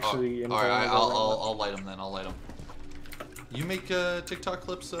can't. He's actually... All right. I'll light him then. I'll light him. You make TikTok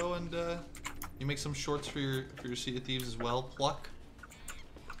clips though, and you make some shorts for your Sea of Thieves as well. Pluck.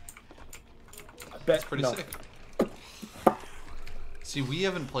 That's pretty sick. See, we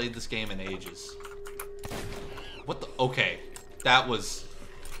haven't played this game in ages. What the? Okay, that was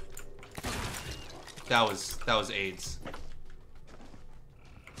AIDS.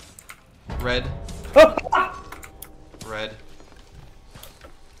 Red. Red.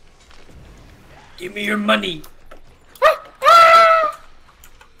 Give me your money.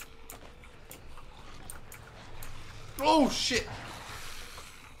 Oh shit!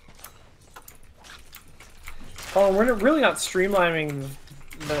 Oh, we're really not streamlining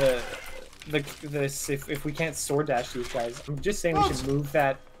this if we can't sword dash these guys. I'm just saying we should move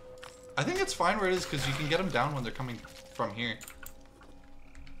that. I think it's fine where it is because you can get them down when they're coming from here.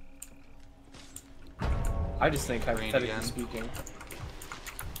 I just think, hypothetically speaking.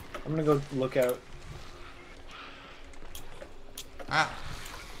 I'm gonna go look out. Ah!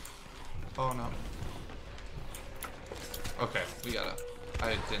 Oh no. Okay, we gotta...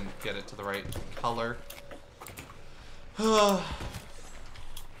 I didn't get it to the right color. No,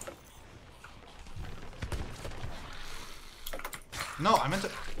 I meant to...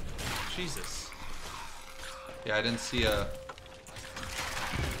 Jesus. Yeah, I didn't see a...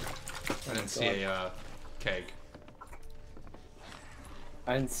 keg.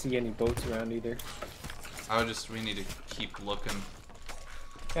 I didn't see any boats around either. We need to keep looking.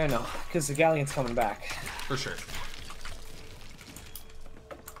 I know, because the galleon's coming back. For sure.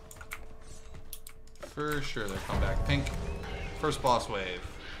 For sure they're coming back. Pink. First boss wave.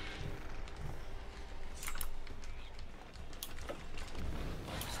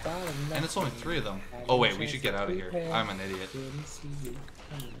 And it's only 3 of them. Oh wait, we should get out of here. I'm an idiot.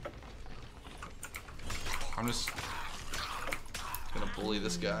 I'm just gonna bully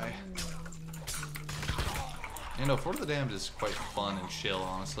this guy. You know, Fort of the Damned is quite fun and chill,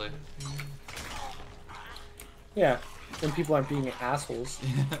 honestly. Yeah, when people aren't being assholes.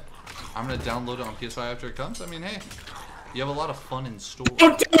 I'm gonna download it on PS5 after it comes. I mean, hey, you have a lot of fun in store.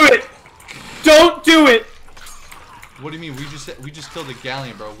 Don't do it! Don't do it! What do you mean? We just killed a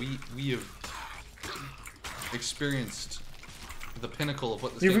galleon, bro. We have experienced the pinnacle of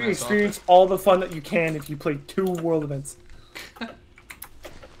what this You've game has to offer. experienced all the fun that you can if you play 2 world events.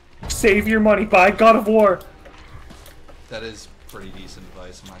 Save your money, buy God of War. That is pretty decent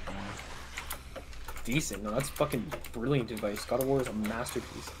advice, I'm not gonna lie. Decent? No, that's fucking brilliant advice. God of War is a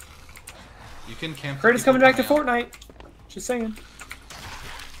masterpiece. You can camp. Heard it's coming back to Fortnite. Just saying.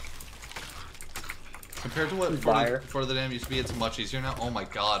 Compared to what for the Dam used to be, it's much easier now. Oh my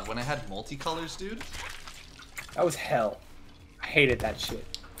god, when I had multicolors, dude. That was hell. I hated that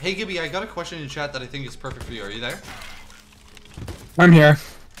shit. Hey Gibby, I got a question in chat that I think is perfect for you. Are you there? I'm here.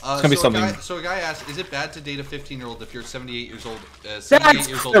 It's gonna be something. So a guy asked, is it bad to date a 15-year-old if you're 78 years old?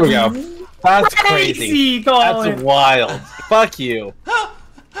 There we go. That's crazy. Colin. That's wild. Fuck you.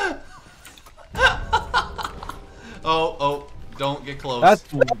 Oh, don't get close. That's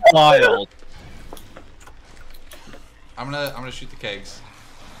wild. I'm gonna shoot the kegs.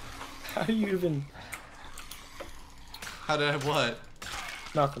 How do you even... How did I what?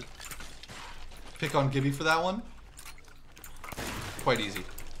 Nothing. Pick on Gibby for that one? Quite easy.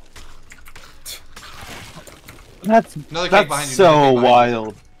 That's Another keg behind you. So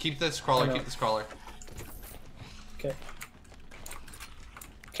wild. Keep this crawler. Keep this crawler. Okay.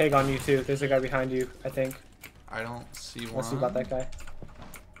 Keg on you too. There's a guy behind you, I think. I don't see one. Unless you got that guy.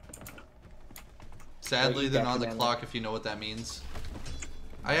 Sadly, they're not on the clock if you know what that means.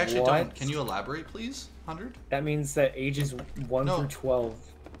 I actually don't. Can you elaborate, please? 100? That means that ages 1 through 12.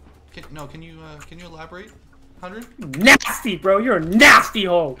 Can you elaborate? 100? Nasty, bro. You're a nasty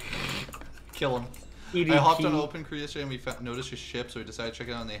hole. Kill him. EDP. I hopped on Open Crew yesterday and we noticed your ship, so we decided to check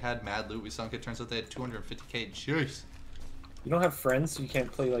it out and they had mad loot. We sunk it. Turns out they had 250k. Jeez. You don't have friends, so you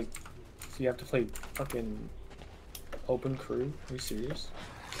can't play like... So you have to play fucking Open Crew? Are you serious?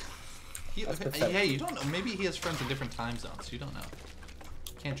 Yeah, you don't know. Maybe he has friends in different time zones. You don't know.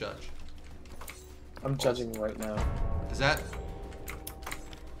 Can't judge. I'm judging right now. Is that...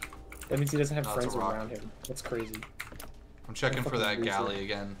 That means he doesn't have friends around him. That's crazy. I'm checking for that galley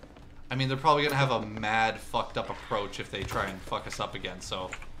again. I mean, they're probably gonna have a mad, fucked up approach if they try and fuck us up again, so...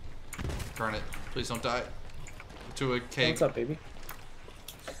 Burn it. Please don't die. To a keg. What's up, baby?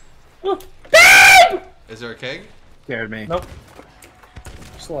 Babe! Is there a keg? Scared me. Nope.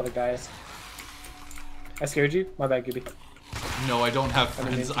 There's a lot of guys. I scared you? My bad, Gibby. No, I don't have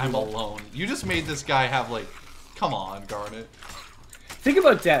friends. I'm alone. You just made this guy have, like... Come on, Garnet. Think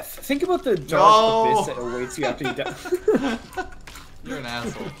about death. Think about the dark abyss that awaits you after you die. You're an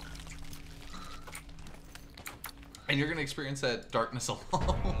asshole. And you're gonna experience that darkness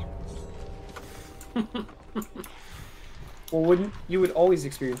alone. Well, wouldn't you would always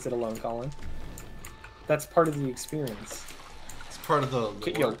experience it alone, Colin? That's part of the experience. It's part of the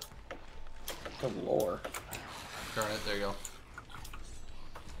lore. The lore. Garnet, there you go.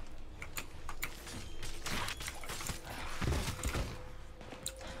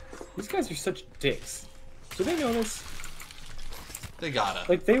 These guys are such dicks. Do they know this? They gotta.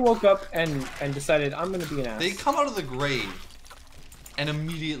 Like, they woke up and decided, I'm gonna be an ass. They come out of the grave, and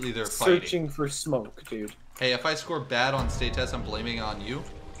immediately they're searching for smoke, dude. Hey, if I score bad on state tests, I'm blaming it on you.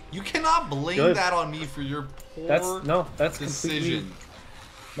 You cannot blame that on me for your poor that's decision. Completely...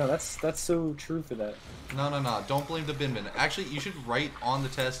 No, that's so true for that. No. Don't blame DaBinBin. Actually, you should write on the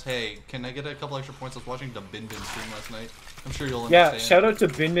test, hey, can I get a couple extra points? I was watching DaBinBin stream last night. I'm sure you'll understand. Yeah, shout out to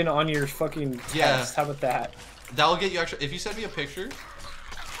DaBinBin on your fucking test. How about that? That'll get you extra. If you send me a picture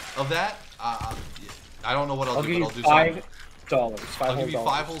of that, I don't know what I'll do, but I'll do something. $5. I'll give you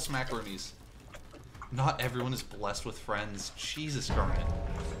 5 whole smackaroonies. Not everyone is blessed with friends. Jesus, Garnet.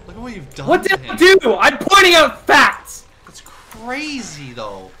 Look at what you've done. What did I do? I'm pointing out facts! That's crazy,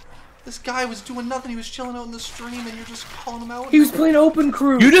 though. This guy was doing nothing. He was chilling out in the stream, and you're just calling him out. He was playing Open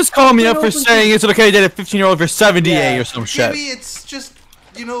Crew. You just called me up for saying it's okay to date a 15-year-old if you're 78 or some shit. Maybe it's just,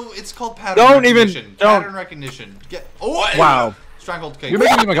 you know, it's called pattern recognition. Pattern recognition. Wow. Stranglehold cake. You're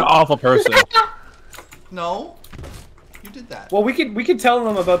making me like an awful person. No. You did that. Well, we could tell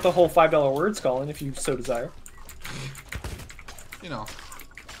them about the whole $5 words, Colin, if you so desire. You know.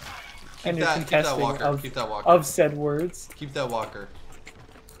 And keep that walker. Keep that walker. Of said words. Keep that walker.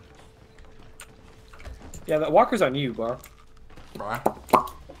 Yeah, that walker's on you, bro. Bruh.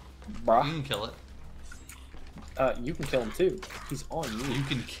 You can kill it. You can kill him too. He's on you. You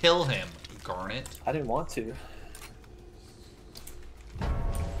can kill him, Garnet. I didn't want to.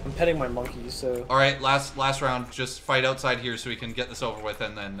 I'm petting my monkey, so... Alright, last round. Just fight outside here so we can get this over with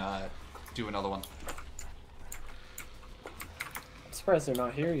and then do another one. I'm surprised they're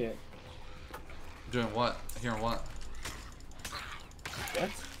not here yet. Doing what? Hearing what? What?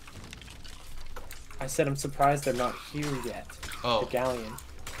 I said I'm surprised they're not here yet. Oh. The galleon.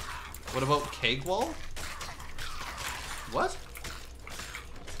 What about Keg Wall? What?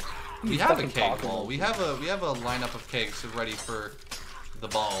 We have a keg wall. We have a lineup of kegs ready for the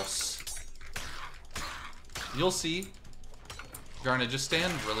balls. You'll see. Garnet, just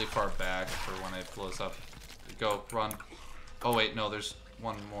stand really far back for when it blows up. Go, run. Oh wait, no, there's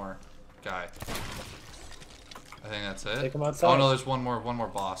one more guy. I think that's it. Take him outside. Oh no, there's one more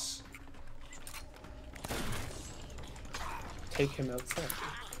boss. Take him outside.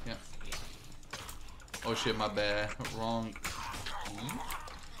 Yeah. Oh shit, my bad. Wrong.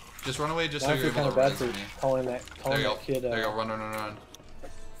 Just run away just so you're able to bad res for me. calling that kid. There you go. Run.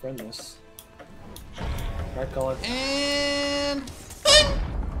 Friendless. Not calling. And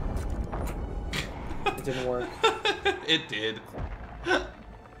It didn't work. it did.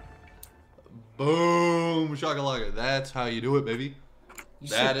 Boom, shakalaka. That's how you do it, baby.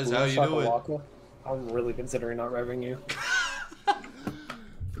 That is how you do it. I'm really considering not revving you.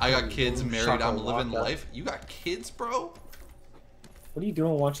 I got kids, married, I'm living Shakalaka. life. You got kids, bro? What are you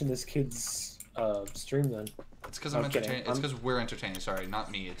doing watching this kid's stream then? It's because I'm kidding. entertaining. It's because we're entertaining. Sorry, not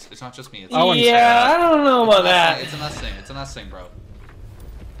me. It's not just me. It's I wouldn't say Yeah, that. I don't know about that. It's an us thing. It's an us thing, bro.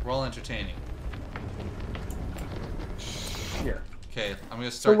 We're all entertaining. Here. Okay, I'm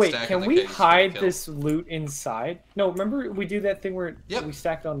gonna So start wait, stacking can the we kegs for the hide kill. this loot inside? No, remember we do that thing where Yep. we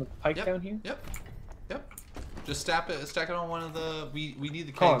stack it on the pike Yep. down here? Yep. Just stack it on one of the. We need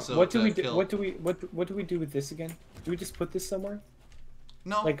the Colin, kegs. So what do to we do? kill. What do we do with this again? Do we just put this somewhere?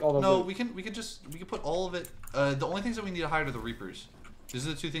 No, like all the no. loot? We can put all of it. The only things that we need to hide are the reapers. These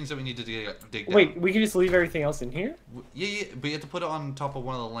are the two things that we need to dig down. Wait, we can just leave everything else in here? Yeah, but you have to put it on top of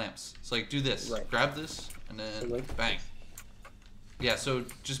one of the lamps. So like, do this. Right. Grab this, and then like- bang. Yeah. So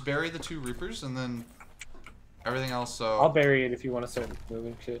just bury the two reapers, and then everything else. I'll bury it if you want to start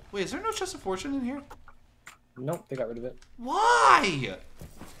moving shit. Wait, is there no chest of fortune in here? Nope, they got rid of it. Why?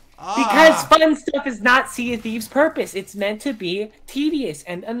 Because fun stuff is not Sea of Thieves' purpose. It's meant to be tedious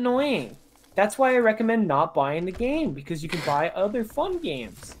and annoying. That's why I recommend not buying the game, because you can buy other fun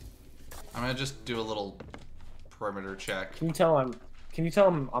games. I'm gonna just do a little perimeter check. Can you tell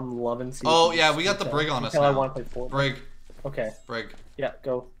I'm loving Sea of Oh Thieves? yeah, we got the Can brig on you us tell I now. want to play Fortnite? Brig. Okay. Brig. Yeah,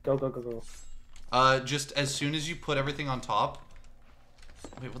 go. Just as soon as you put everything on top.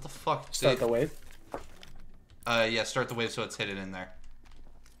 Wait, what the fuck? Start the wave. Yeah, start the wave so it's hidden in there.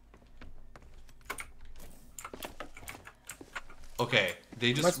 Okay,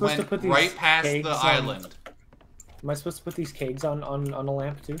 they just supposed to went put these right past kegs the on- island. Am I supposed to put these kegs on a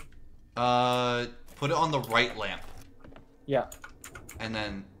lamp too? Put it on the right lamp. Yeah. And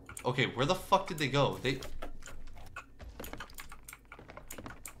then, okay, where the fuck did they go? They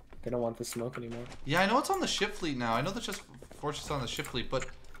don't want the smoke anymore. Yeah, I know it's on the ship fleet now. I know that's just Fortune's on the ship fleet, but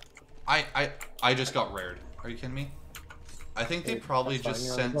I just got rared. Are you kidding me? I think they Okay, probably that's fine, just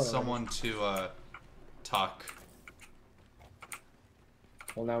you're on sent the boat someone to Tuck.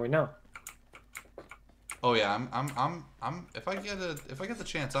 Well, now we know. Oh yeah, I'm if I get the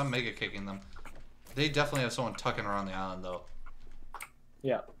chance, I'm mega kicking them. They definitely have someone tucking around the island though.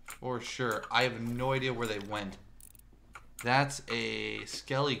 Yeah. For sure. I have no idea where they went. That's a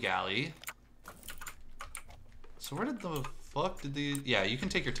Skelly Galley. So where did the fuck did they? Yeah, you can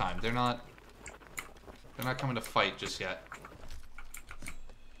take your time. They're not coming to fight just yet.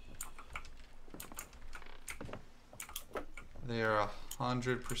 They are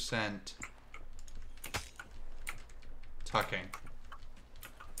 100% tucking.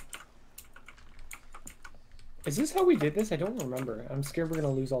 Is this how we did this? I don't remember. I'm scared we're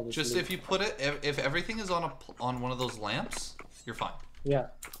gonna lose all this. Just loot. if you put it, if everything is on one of those lamps, you're fine. Yeah.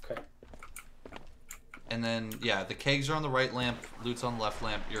 Okay. And then yeah, the kegs are on the right lamp, loot's on the left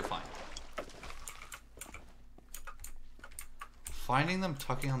lamp. You're fine. Finding them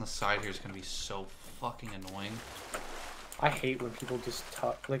tucking on the side here is gonna be so fucking annoying. I hate when people just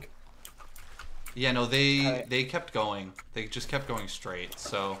tuck like. Yeah, no, they kept going. They just kept going straight.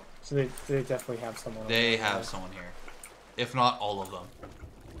 So they definitely have someone. they have someone here, if not all of them,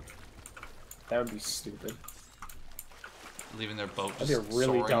 That would be stupid. leaving their boat That'd just be a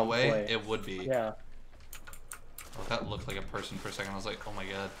really soaring dumb away. play. It would be. Yeah. Oh, that looked like a person for a second. I was like, oh my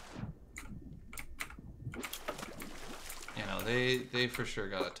god. You know, they for sure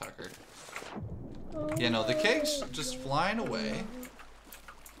got a tucker. Yeah, no, the kegs just flying away.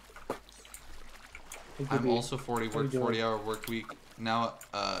 Hey, I'm Gibby, also how you 40 doing? hour work week now,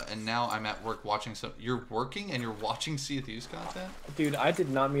 and now I'm at work watching some. You're working and you're watching Sea of Thieves content. Dude, I did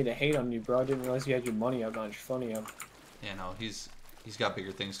not mean to hate on you, bro. I didn't realize you had your money up on your funny up. Yeah, no, he's got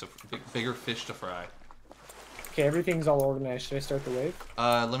bigger things to, bigger fish to fry. Okay, everything's all organized. Should I start the wave?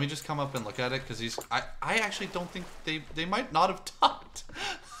 Let me just come up and look at it because I actually don't think they might not have tucked.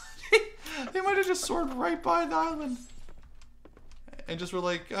 They might have just soared right by the island. and just were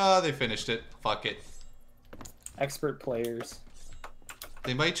like, ah, they finished it. Fuck it. Expert players.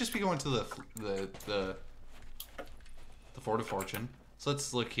 They might just be going to the Fort of Fortune. So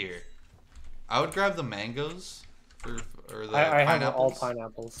let's look here. I would grab the mangoes or the I pineapples. have all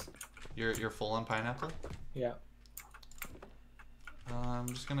pineapples. You're full on pineapple? Yeah. I'm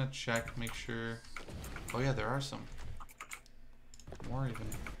just gonna check, make sure. Oh yeah, there are some more even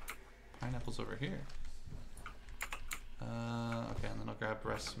pineapples over here. Okay, and then I'll grab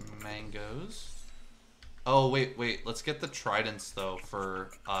rest mangoes. Oh wait, let's get the tridents though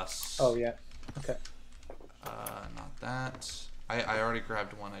for us. Oh yeah. Okay. Not that. I already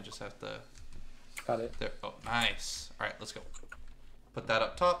grabbed one. I just have to. Got it. There. Oh, nice. All right, let's go. Put that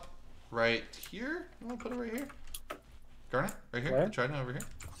up top, right here. You want to put it right here? Garnet, right here. Where? The trident over here.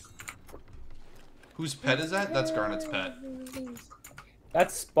 Whose pet is that? That's Garnet's pet.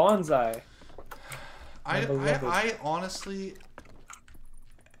 That's Bonsai. I honestly,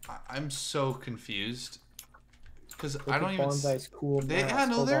 I'm so confused because I don't even. Bonsai's cool. Yeah,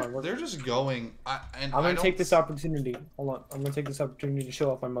 no, they're just going. I'm gonna take this opportunity. Hold on, I'm gonna take this opportunity to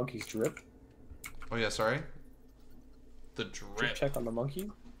show off my monkey's drip. Oh yeah, sorry. The drip. Check on the monkey.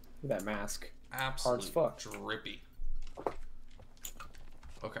 Look at that mask. Absolute hard as fuck. Drippy.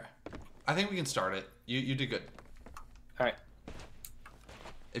 Okay, I think we can start it. You did good. All right.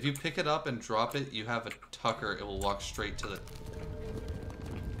 If you pick it up and drop it, you have a tucker. It will walk straight to the...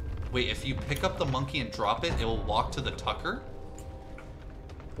 Wait, if you pick up the monkey and drop it, it will walk to the tucker?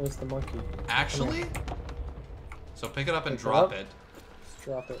 Where's the monkey? Actually? So pick it up and drop it.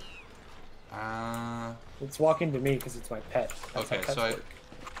 Drop it. Uh... It's walking to me because it's my pet. That's how Okay, pets so work.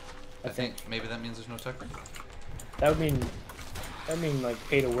 I think maybe that means there's no tucker? That would mean... like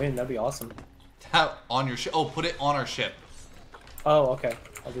pay to win. That'd be awesome. On your ship. Oh, put it on our ship. Oh, okay.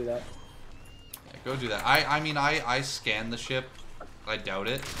 I'll do that. Yeah, go do that. I mean, I scanned the ship. I doubt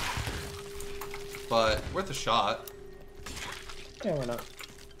it. But worth a shot. Yeah, why not?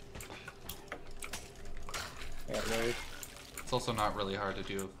 I got worried. It's also not really hard to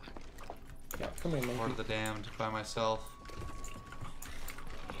do. Yeah, come here, Lord monkey. of the Damned by myself.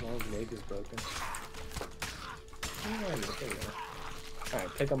 Well, his leg is broken.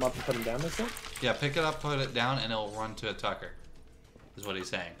 Alright, pick him up and put him down, that's it? Yeah, pick it up, put it down, and it'll run to a tucker. Is what he's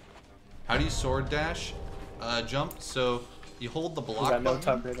saying. How do you sword dash? Jump. So you hold the block button. No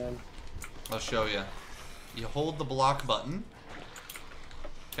tucker then. I'll show you. You hold the block button.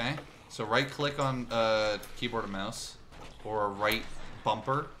 Okay. So right click on keyboard and mouse, or right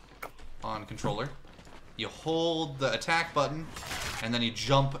bumper on controller. You hold the attack button, and then you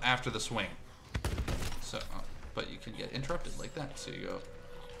jump after the swing. So, but you can get interrupted like that. So you go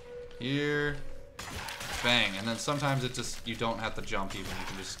here, bang, and then sometimes it just, you don't have to jump even. You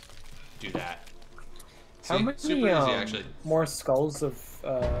can just do that. See, How many super easy actually. more skulls of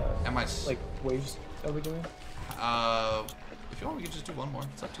like waves are we doing? If you want, we can just do one more.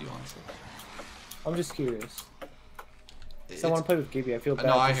 It's up to you, honestly. I'm just curious. I want to play with Gibby. I feel bad.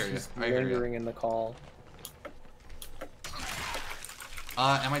 No, I he's hear you. just I hear you. lingering in the call.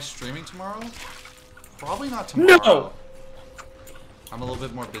 Am I streaming tomorrow? Probably not tomorrow. No! I'm a little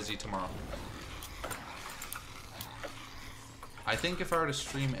bit more busy tomorrow. I think if I were to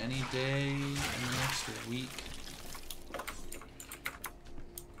stream any day in the next week,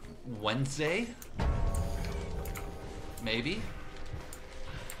 Wednesday, maybe.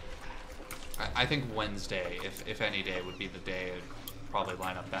 I think Wednesday, if any day, would be the day it'd probably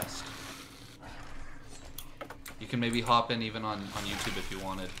line up best. You can maybe hop in even on YouTube if you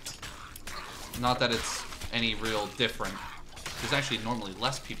wanted. Not that it's any real different. There's actually normally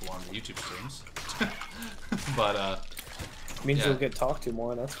less people on the YouTube streams. But, means yeah. you'll get talked to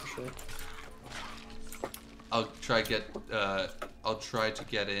more, that's for sure. I'll try to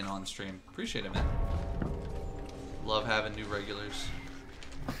get in on stream. Appreciate it, man. Love having new regulars.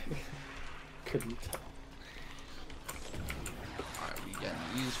 Couldn't. Alright, we getting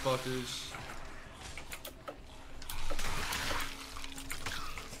these fuckers.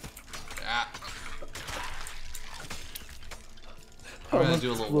 Ah. I'm gonna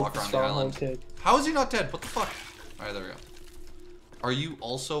do a little walk around the island. Kid. How is he not dead? What the fuck? Alright, there we go. Are you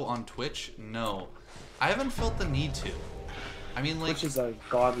also on Twitch? No. I haven't felt the need to. I mean, like... Twitch is a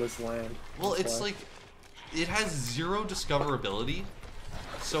godless land. Well, it's like... It has zero discoverability.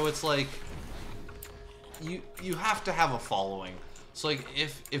 So it's like... You have to have a following. So, like,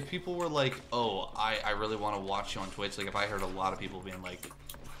 if people were like, oh, I really want to watch you on Twitch, like, if I heard a lot of people being like,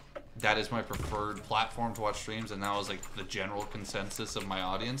 that is my preferred platform to watch streams, and that was, like, the general consensus of my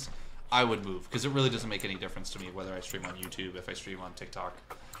audience, I would move. Because it really doesn't make any difference to me whether I stream on YouTube, if I stream on TikTok.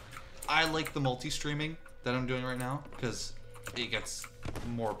 I like the multi-streaming that I'm doing right now, because it gets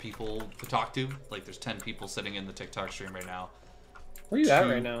more people to talk to. Like there's 10 people sitting in the TikTok stream right now. Where are you at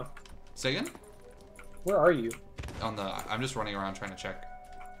right now? Say again? Where are you? I'm just running around trying to check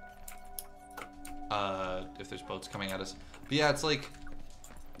if there's boats coming at us. But yeah, it's like,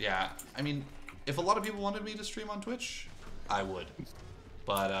 yeah, I mean, if a lot of people wanted me to stream on Twitch, I would.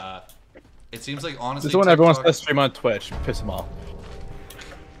 But it seems like honestly, this is when everyone wants to stream on Twitch. Piss them off.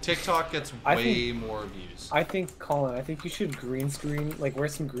 TikTok gets way more views. I think, Colin, I think you should green screen, like wear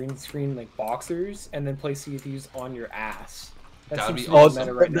some green screen like boxers, and then play Sea of Thieves on your ass. That'd be awesome.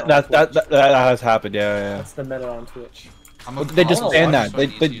 awesome. Right now that has happened. Yeah. That's the meta on Twitch. They just banned that.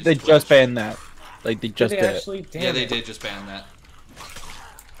 They just banned that. Like they just did. Actually? Damn yeah, they did just ban that.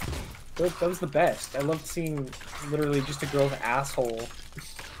 That was the best. I loved seeing literally just a girl's asshole.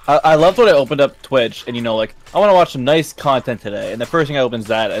 I loved when I opened up Twitch and like I want to watch some nice content today, and the first thing I open is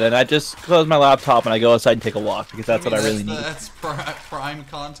that, and then I just close my laptop and I go outside and take a walk because that's what I really need. That's prime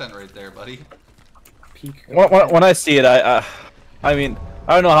content right there, buddy. Peak. When I see it, I mean,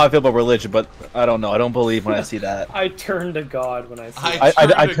 I don't know how I feel about religion, but I don't know. I don't believe when I see that. I turn to God when I see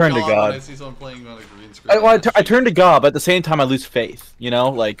I turn to God when I see someone playing on a green screen. I turn to God, but at the same time I lose faith. You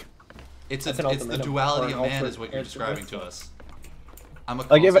know, like it's the duality of man is what you're describing to us. I'm a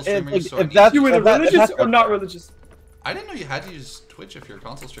like console streamer, if that's you either religious or not religious. I didn't know you had to use Twitch if you're a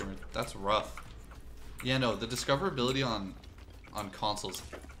console streamer. That's rough. Yeah, no, the discoverability on consoles,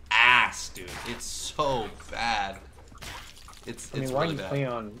 ass, dude. It's so bad. It's really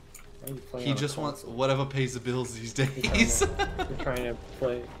bad. He just wants whatever pays the bills these days. You're trying to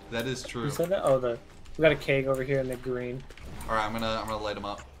play. That is true. You said that? Oh, we got a keg over here in the green. All right, I'm gonna light them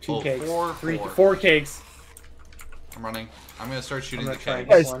up. 2 kegs. Four kegs. I'm running. I'm gonna start shooting the keg.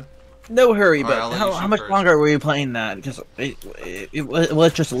 No hurry, but right, how much longer were you playing that? Because it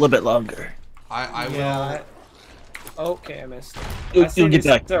was just a little bit longer. I will. Okay, I missed. You'll get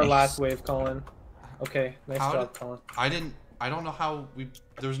back. It's our last wave, Colin. Okay, nice job, Colin. I don't know how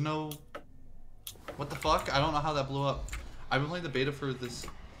there's no. What the fuck? I don't know how that blew up. I've been playing the beta for this.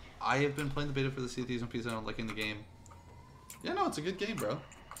 I have been playing the beta for the Sea of Thieves on PC. I'm liking the game. Yeah, no, it's a good game, bro.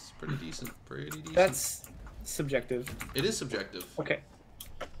 It's pretty decent. Pretty decent. That's subjective. It is subjective. Okay.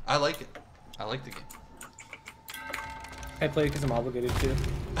 I like it. I like the game. I play it because I'm obligated to.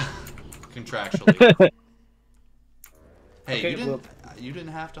 Contractually. Hey, Okay, you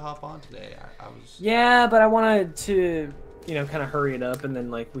didn't have to hop on today. I was. Yeah, but I wanted to, kind of hurry it up, and then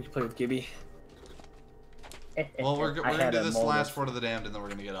we could play with Gibby. Well, we're gonna do this last Fort of the Damned, and then we're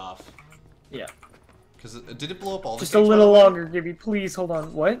gonna get off. Yeah. Because did it blow up all the Just cakes, a little longer, Gibby. Please hold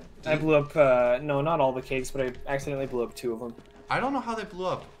on. What? I blew up. No, not all the cakes, but I accidentally blew up 2 of them. I don't know how they blew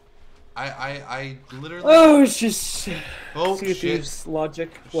up. I literally. Oh, it's just. Oh Sea of Thieves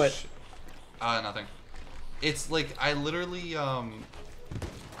logic. What? Nothing. It's like I literally I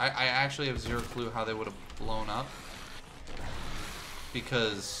actually have zero clue how they would have blown up.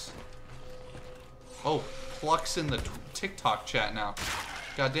 Because. Oh, Pluck's in the TikTok chat now.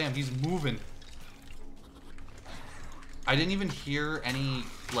 Goddamn, he's moving. I didn't even hear any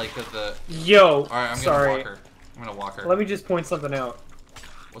of the. Yo. All right, I'm sorry. gonna walk her. Let me just point something out.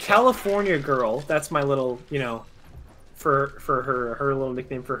 What's California Girl. That's my little, for her little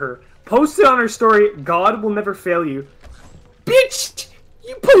nickname for her. Posted on her story. God will never fail you. Bitch,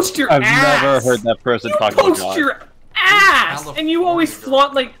 you post your ass. I've never heard that person talk about God. You post your ass, and you always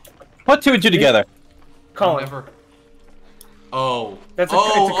flaunt Put 2 and 2 together. Colin. Never. Oh. That's it's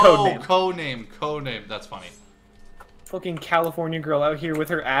a code name. Code name. That's funny. Fucking California Girl out here with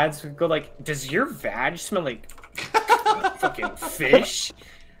her ads go does your vag smell like fucking fish?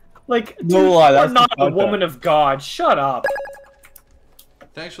 No lie, you're not a woman of God. Shut up.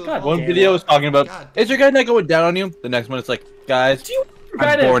 Thanks for the One video was talking about, is your guy not going down on you? The next one it's like, guys,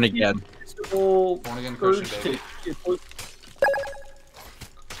 I'm born again. Born again Christian, baby.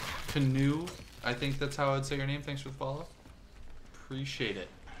 Canoe, I think that's how I'd say your name. Thanks for the follow. Appreciate it.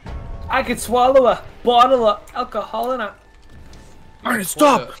 I could swallow a bottle of alcohol in a... Alright,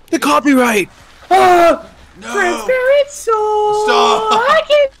 stop! The copyright! Ah! No! Transparent soul! Stop! I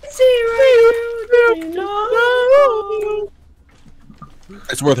can see right now!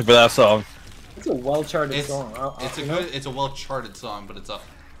 It's worth it for that song. It's a well-charted song. It's a well-charted song, but it's a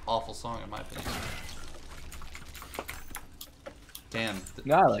awful song in my opinion. Damn,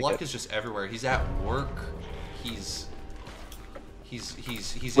 Luck is just everywhere. He's at work. He's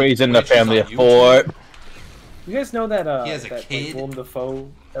raising the family of 4. You guys know that he has a kid. Willem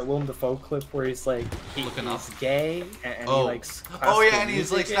Dafoe clip where he's he's gay and he likes and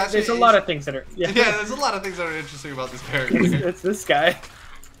he's like there's a lot of things that are there's a lot of things that are interesting about this character. It's this guy.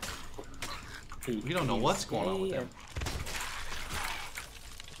 We don't know what's going on with him.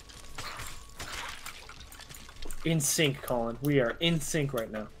 In sync, Colin. We are in sync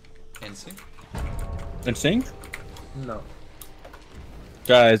right now. In sync? In sync? No.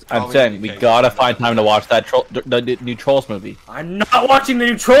 Guys, I'm Probably saying we okay, gotta so find time to watch that the new Trolls movie. I'm not watching the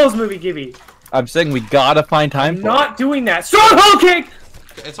new Trolls movie, Gibby. I'm saying we gotta find time I'm for not doing that. Stronghold kick!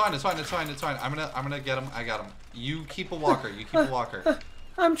 It's fine. I'm gonna get him. I got him. You keep a walker. You keep a walker.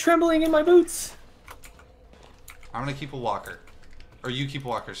 I'm trembling in my boots. I'm gonna keep a walker. Or you keep a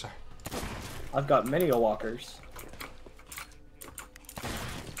walker, sorry. I've got many a walkers.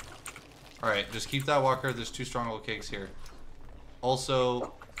 Alright, just keep that walker. There's 2 stronghold cakes here.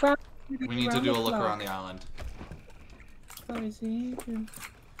 Also, we need to do a look around the island.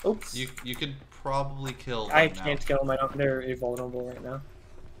 Oops. You could probably kill them I now. can't kill them. They're invulnerable right now.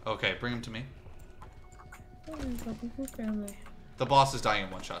 Okay, bring them to me. The boss is dying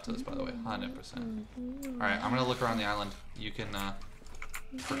in one shot to this, by the way. 100%. Alright, I'm gonna look around the island. You can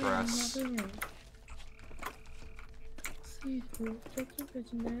progress.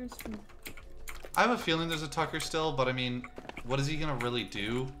 I have a feeling there's a Tucker still, but I mean, what is he gonna really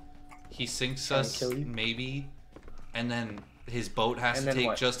do? He sinks us, kill you? maybe, and then his boat has to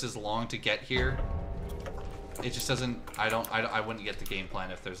take just as long to get here. It just doesn't. I wouldn't get the game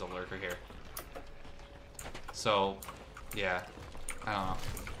plan if there's a lurker here. So, yeah, I don't know.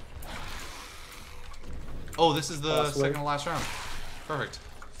 Oh, this is the second to last round. Perfect.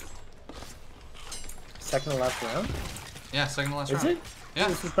 Second to last round? Yeah, second to last round. Is it? Yeah.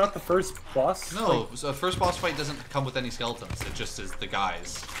 This is not the first boss? No, so the first boss fight doesn't come with any skeletons. It just is the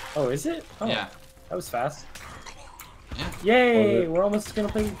guys. Oh, is it? Oh, Yeah. That was fast. Yeah. Yay! We're almost gonna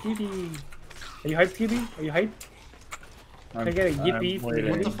play Gibby. Are you hyped, Gibby? Are you hyped? Can I get a yippee from What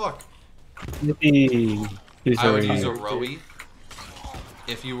Gibby? the fuck? Yippee. I would use a rowie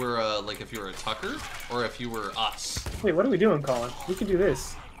if you were if you were a Tucker or if you were us. Wait, what are we doing, Colin? We can do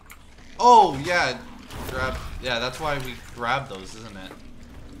this. Oh yeah, grab. Yeah, that's why we grab those, isn't it?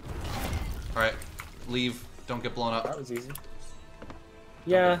 All right, leave. Don't get blown up. That was easy. Don't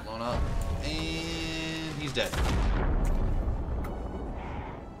Yeah. get blown up. And he's dead.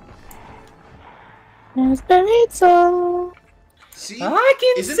 See? I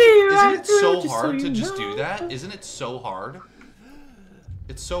can Isn't see it, right isn't it so through, hard just so to you just do know. that? Isn't it so hard?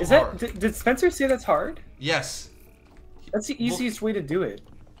 It's so Is hard. that? Did Spencer say that's hard? Yes. That's the easiest way to do it.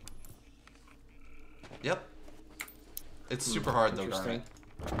 Yep. It's super hard though, Garnet.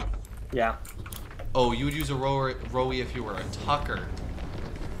 Yeah. Oh, you would use a rowie if you were a Tucker.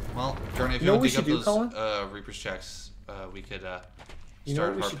 Well, Garnet, if you know don't what we dig up should do, those Colin? Reaper's checks, we could You know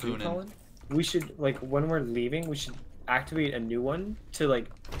start what we should do, harpooning. Colin? We should, like, when we're leaving, we should activate a new one to, like,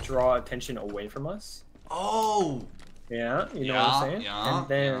 draw attention away from us. Oh! Yeah, you know Yeah, what I'm saying?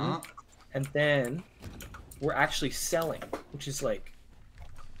 yeah, And then we're actually selling, which is like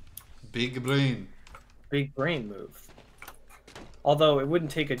Big brain. big brain move. Although it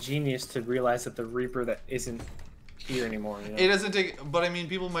wouldn't take a genius to realize that the Reaper that isn't here anymore. You know? It doesn't take, but I mean,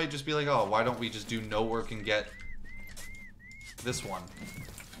 people might just be like, oh, why don't we just do no work and get this one?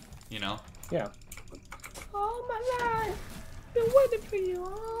 You know? Yeah. All my life, been waiting for you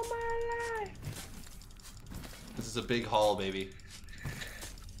all my life. This is a big haul, baby.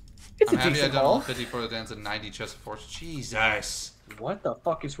 It's I'm a happy I decent done all haul. 50 for the dance and 90 chest of force. Jesus. What the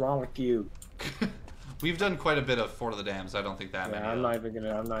fuck is wrong with you? We've done quite a bit of Fort of the Dams. I don't think that many. Yeah, I'm not even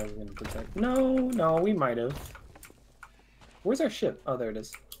gonna pretend. No, we might have. Where's our ship? Oh, there it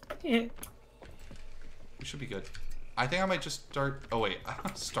is. Yeah. We should be good. I think I might just start. Oh wait,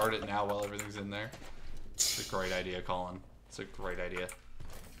 start it now while everything's in there. It's a great idea, Colin. It's a great idea.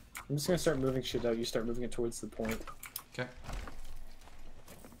 I'm just gonna start moving shit out. You start moving it towards the point. Okay.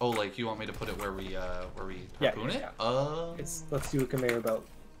 Oh, like you want me to put it where we Yeah, harpoon yeah, it? yeah. Let's do a conveyor belt.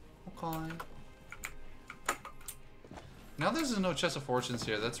 Okay. Now there's no chest of fortunes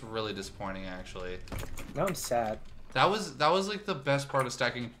here. That's really disappointing, actually. Now I'm sad. That was like the best part of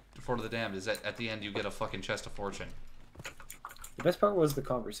stacking Fort of the Damned is that at the end you get a fucking chest of fortune. The best part was the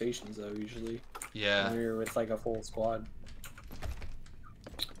conversations, though. Usually, Yeah. when we were with like a full squad.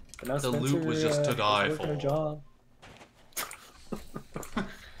 But now The loot Spencer, was just to is die working a for. job.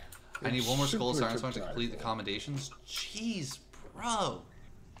 I need one more skull Super siren to drive. complete the commendations. Jeez, bro.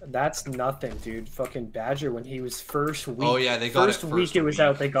 That's nothing, dude. Fucking Badger, when he was first week. Oh, yeah, they got it first first week it was week.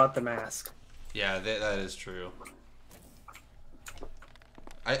 out. They got the mask. Yeah, that is true.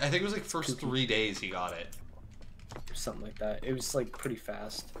 I think it was like first 3 days he got it. Something like that. It was like pretty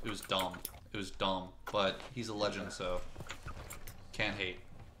fast. It was dumb. It was dumb. But he's a legend, so can't hate.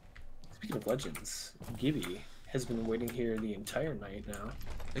 Speaking of legends, Gibby has been waiting here the entire night now.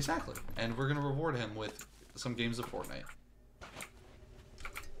 Exactly. And we're gonna reward him with some games of Fortnite.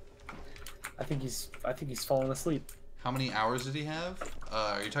 I think he's falling asleep. How many hours did he have?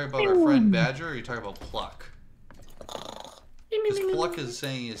 Are you talking about our friend Badger, or are you talking about Pluck? Because Pluck is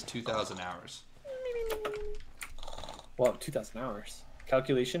saying he has 2,000 hours. Well, 2,000 hours.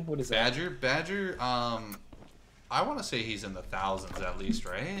 Calculation? What is that? Badger, I want to say he's in the thousands at least,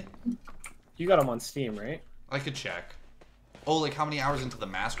 right? You got him on Steam, right? I could check. Oh, like how many hours into the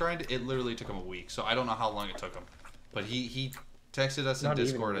mass grind? It literally took him a week, so I don't know how long it took him. But he texted us in Not even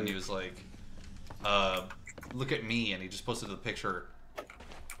Discord a and he week. was like, look at me, and he just posted the picture.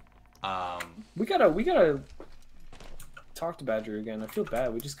 We gotta talk to Badger again. I feel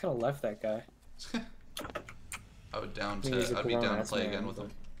bad. We just kind of left that guy. I'd be down He's a to grown-ass play man, again with but-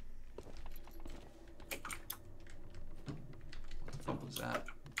 him. What the fuck was that?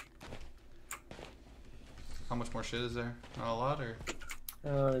 How much more shit is there? Not a lot, or?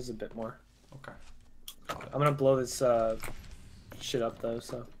 There's a bit more. Okay. I'm gonna blow this shit up though.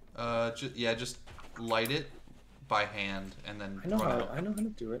 So Yeah, just light it by hand and then I know run how out. to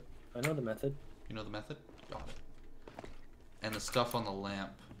do it. I know the method. You know the method? Got it. And the stuff on the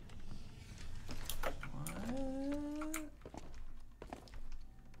lamp. What?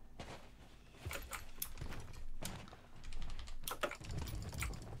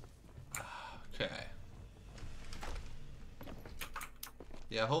 Okay.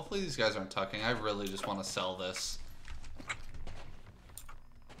 Yeah, hopefully these guys aren't tucking. I really just want to sell this.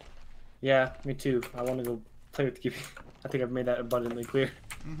 Yeah, me too. I want to go play with Gibby. I think I've made that abundantly clear.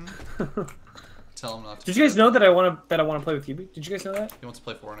 Tell him not to. Did you guys know that I want to play with Gibby? Did you guys know that? He wants to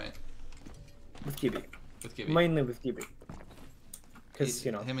play Fortnite With Gibby. with Gibby. Mainly with Gibby. Because,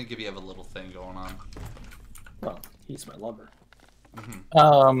 you know, Him and Gibby have a little thing going on. well, he's my lover.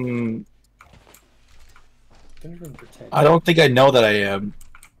 Um, Don't even pretend. I don't think I know that I am.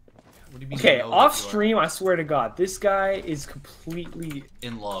 What do you mean? Okay, you know that off you are stream, I swear to God, this guy is completely.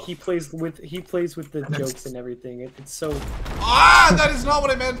 in love. He plays with the jokes and everything. It's so. Ah, that is not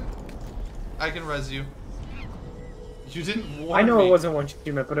what I meant. I can res you. You didn't warn me. I know it wasn't what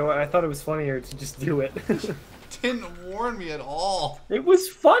you meant, but I thought it was funnier to just do it. Didn't warn me at all. It was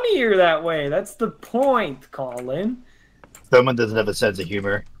funnier that way. That's the point, Colin. Someone doesn't have a sense of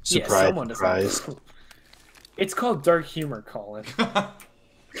humor. Yeah, Surprise, someone doesn't. surprise. It's called dark humor, Colin.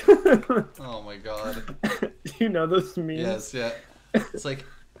 Oh my god. You know those memes? Yes, yeah. It's like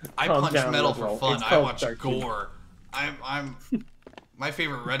I Calm punch down, metal liberal. for fun. It's I called watch dark humor. gore. I'm. My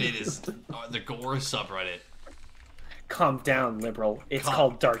favorite Reddit is the gore subreddit. Calm down, liberal. It's Calm.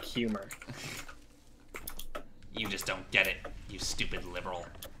 called dark humor. You just don't get it, you stupid liberal.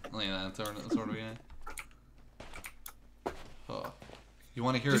 Look at that. That's what we in. Oh. You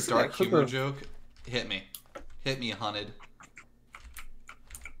want to hear Did a you see that dark clip humor of- joke? Hit me. Hit me, hunted.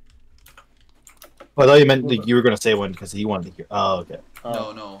 Oh, I thought you meant like, you were going to say one because he wanted to hear. Oh, okay.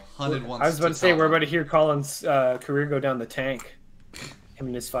 No, hunted wants I was about to say tell we're me. about to hear Colin's career go down the tank. Him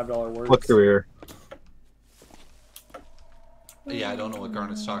and his $5 words. What career? Yeah, I don't know what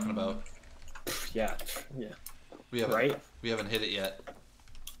Garnet's talking about. Yeah. We haven't. Right? We haven't hit it yet.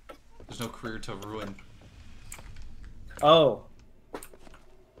 There's no career to ruin. Oh.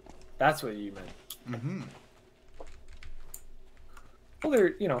 That's what you meant. Mm-hmm. Well,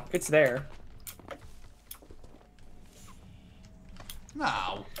 there. It's there.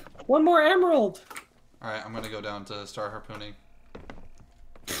 No. One more emerald. All right, I'm gonna go down to star harpooning.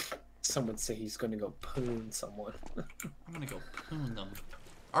 Some would say he's going to go poon someone. I'm gonna go poon them.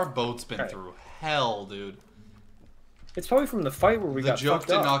 Our boat's been Alright. through hell, dude. It's probably from the fight where we The got joke fucked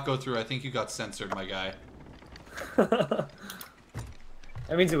did up. not go through. I think you got censored, my guy. That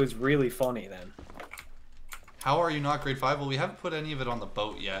means it was really funny then. How are you not grade 5? Well, we haven't put any of it on the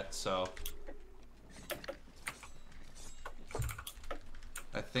boat yet, so...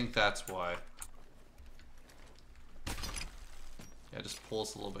 I think that's why. Yeah, just pull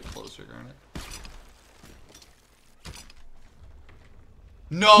us a little bit closer, Garnet.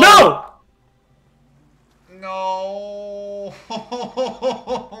 No! No! No!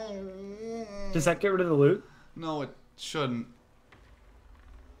 Does that get rid of the loot? No, it shouldn't.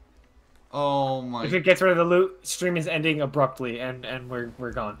 Oh my... If it gets rid of the loot, stream is ending abruptly, and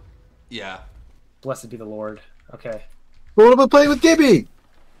we're gone. Yeah. Blessed be the Lord. Okay. What about playing with Gibby?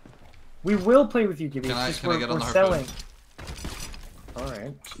 We will play with you, Gibby. Can I- Just can I get on we're the selling. harpoon?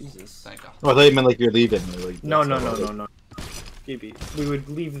 Alright, Jesus. Thank God. Oh, I thought you meant like you're leaving. Like, No. that's not No. Gibby. We would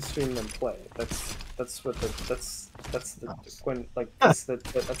leave the stream and play. That's what the when like that's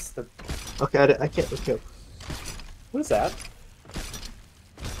the Okay, I can't. Okay. what is that?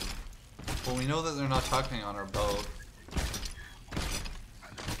 Well, we know that they're not talking on our boat.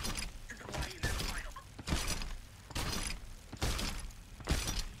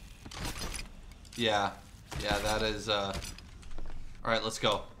 Yeah. Yeah, that is, Alright, let's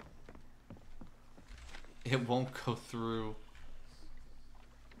go. It won't go through.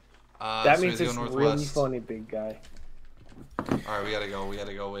 That so we means have it's to go really northwest. funny, big guy. Alright, we gotta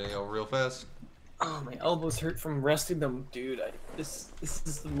go real fast. Oh, my elbows hurt from resting them, dude. This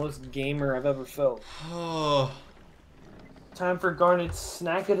is the most gamer I've ever felt. Oh. Time for Garnet's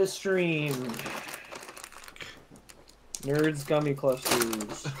snack of the stream. Nerds gummy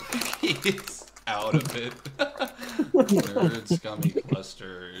clusters. He's out of it. Nerds gummy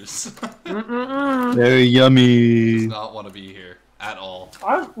clusters. Very yummy. Does not want to be here at all.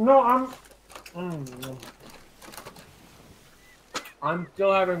 I'm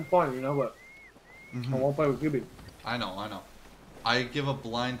still having fun, you know, but I won't play with Gibby. I know. I give a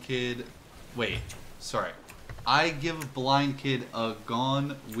blind kid. Wait, sorry. I give a blind kid a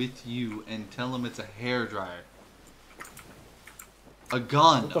gun with you and tell him it's a hairdryer. A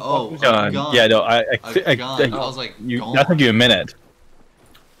gun. Oh, a gun. Yeah, no, A gun. I was like, gun. That took you a minute.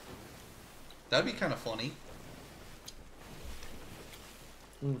 That'd be kind of funny.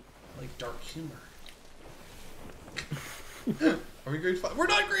 Like dark humor. Are we grade 5? We're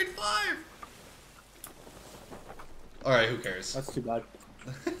not grade 5! Alright, who cares? That's too bad.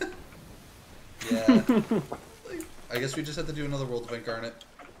 Yeah. I guess we just have to do another world event, Garnet.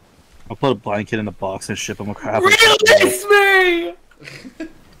 I'll put a blind kid in the box and ship him across. Release me!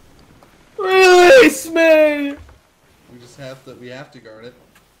 Release me! We have to, Garnet.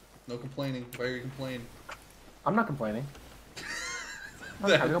 No complaining. Why are you complaining? I'm not complaining.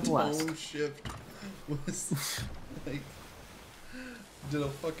 That having a blast. tone shift was like did a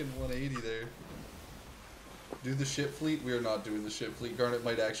fucking 180 there. Do the ship fleet? We are not doing the ship fleet. Garnet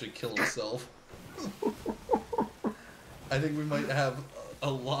might actually kill himself. I think we might have a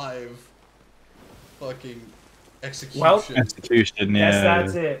live fucking execution. Well, Execution, yeah. yes,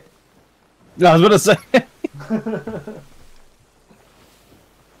 that's it. I was about to say.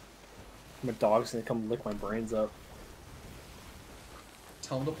 My dog's gonna come lick my brains up.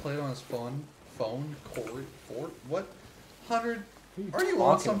 Tell him to play it on his phone. What? 100? Are you talking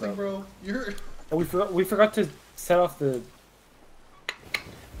on something, about? bro? You're. Oh, we forgot to set off the.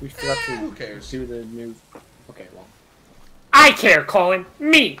 We forgot to Who cares? do the new. Okay, well. I care, Colin.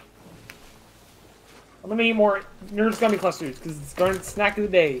 Me. I'm gonna eat more Nerds gummy clusters because it's Garnet's snack of the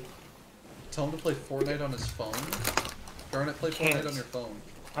day. Tell him to play Fortnite on his phone. Garnet, play Fortnite on your phone.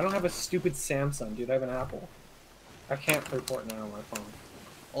 I don't have a stupid Samsung, dude. I have an Apple. I can't play Fortnite on my phone.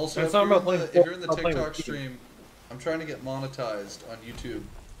 Also, It's if not you're, about if you're in the playing with TikTok people. stream, I'm trying to get monetized on YouTube.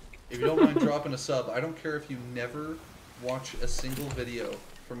 If you don't mind dropping a sub, I don't care if you never watch a single video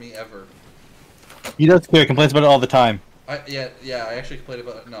from me ever. He does care. Complains about it all the time. I actually complained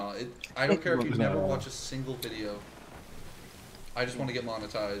about it. No, I don't care if you never watch a single video. I just want to get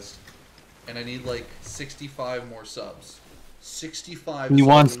monetized, and I need like 65 more subs. 65. He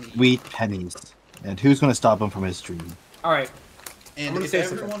wants subs. sweet pennies. And who's going to stop him from his dream? All right. I'm And gonna if say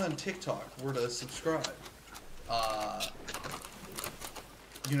everyone something. on TikTok were to subscribe,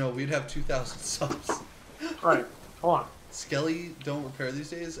 you know, we'd have 2,000 subs. All right. Hold on. Skelly don't repair these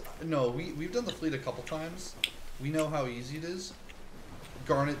days. No, we've done the fleet a couple times. We know how easy it is.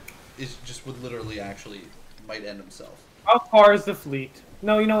 Garnet would literally actually might end himself. How far is the fleet?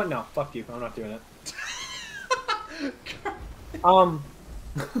 No, you know what? No, fuck you. I'm not doing it.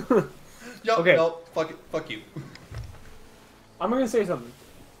 Yo, Okay. no, fuck you. I'm gonna say something.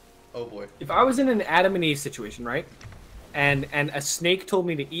 Oh boy. If I was in an Adam and Eve situation, right, and a snake told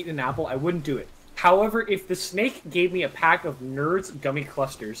me to eat an apple, I wouldn't do it. However, if the snake gave me a pack of Nerds gummy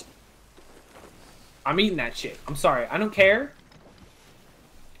clusters, I'm eating that shit. I'm sorry. I don't care.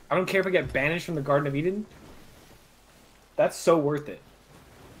 I don't care if I get banished from the Garden of Eden. That's so worth it.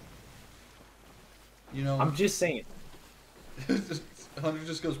 You know, I'm just saying. 100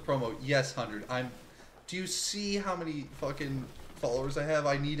 just goes promo. Yes, 100. Do you see how many fucking followers I have?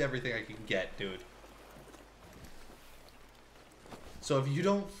 I need everything I can get, dude. So if you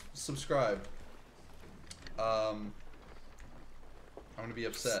don't subscribe, I'm gonna be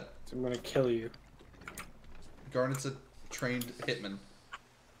upset. I'm gonna kill you. Garnet's a trained hitman.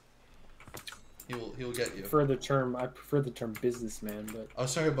 He'll get you. I prefer the term businessman, but I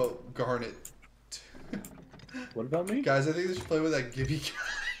was talking about Garnet. what about me? Guys, I think they should play with that Gibby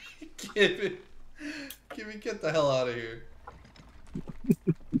guy. Gibby, get the hell out of here.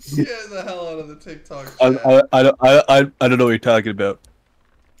 Get the hell out of the TikTok chat. I don't know what you're talking about.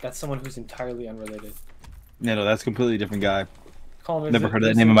 That's someone who's entirely unrelated. Yeah, no, that's a completely different guy. Colin, Never heard of that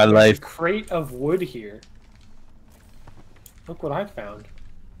there's name in my there's life. A crate of wood here. Look what I found.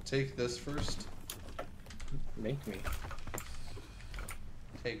 Take this first. Make me.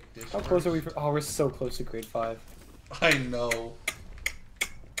 Take dish. How close are we? Oh, we're so close to grade 5. I know.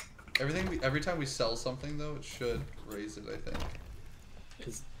 Every time we sell something though, it should raise it. I think.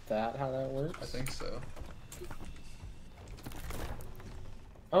 Is that how that works? I think so.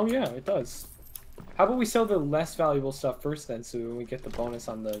 Oh yeah, it does. How about we sell the less valuable stuff first then, so we get the bonus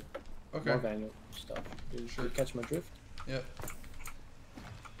on the more valuable stuff. Sure. You catch my drift? Yep.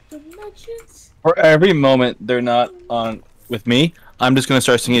 Dimensions. For every moment they're not on with me, I'm just gonna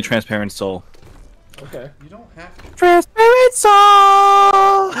start singing Transparent Soul. Okay. You don't have to. Transparent Soul!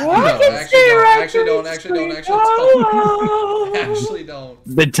 Actually don't. Actually don't.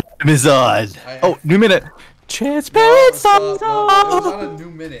 The time is on. Oh, new minute. Transparent Soul! No, it was not a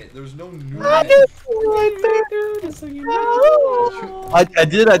new minute. There was no new minute. I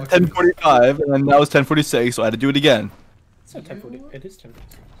did at 10:45, and then now it's 10:46, so I had to do it again. It's not 10:40. It is 10:40.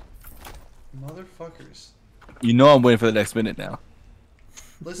 Motherfuckers. You know I'm waiting for the next minute now.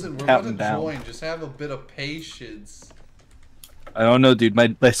 Listen, we're Counting about to down. join. Just have a bit of patience. I don't know, dude.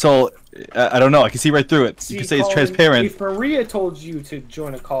 My soul, I don't know. I can see right through it. See, You can say it's Colin, transparent. If Maria told you to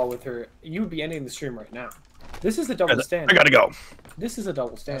join a call with her, you would be ending the stream right now. This is a double standard. I gotta go. This is a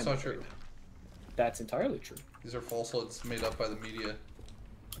double standard. That's not true. That's entirely true. These are falsehoods made up by the media.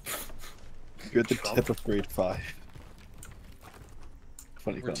 You're at the tip of grade 5.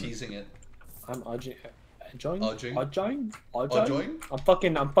 Funny We're comment. teasing it. I'm Ajing. I'm Ajing?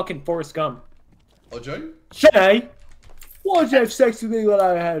 fucking Forrest Gump. Ajing? Shay, why'd you have sex with me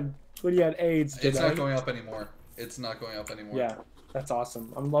when you had AIDS? It's today? not going up anymore. It's not going up anymore. Yeah, that's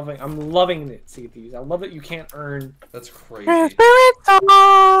awesome. I'm loving it, Sea of Thieves. I love that you can't earn. That's crazy. I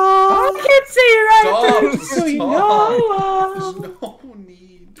can't see you right Stop! through, so you know. There's no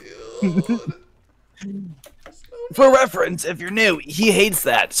need, dude. For reference, if you're new, he hates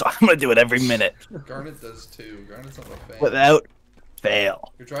that, so I'm gonna do it every minute. Garnet does too. Garnet's not a fan. Without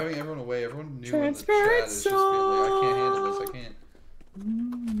fail. You're driving everyone away. Everyone new Transparent in the chat is just being like, I can't handle this. I can't.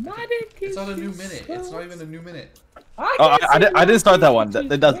 It's It's not a new minute. It's not even a new minute. Oh, I didn't start that one.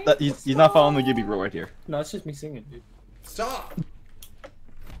 He's not following the Gibby rule right here. No, it's just me singing, dude. Stop!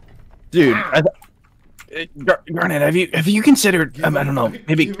 Dude, Garnet, have you considered? I don't know.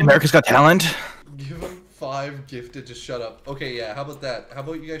 Maybe America's Got Talent. Give him 5 gifted to shut up. Okay, yeah. How about that? How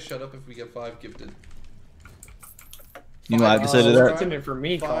about you guys shut up if we get 5 gifted? You know what I have to say to that? What's in it for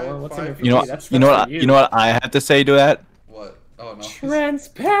me, Colin? What's in it for You know me? That's you know what for you. you know what I have to say to that? What? Oh no.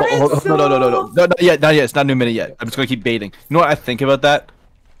 Transparent. No, not yet. It's not a new minute yet. I'm just gonna keep baiting. You know what I think about that?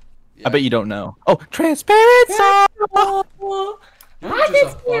 Yeah. I bet you don't know. Oh, transparent soul. You're just a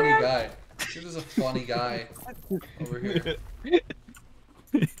funny guy. You're just a funny guy over here.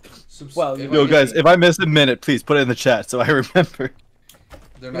 Well, Yo, guys, if I miss a minute, please put it in the chat so I remember.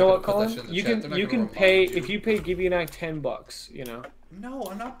 They're You not know gonna what, put that Colin? shit in the You chat. They're can not you gonna can remind pay you. if you pay Gibby and I $10. You know, No,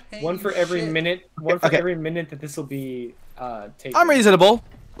 I'm not paying. one for you every shit. minute. One for every minute that this will be taken. I'm reasonable.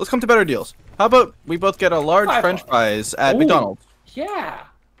 Let's come to better deals. How about we both get a large $5. French fries at Ooh. McDonald's? Yeah.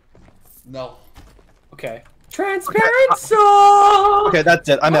 No. Okay. Transparent soul. Okay, that's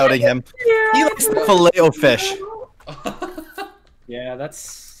it. I'm outing him. He likes the filet-o-fish. Yeah,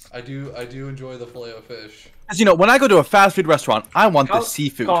 that's. I do enjoy the filet-o-fish. As you know, when I go to a fast food restaurant, I want the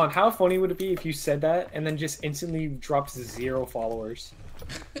seafood. Colin, how funny would it be if you said that and then just instantly dropped 0 followers?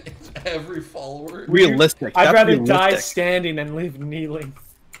 Every follower. Realistic. I'd That's rather die realistic. standing than live kneeling.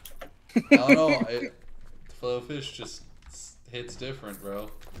 I don't know. The filet-o-fish just hits different, bro.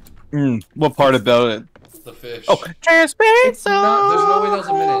 What part about it? The fish. Oh, transparent soul. There's no way that was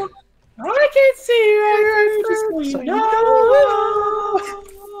a minute. I can't see right through, just so you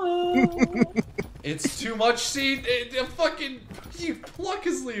know. It's too much seed. The fucking pluck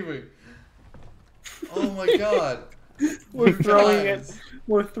is leaving. Oh my god. We're throwing it. Guys.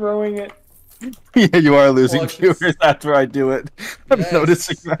 We're throwing it. Yeah, you are losing Watch viewers this. after I do it. I'm Yes.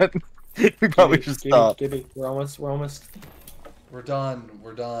 noticing that. We probably Gibby, should Gibby, stop. Gibby, we're almost. We're done.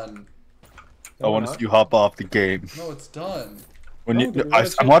 We're done. I want to see you hop off the game. No, it's done. When No, you, dude,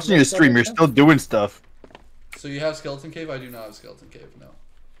 I'm watching you stream. You're still doing stuff. So you have Skeleton Cave? I do not have Skeleton Cave. No.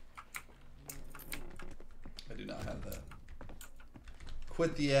 I do not have that.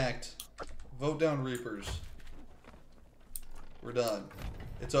 Quit the act. Vote down Reapers. We're done.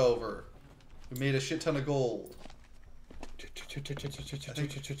 It's over. We made a shit ton of gold.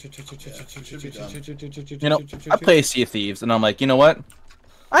 You know, I play Sea of Thieves, and I'm like, you know what?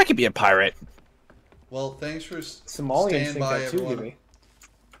 I could be a pirate. Well, thanks for Somalians staying think by, that too, everyone. Gibby.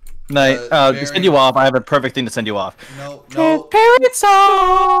 Night. Very To send you off, I have a perfect thing to send you off. No. Transparent soul.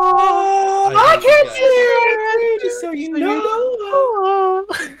 I can't see it, just so you know.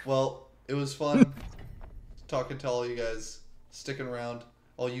 Well, it was fun talking to all you guys, sticking around.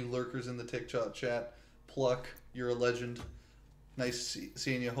 All you lurkers in the TikTok chat, Pluck, you're a legend. Nice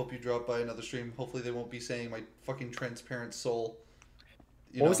seeing you. Hope you drop by another stream. Hopefully they won't be saying my fucking transparent soul.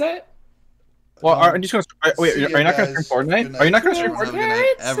 What was that? Well, are you just gonna? Wait, are you not gonna stream Fortnite? Are you not gonna stream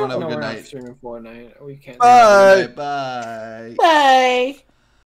Fortnite? Everyone have a good night. Streaming Fortnite. We can't. Bye. Bye. Bye.